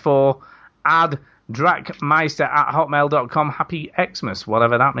work. PS4 add drakmeister@hotmail.com. Happy Xmas,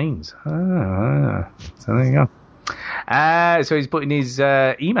 whatever that means. So there you go. So he's putting his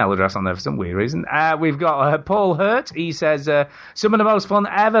email address on there for some weird reason. We've got Paul Hurt. He says, some of the most fun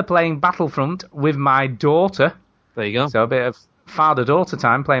ever playing Battlefront with my daughter. There you go. So a bit of father-daughter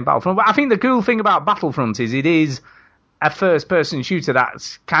time playing Battlefront. But I think the cool thing about Battlefront is it is a first-person shooter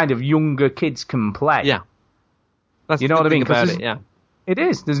that kind of younger kids can play. Yeah. That's you know what I mean? About it, yeah. It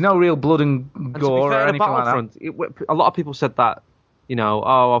is. There's no real blood and gore or anything like that. A lot of people said that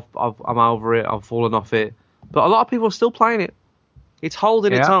I'm over it, I've fallen off it. But a lot of people are still playing it. It's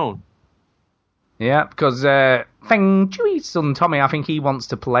holding its own. Yeah, because Feng Chui's son Tommy, I think he wants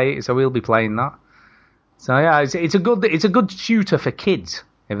to play it, so we'll be playing that. So yeah, it's a good shooter for kids,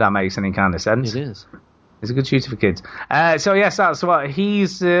 if that makes any kind of sense. It is. It's a good shooter for kids. So yes, that's what he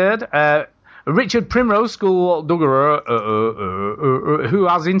said. Richard Primrose School Duggerer, who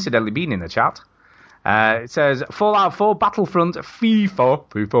has incidentally been in the chat, it says Fallout 4, Battlefront,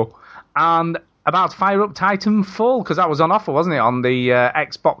 FIFA, and about to fire up Titanfall, because that was on offer, wasn't it, on the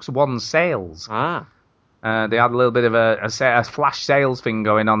Xbox One sales. They had a little bit of a flash sales thing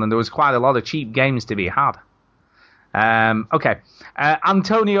going on, and there was quite a lot of cheap games to be had. Okay.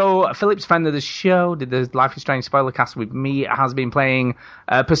 Antonio Phillips, friend of the show, did the Life is Strange spoiler cast with me, has been playing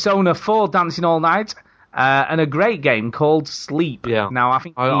Persona 4 Dancing All Night, and a great game called Sleep. Yeah. Now, I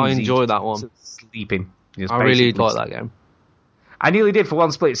think I enjoy that one. Sleeping. I really like that game. I nearly did for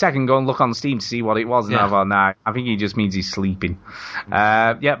one split second go and look on Steam to see what it was, and I thought, nah, I think he just means he's sleeping.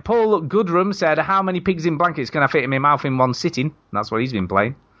 Paul Goodrum said, how many pigs in blankets can I fit in my mouth in one sitting? And that's what he's been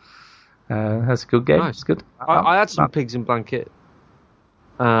playing. That's a good game. Nice. It's good. I had some pigs in blanket.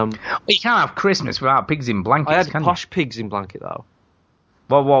 You can't have Christmas without pigs in blankets, I had can posh pigs in blanket, though.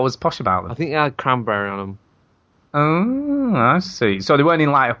 What was posh about them? I think they had cranberry on them. Oh, I see. So they weren't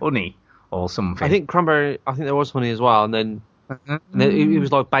in like honey or something? I think there was honey as well, and then it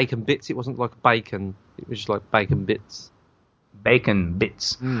was like bacon bits. It wasn't like bacon. It was just like bacon bits. Bacon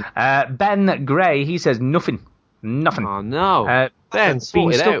bits. Ben Gray, he says nothing. Oh, no. Ben,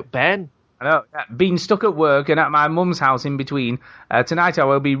 sort it out, Ben. I know. Being stuck at work and at my mum's house in between. Tonight I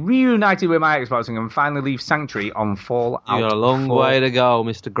will be reunited with my Xbox and can finally leave Sanctuary on Fallout 4. You got a long way to go,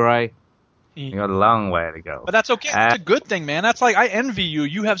 Mr. Gray. You got a long way to go. But that's okay. That's a good thing, man. That's like, I envy you.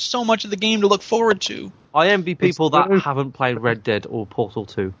 You have so much of the game to look forward to. I envy people that haven't played Red Dead or Portal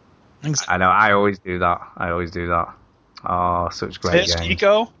 2. I know. I always do that. Oh, such great games.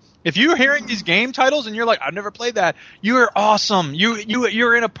 Eco, if you're hearing these game titles and you're like, I've never played that, you are awesome.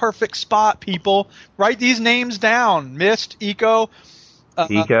 You're in a perfect spot, people. Write these names down. Myst, Eco,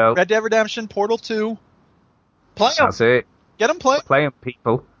 Red Dead Redemption, Portal 2. Play them. That's it. Get them played. Play them,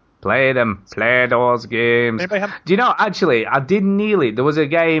 people. Play them. Play those games. Do you know, actually, I did nearly. There was a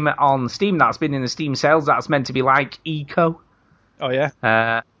game on Steam that's been in the Steam sales that's meant to be like Eco. Oh, yeah?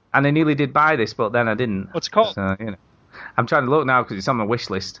 And I nearly did buy this, but then I didn't. What's it called? So, I'm trying to look now because it's on my wish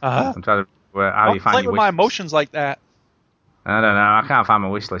list. I'm trying to how you find play your with wish my list. emotions like that. I don't know. I can't find my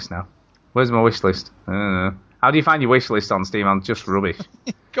wish list now. Where's my wish list? I don't know. How do you find your wish list on Steam? I'm just rubbish.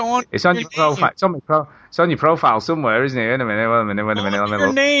 Go on. It's on your profile. It's on your profile somewhere, isn't it? Wait a minute.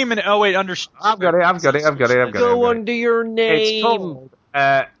 Your name and under. I've got it. Go under your name. It's called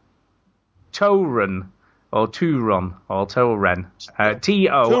Touren or Touron or Touren.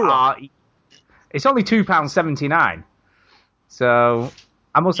 Tore. It's only £2.79. So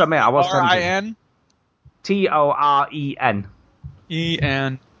I must admit, I was Rin. Toren.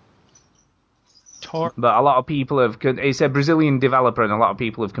 En. But a lot of people have. It's a Brazilian developer, and a lot of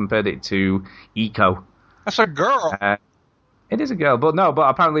people have compared it to Eco. That's a girl. It is a girl, but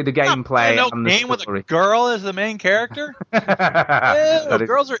apparently the gameplay and the game story. with a girl as the main character. Ew,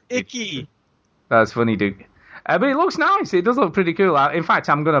 girls are icky. That's funny, Duke. But it looks nice. It does look pretty cool. In fact,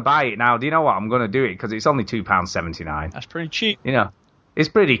 I'm going to buy it now. Do you know what? I'm going to do it because it's only £2.79. That's pretty cheap. It's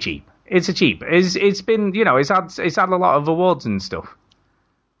pretty cheap. It's cheap. It's been, it's had a lot of awards and stuff.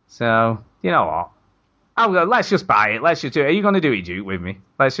 So, you know what? Let's just buy it. Let's just do it. Are you going to do it, Duke, with me?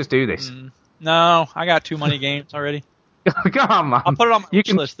 Let's just do this. No, I got too many games already. Come on, man. I'll put it on my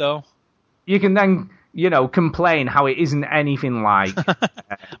wish list, though. You can then, complain how it isn't anything like.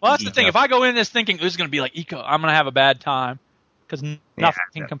 Well, that's the thing. If I go in this thinking this is going to be like Eco, I'm going to have a bad time because nothing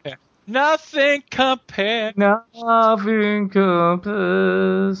can compare. Nothing compares. Nothing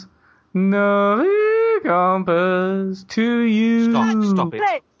compares. Nothing compares to you. Stop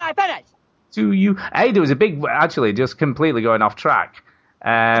it. To you. Hey, there was a big. Actually, just completely going off track.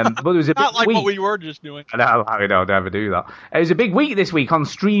 But there was a not big like week. what we were just doing. I know, I never do that. It was a big week this week on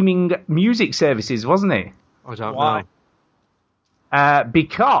streaming music services, wasn't it? I don't know.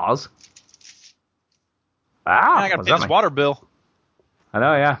 Because I got to pay this water bill. I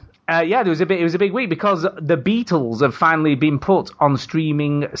know, yeah. It was a big week because the Beatles have finally been put on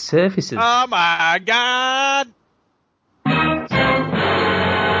streaming services. Oh my God!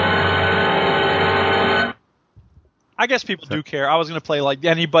 I guess people do care. I was going to play like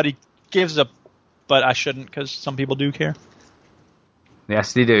anybody gives a, but I shouldn't because some people do care.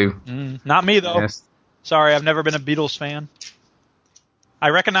 Yes, they do. Not me though. Yes. Sorry, I've never been a Beatles fan. I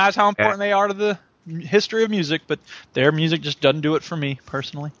recognize how important they are to the history of music, but their music just doesn't do it for me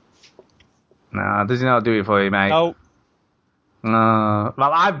personally. No, does it not do it for you, mate? No.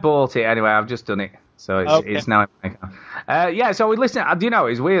 Well, I've bought it anyway. I've just done it, so it's now in my account. Yeah, so we listen. Do you know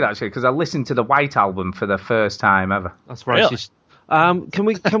it's weird actually because I listened to the White Album for the first time ever. That's racist. Really? Can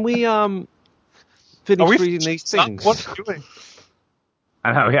we finish reading these things? What are you doing?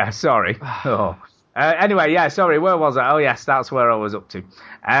 I know. Yeah, sorry. Anyway, yeah, sorry. Where was I? Oh, yes, that's where I was up to.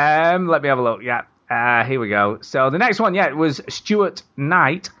 Let me have a look. Yeah, here we go. So the next one, it was Stuart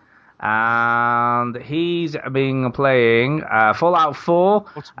Knight. And he's been playing Fallout 4.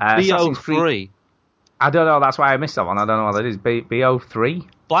 BO3? I don't know, that's why I missed that one. I don't know what that is. BO3?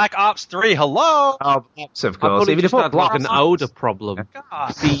 Black Ops 3, hello! Oh, Ops, of course. If you just had like an odor problem.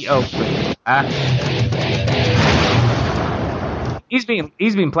 BO3. He's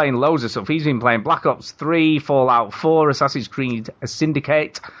been playing loads of stuff. He's been playing Black Ops 3, Fallout 4, Assassin's Creed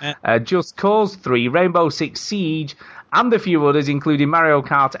Syndicate, Just Cause 3, Rainbow Six Siege, and a few others, including Mario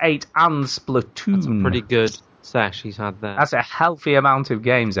Kart 8 and Splatoon. That's a pretty good sesh he's had there. That's a healthy amount of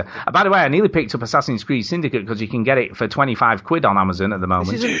games there. By the way, I nearly picked up Assassin's Creed Syndicate because you can get it for 25 quid on Amazon at the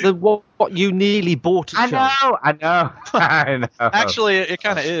moment. This isn't what you nearly bought it, I know. Actually, it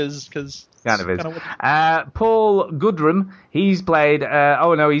kind of is, because... Kind of is. Paul Goodrum, he's played...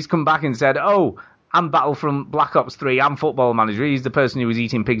 he's come back and said, and Battlefront, Black Ops 3, and Football Manager. He's the person who was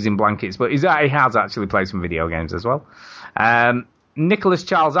eating pigs in blankets, but he has actually played some video games as well. Nicholas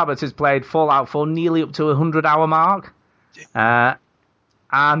Charles Abbott has played Fallout 4 nearly up to 100-hour mark. And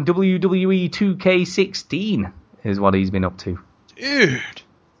WWE 2K16 is what he's been up to. Dude.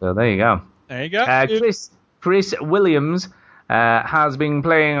 So there you go. There you go. Chris Williams has been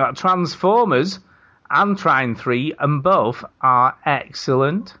playing Transformers and Trine 3, and both are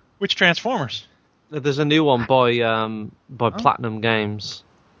excellent. Which Transformers? There's a new one by Platinum Games.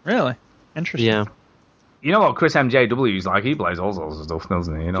 Really? Interesting. Yeah. You know what Chris MJW is like? He plays all sorts of stuff,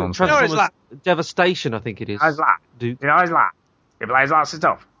 doesn't he? You know Transformers Devastation, I think it is. He plays lots of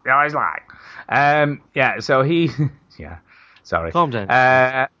stuff. So he... Yeah, sorry. Calm down.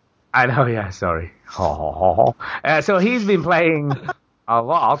 I know, yeah, sorry. So he's been playing a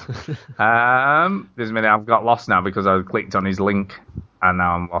lot. There's a minute, I've got lost now because I clicked on his link. And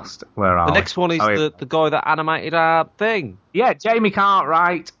now I'm lost. Where are the next one is the guy that animated our thing. Yeah, Jamie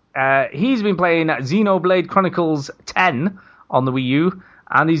Cartwright. He's been playing Xenoblade Chronicles 10 on the Wii U,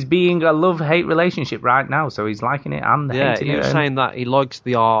 and he's being a love-hate relationship right now, so he's liking it and hating it. Yeah, he was saying that he likes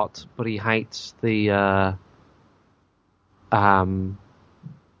the art, but he hates the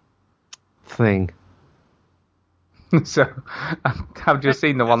thing. So, I've just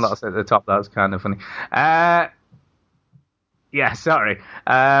seen the one that's at the top. That was kind of funny. Yeah, sorry.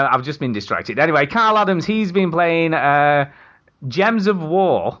 I've just been distracted. Anyway, Carl Adams, he's been playing Gems of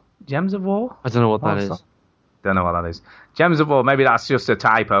War. Gems of War? I don't know what that is. Don't know what that is. Gems of War, maybe that's just a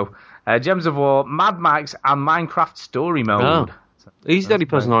typo. Gems of War, Mad Max, and Minecraft Story Mode. Oh. He's the only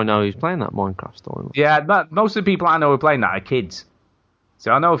person I know who's playing that Minecraft Story Mode. Yeah, but most of the people I know who are playing that are kids.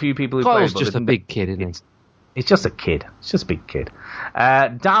 So I know a few people who play it. Kyle's just a big kid, isn't he? It's just a kid. It's just a big kid.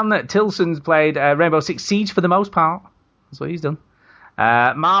 Dan Tilson's played Rainbow Six Siege for the most part. That's what he's done.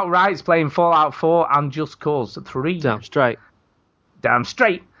 Mark Wright's playing Fallout 4 and Just Cause 3. Damn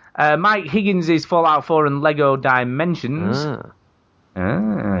straight. Mike Higgins is Fallout 4 and Lego Dimensions.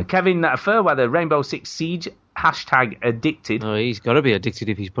 Kevin Fairweather, Rainbow Six Siege, #addicted. Oh, he's got to be addicted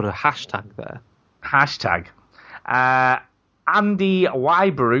if he's put a hashtag there. Hashtag. Andy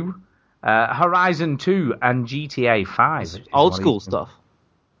Wybrew, Horizon 2 and GTA 5. Old school stuff.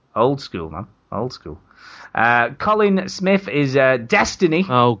 Old school, man. Old school. Colin Smith is Destiny.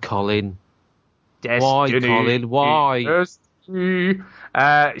 Oh, Colin. Destiny. Why, Colin? Why? Destiny.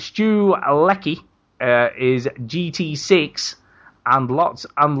 Stu Leckie is GT6 and lots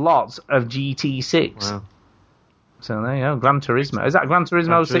of GT6. Wow. So there you go. Gran Turismo. Is that Gran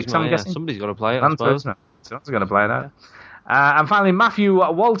Turismo 6, I'm guessing? Somebody's got to play it, Gran Turismo. Someone's going to play that. And finally, Matthew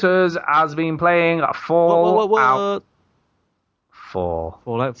Walters has been playing Fallout 4.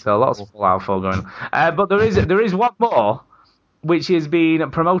 So lots of Fallout 4 going on. But there is one more, which has been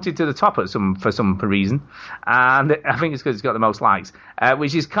promoted to the top for some reason, and I think it's because it's got the most likes,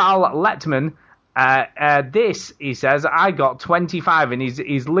 which is Carl Lettman. This, he says, I got 25, and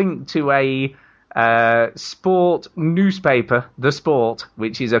he's linked to a sport newspaper, The Sport,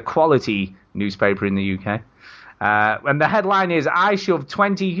 which is a quality newspaper in the UK. And the headline is, I shoved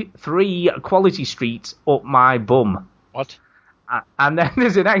 23 quality streets up my bum. What? And then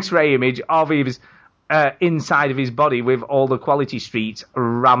there's an X-ray image of his inside of his body with all the quality streets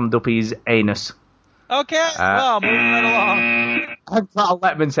rammed up his anus. Okay, well, moving right along. Carl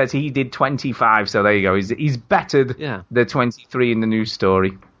Letman says he did 25, so there you go. He's bettered the 23 in the news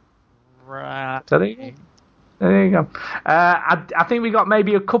story. Right. So there you go. I think we got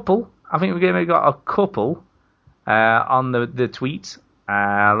maybe a couple. I think we've got a couple on the tweets.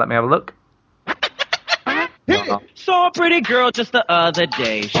 Let me have a look. Saw a pretty girl just the other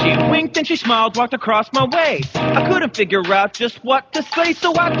day. She winked and she smiled, walked across my way. I couldn't figure out just what to say,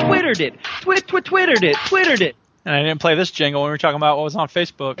 so I twittered it. Twittered it. And I didn't play this jingle when we were talking about what was on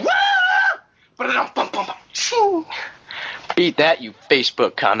Facebook. Beat that, you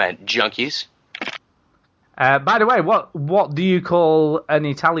Facebook comment junkies. By the way, what do you call an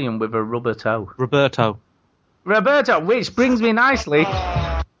Italian with a rubber toe? Roberto, which brings me nicely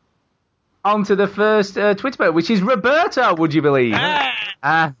onto the first Twitter, which is Roberto, would you believe?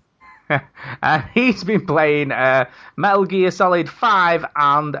 He's been playing Metal Gear Solid 5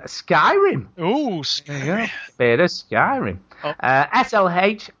 and Skyrim. Ooh, bit of Skyrim. Oh.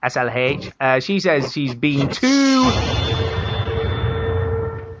 SLH, she says she's been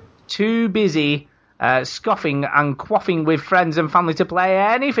too busy scoffing and quaffing with friends and family to play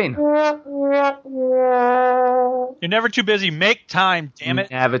anything. You're never too busy. Make time, damn it.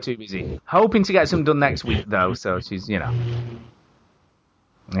 Never too busy. Hoping to get some done next week, though, so she's, Yeah.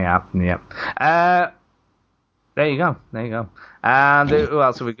 There you go. And who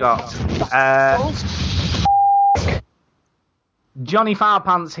else have we got? Johnny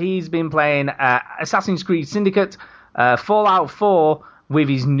Farpants, he's been playing Assassin's Creed Syndicate, Fallout 4 with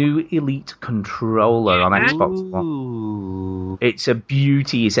his new Elite controller on Xbox One. It's a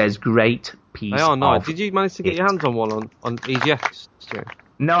beauty, he says. Great piece They are nice. of Did you manage to get your hands on one on EGX?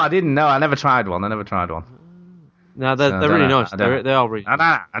 No, I didn't. No, I never tried one. No, they're really nice. They are really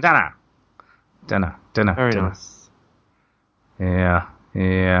nice. I don't know. Very nice. Yeah.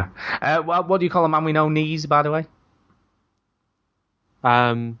 What do you call a man with no knees, by the way?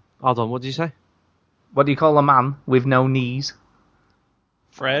 Hold on, what did you say? What do you call a man with no knees?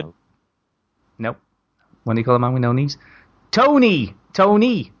 Fred? Nope. What do you call a man with no knees? Tony!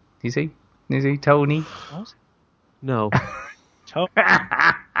 Is he Tony? What? No.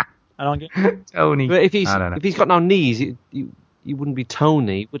 I don't get it. Tony. But if he's got no knees, you wouldn't be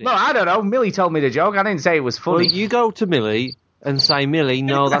Tony, would it? Well, I don't know. Millie told me the joke. I didn't say it was funny. Well, you go to Millie and say, Millie,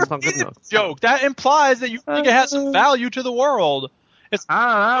 no, that's not good enough. Joke. That implies that you think it has some value to the world.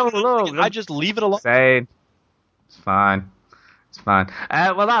 I don't know. Look, I just leave it alone. Saying. It's fine.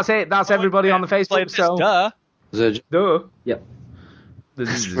 Well, that's it. That's everybody on the Facebook. So, duh. Yep.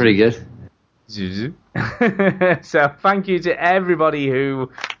 That's pretty good. So, thank you to everybody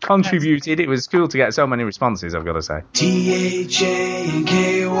who contributed. It was cool to get so many responses, I've got to say.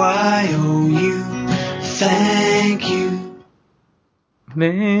 THANKYOU. Thank you.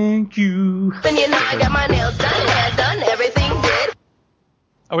 Thank you. Then you know I got my nails done, hair done, everything did.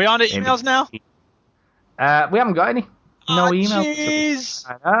 Are we on to emails now? We haven't got any. No emails. Jeez.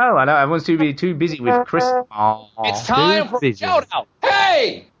 I know. Everyone's too busy with Christmas. It's time for a shout out.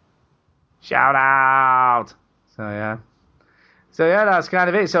 Hey! Shout out. So yeah, that's kind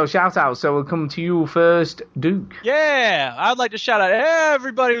of it. So shout out. So we'll come to you first, Duke. Yeah, I'd like to shout out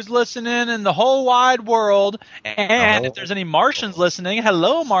everybody who's listening in the whole wide world. And if there's any Martians listening,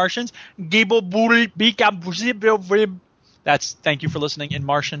 hello Martians. That's thank you for listening in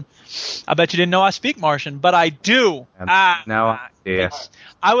Martian. I bet you didn't know I speak Martian, but I do. No, yes.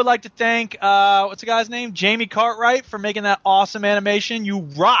 I would like to thank what's the guy's name? Jamie Cartwright for making that awesome animation. You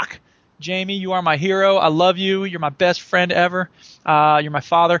rock. Jamie, you are my hero. I love you. You're my best friend ever. You're my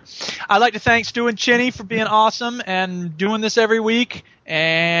father. I'd like to thank Stu and Chinny for being awesome and doing this every week.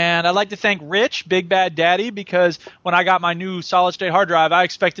 And I'd like to thank Rich, Big Bad Daddy, because when I got my new solid-state hard drive, I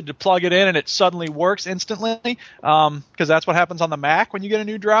expected to plug it in and it suddenly works instantly, because that's what happens on the Mac when you get a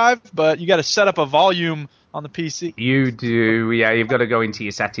new drive. But you got to set up a volume on the PC. You do, yeah. You've got to go into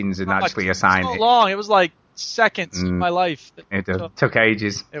your settings and actually assign it. So long. It was like seconds of my life. It took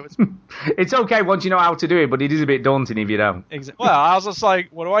ages. It's okay once you know how to do it, but it is a bit daunting if you don't. Well, I was just like,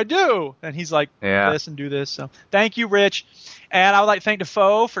 what do I do? And he's like, this and do this. So thank you, Rich. And I would like to thank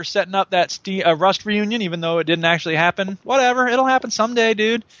Defoe for setting up that Rust reunion, even though it didn't actually happen. Whatever. It'll happen someday,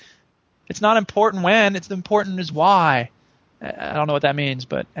 dude. It's not important when. It's important is why. I don't know what that means,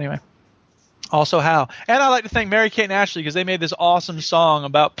 but anyway. Also how. And I'd like to thank Mary-Kate and Ashley because they made this awesome song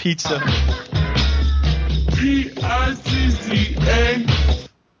about pizza. Pizza.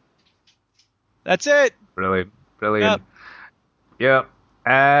 That's it. Brilliant. Yep.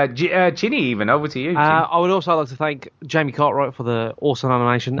 Chinny, even over to you. I would also like to thank Jamie Cartwright for the awesome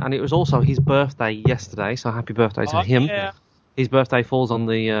animation, and it was also his birthday yesterday, so happy birthday to him. Yeah. His birthday falls on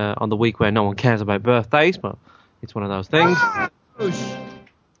the week where no one cares about birthdays, but it's one of those things.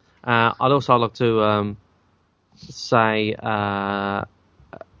 I'd also like to say a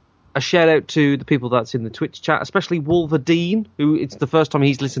shout out to the people that's in the Twitch chat, especially Wolverine, who it's the first time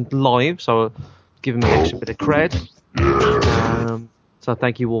he's listened live, so I'll give him an extra bit of cred. So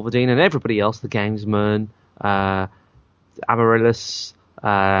thank you, Wolverine, and everybody else, the Gamesman, Amaryllis,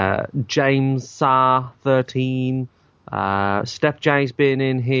 James Sar 13, Step J's been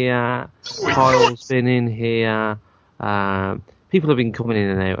in here, Kyle's been in here. People have been coming in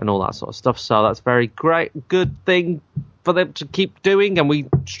and out and all that sort of stuff, so that's very great, good thing for them to keep doing. And we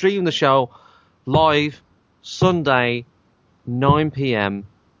stream the show live Sunday 9 p.m.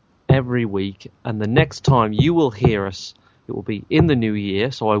 every week, and the next time you will hear us, it will be in the new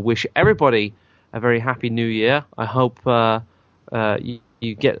year. So I wish everybody a very happy new year. I hope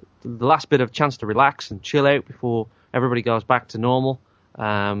you get the last bit of chance to relax and chill out before everybody goes back to normal.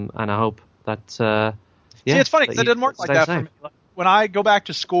 And I hope that See, it's funny because it didn't work like that for me. When I go back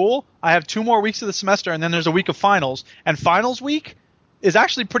to school, I have 2 more weeks of the semester, and then there's a week of finals. And finals week is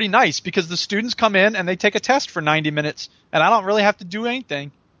actually pretty nice because the students come in and they take a test for 90 minutes, and I don't really have to do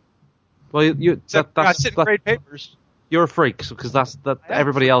anything. Well, I sit and grade papers. You're a freak because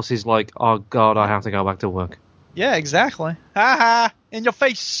everybody else is like, oh god, I have to go back to work. Yeah, exactly. Ha ha! In your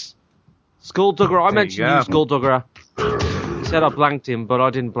face. Skulldugger, I mentioned you, Skulldugger. He said I blanked him, but I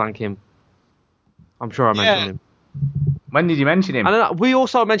didn't blank him. I'm sure I mentioned him. When did you mention him? We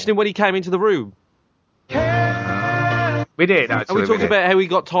also mentioned him when he came into the room. We did, actually. And we talked about how he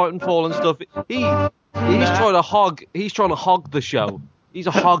got Titanfall and stuff. He's trying to hog the show. He's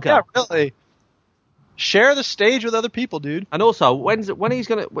a hogger. Yeah, really. Share the stage with other people, dude. And also, when's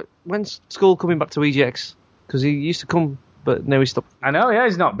school coming back to EGX? Because he used to come, but now he's stopped. I know, yeah,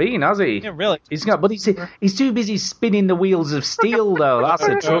 he's not been, has he? Yeah, really. He's not, but he's too busy spinning the wheels of steel, though. That's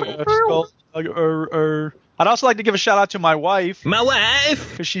the trouble. I'd also like to give a shout out to my wife. My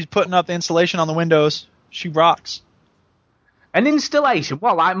wife! Because she's putting up the installation on the windows. She rocks. An installation?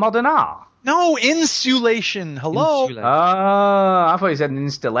 What, like modern art? No, insulation. Hello? Oh, I thought you said an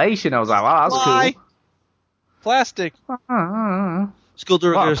installation. I was like, wow, that's cool. Plastic.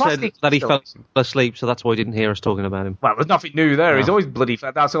 Skulldugger said that he fell asleep, so that's why he didn't hear us talking about him. Well, there's nothing new there. He's always bloody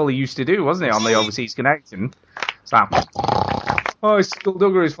fat. That's all he used to do, wasn't he, on the Overseas Connection? So,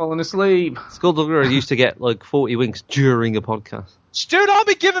 Skulldugger is falling asleep. Skulldugger used to get like 40 winks during a podcast. Stu, don't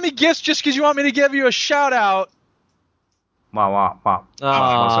be giving me gifts just because you want me to give you a shout out. What?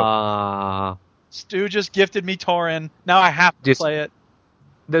 Stu just gifted me Torin. Now I have to play it.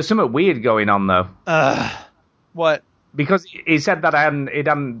 There's something weird going on, though. What? Because he said that it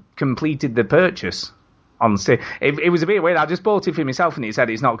hadn't completed the purchase on Steam. It was a bit weird. I just bought it for myself, and it said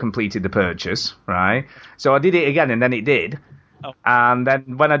it's not completed the purchase, right? So I did it again, and then it did. Oh. And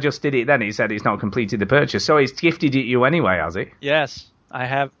then when I just did it, then it said it's not completed the purchase. So it's gifted it you anyway, has it? Yes, I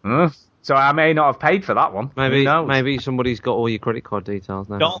have. So I may not have paid for that one. Maybe somebody's got all your credit card details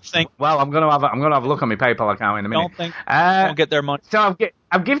now. Don't think. Well, I'm gonna have a look on my PayPal account in a minute. Don't think. Don't get their money. So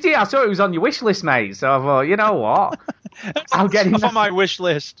I've gifted it. I saw it was on your wish list, mate. So I thought, you know what? I'll get him on my wish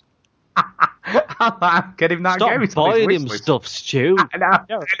list. I'll get him that game. Stop buying him stuff, Stu. I know.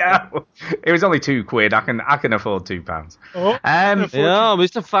 It was only £2. I can afford £2. Oh,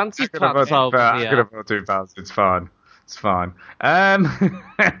 Mr. Fancy Pants over here. I can afford £2. It's fine. It's fine.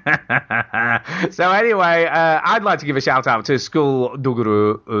 So anyway, I'd like to give a shout out to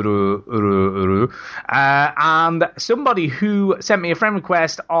Skulldugger and somebody who sent me a friend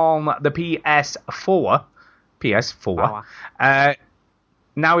request on the PS4.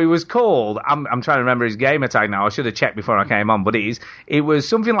 Now he was called. I'm trying to remember his gamer tag now. I should have checked before I came on, but it was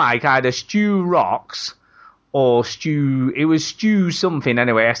something like either Stu Rocks or Stu. It was Stu something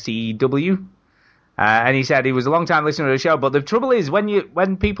anyway. STEW. And he said he was a long time listener to the show, but the trouble is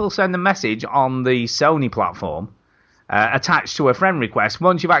when people send a message on the Sony platform attached to a friend request,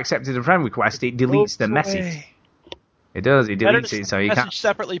 once you've accepted a friend request, it deletes the message. It does. It deletes it, so you can't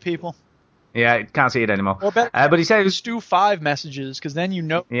separately, people. Yeah, you can't see it anymore. But he said it was Stu 5 messages because then you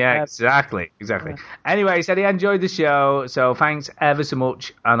know. Yeah, exactly. Anyway, he said he enjoyed the show, so thanks ever so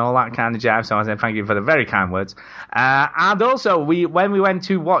much and all that kind of jazz. So I said thank you for the very kind words. And also, when we went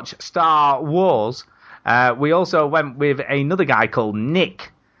to watch Star Wars, we also went with another guy called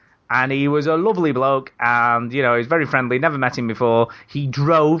Nick. And he was a lovely bloke, and, he was very friendly. Never met him before. He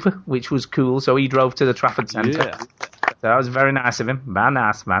drove, which was cool, so he drove to the Trafford Centre. Yeah. So that was very nice of him. Very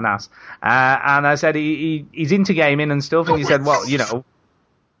nice. And I said he's into gaming and stuff, and he said, well,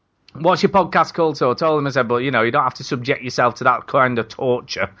 what's your podcast called? So I told him, I said, you don't have to subject yourself to that kind of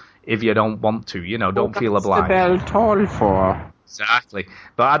torture if you don't want to. Don't feel obliged. What's the bell toll for? Exactly.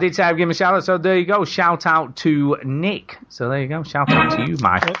 But I did say I'd give him a shout out, so there you go. Shout out to Nick. So there you go. Shout out to you,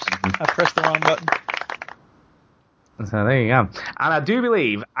 Mike. Oops, I pressed the wrong button. So there you go. And I do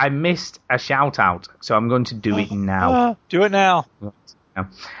believe I missed a shout out, so I'm going to do it now. Do it now.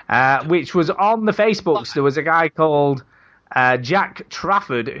 Which was on the Facebooks. There was a guy called Jack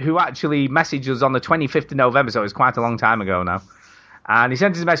Trafford who actually messaged us on the 25th of November, so it was quite a long time ago now. And he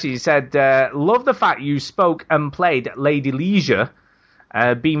sent us a message. He said, love the fact you spoke and played Lady Leisure.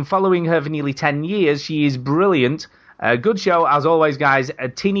 Been following her for nearly 10 years. She is brilliant. Good show, as always, guys.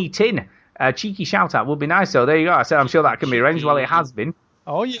 Tinny Tin. Cheeky shout-out would be nice. So there you go. I said I'm sure that can be arranged. Well, it has been.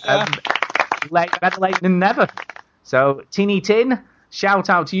 Oh, yeah. Better late than never. So, Tinny Tin,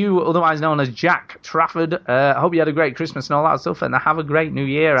 shout-out to you, otherwise known as Jack Trafford. I hope you had a great Christmas and all that stuff, and have a great New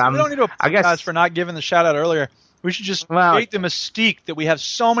Year. So we don't need to apologize for not giving the shout-out earlier. We should just create the mystique that we have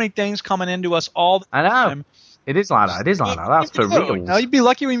so many things coming into us all the time. I know. It is like that. That's for real. Now, you'd be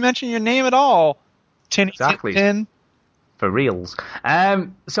lucky we mentioned your name at all. Exactly. Tin. For reals.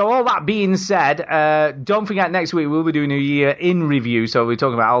 So all that being said, don't forget next week we'll be doing a year in review. So we're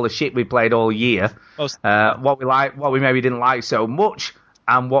talking about all the shit we played all year. What we liked, what we maybe didn't like so much,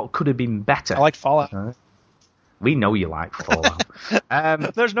 and what could have been better. I like Fallout. We know you like Fallout.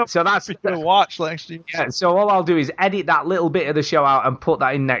 There's no so that's to watch next year. Yeah, so all I'll do is edit that little bit of the show out and put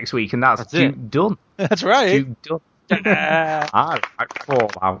that in next week, and that's Duke done. That's right. Duke done. I like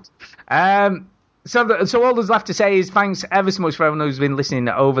Fallout. So all there's left to say is thanks ever so much for everyone who's been listening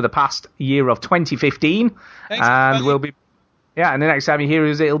over the past year of 2015. Thanks, and everybody. we'll be... Yeah, and the next time you hear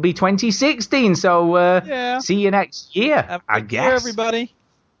us, it'll be 2016. So see you next year, I guess. Year, everybody.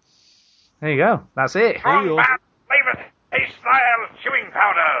 There you go. That's it. From bad flavors, taste-style chewing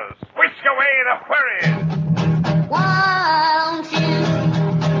powders. Whisk away the worries. Won't you?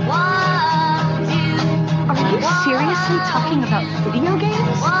 Are you seriously talking about video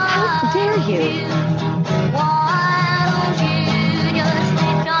games? How dare you? Why don't you just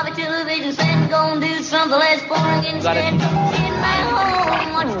switch off the television set and go and do something less boring instead? Sit in my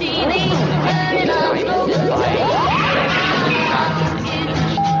home, watch TV, turn it on,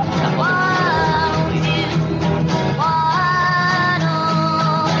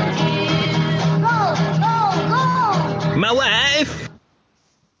 My wife.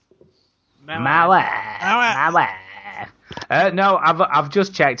 My wife. No, I've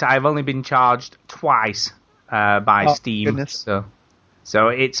just checked. I've only been charged twice by Steam. Goodness. So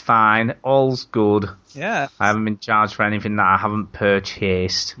it's fine. All's good. Yeah. I haven't been charged for anything that I haven't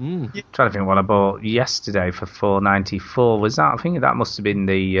purchased. Trying to think what I bought yesterday for $4.94. Was that? I think that must have been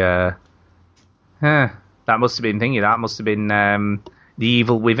the. That must have been thingy. That must have been The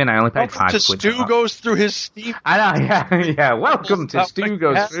Evil Within. I only paid £5. Stu goes through his Steam. I know. Yeah. Welcome to Stu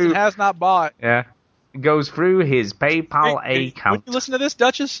goes through. Has not bought. Yeah. Goes through his PayPal account. Would you listen to this,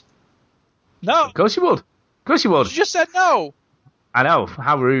 Duchess? No. Of course you would. She just said no. I know.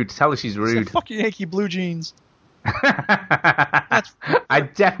 How rude. Tell her she's rude. Fuck you, Yankee Blue Jeans. I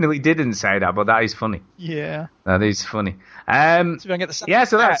definitely didn't say that, but that is funny. Yeah. That is funny. See if I can get the sound. Yeah,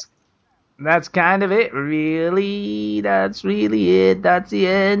 so that's kind of it, really. That's really it. That's the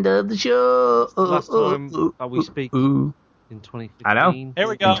end of the show. Last time that we speak in 2015. I know. Here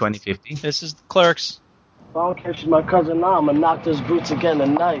we go. In 2015. This is the Clerks. If I don't catch my cousin now, I'm gonna knock those boots again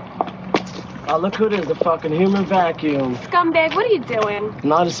tonight. Oh, look who it is, the fucking human vacuum. Scumbag, what are you doing?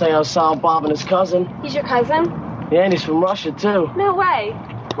 Not to say I saw Bob and his cousin. He's your cousin? Yeah, and he's from Russia, too. No way.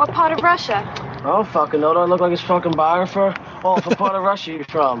 What part of Russia? I don't fucking know. Do I look like his fucking biographer? Oh, what part of Russia you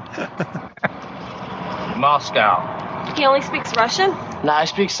from? Moscow. He only speaks Russian? Nah, I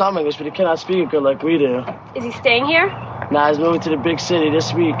speak some English, but he cannot speak it good like we do. Is he staying here? Nah, he's moving to the big city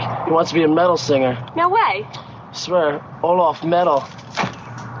this week. He wants to be a metal singer. No way. I swear, Olaf Metal.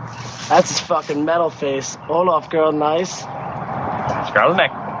 That's his fucking metal face. Olaf, girl, nice. Scarlet.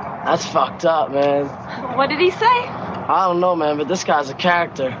 That's fucked up, man. What did he say? I don't know, man, but this guy's a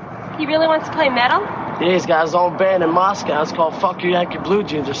character. He really wants to play metal? Yeah, he's got his own band in Moscow. It's called Fuck You Yankee Blue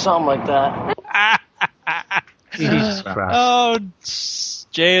Jeans or something like that. Jesus Christ. Oh,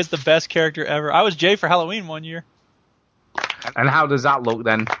 Jay is the best character ever. I was Jay for Halloween one year. And how does that look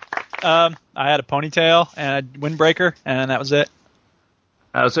then? I had a ponytail and a windbreaker, and that was it.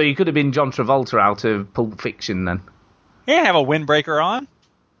 So you could have been John Travolta out of Pulp Fiction then. He didn't have a windbreaker on.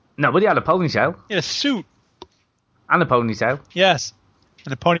 No, but he had a ponytail. He had a suit. And a ponytail. Yes.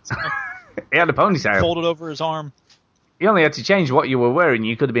 And a ponytail. He had a ponytail. Folded over his arm. You only had to change what you were wearing.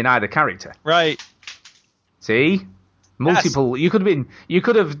 You could have been either character. Right. See? Multiple. Yes. You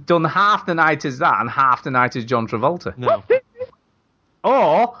could have done half the night as that and half the night as John Travolta. No.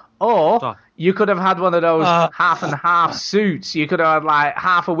 Or You could have had one of those half and half suits. You could have had like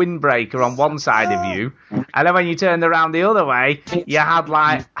half a windbreaker on one side of you, and then when you turned around the other way, you had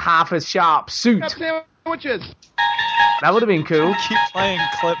like half a sharp suit. Sandwiches. That would have been cool. Keep playing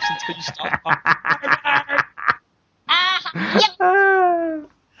clips until you stop.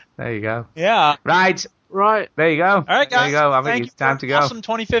 There you go. Yeah. Right. There you go. All right, guys. There you go. I Thank think it's time to go. Awesome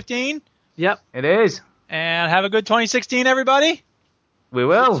 2015. Yep. It is. And have a good 2016, everybody. We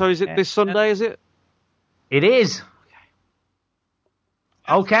will. So is it this Sunday, is it? It is.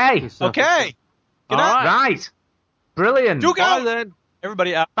 Okay. Okay. Good All night. right. Brilliant. You go. Bye then.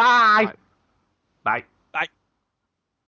 Everybody out. Bye. Bye.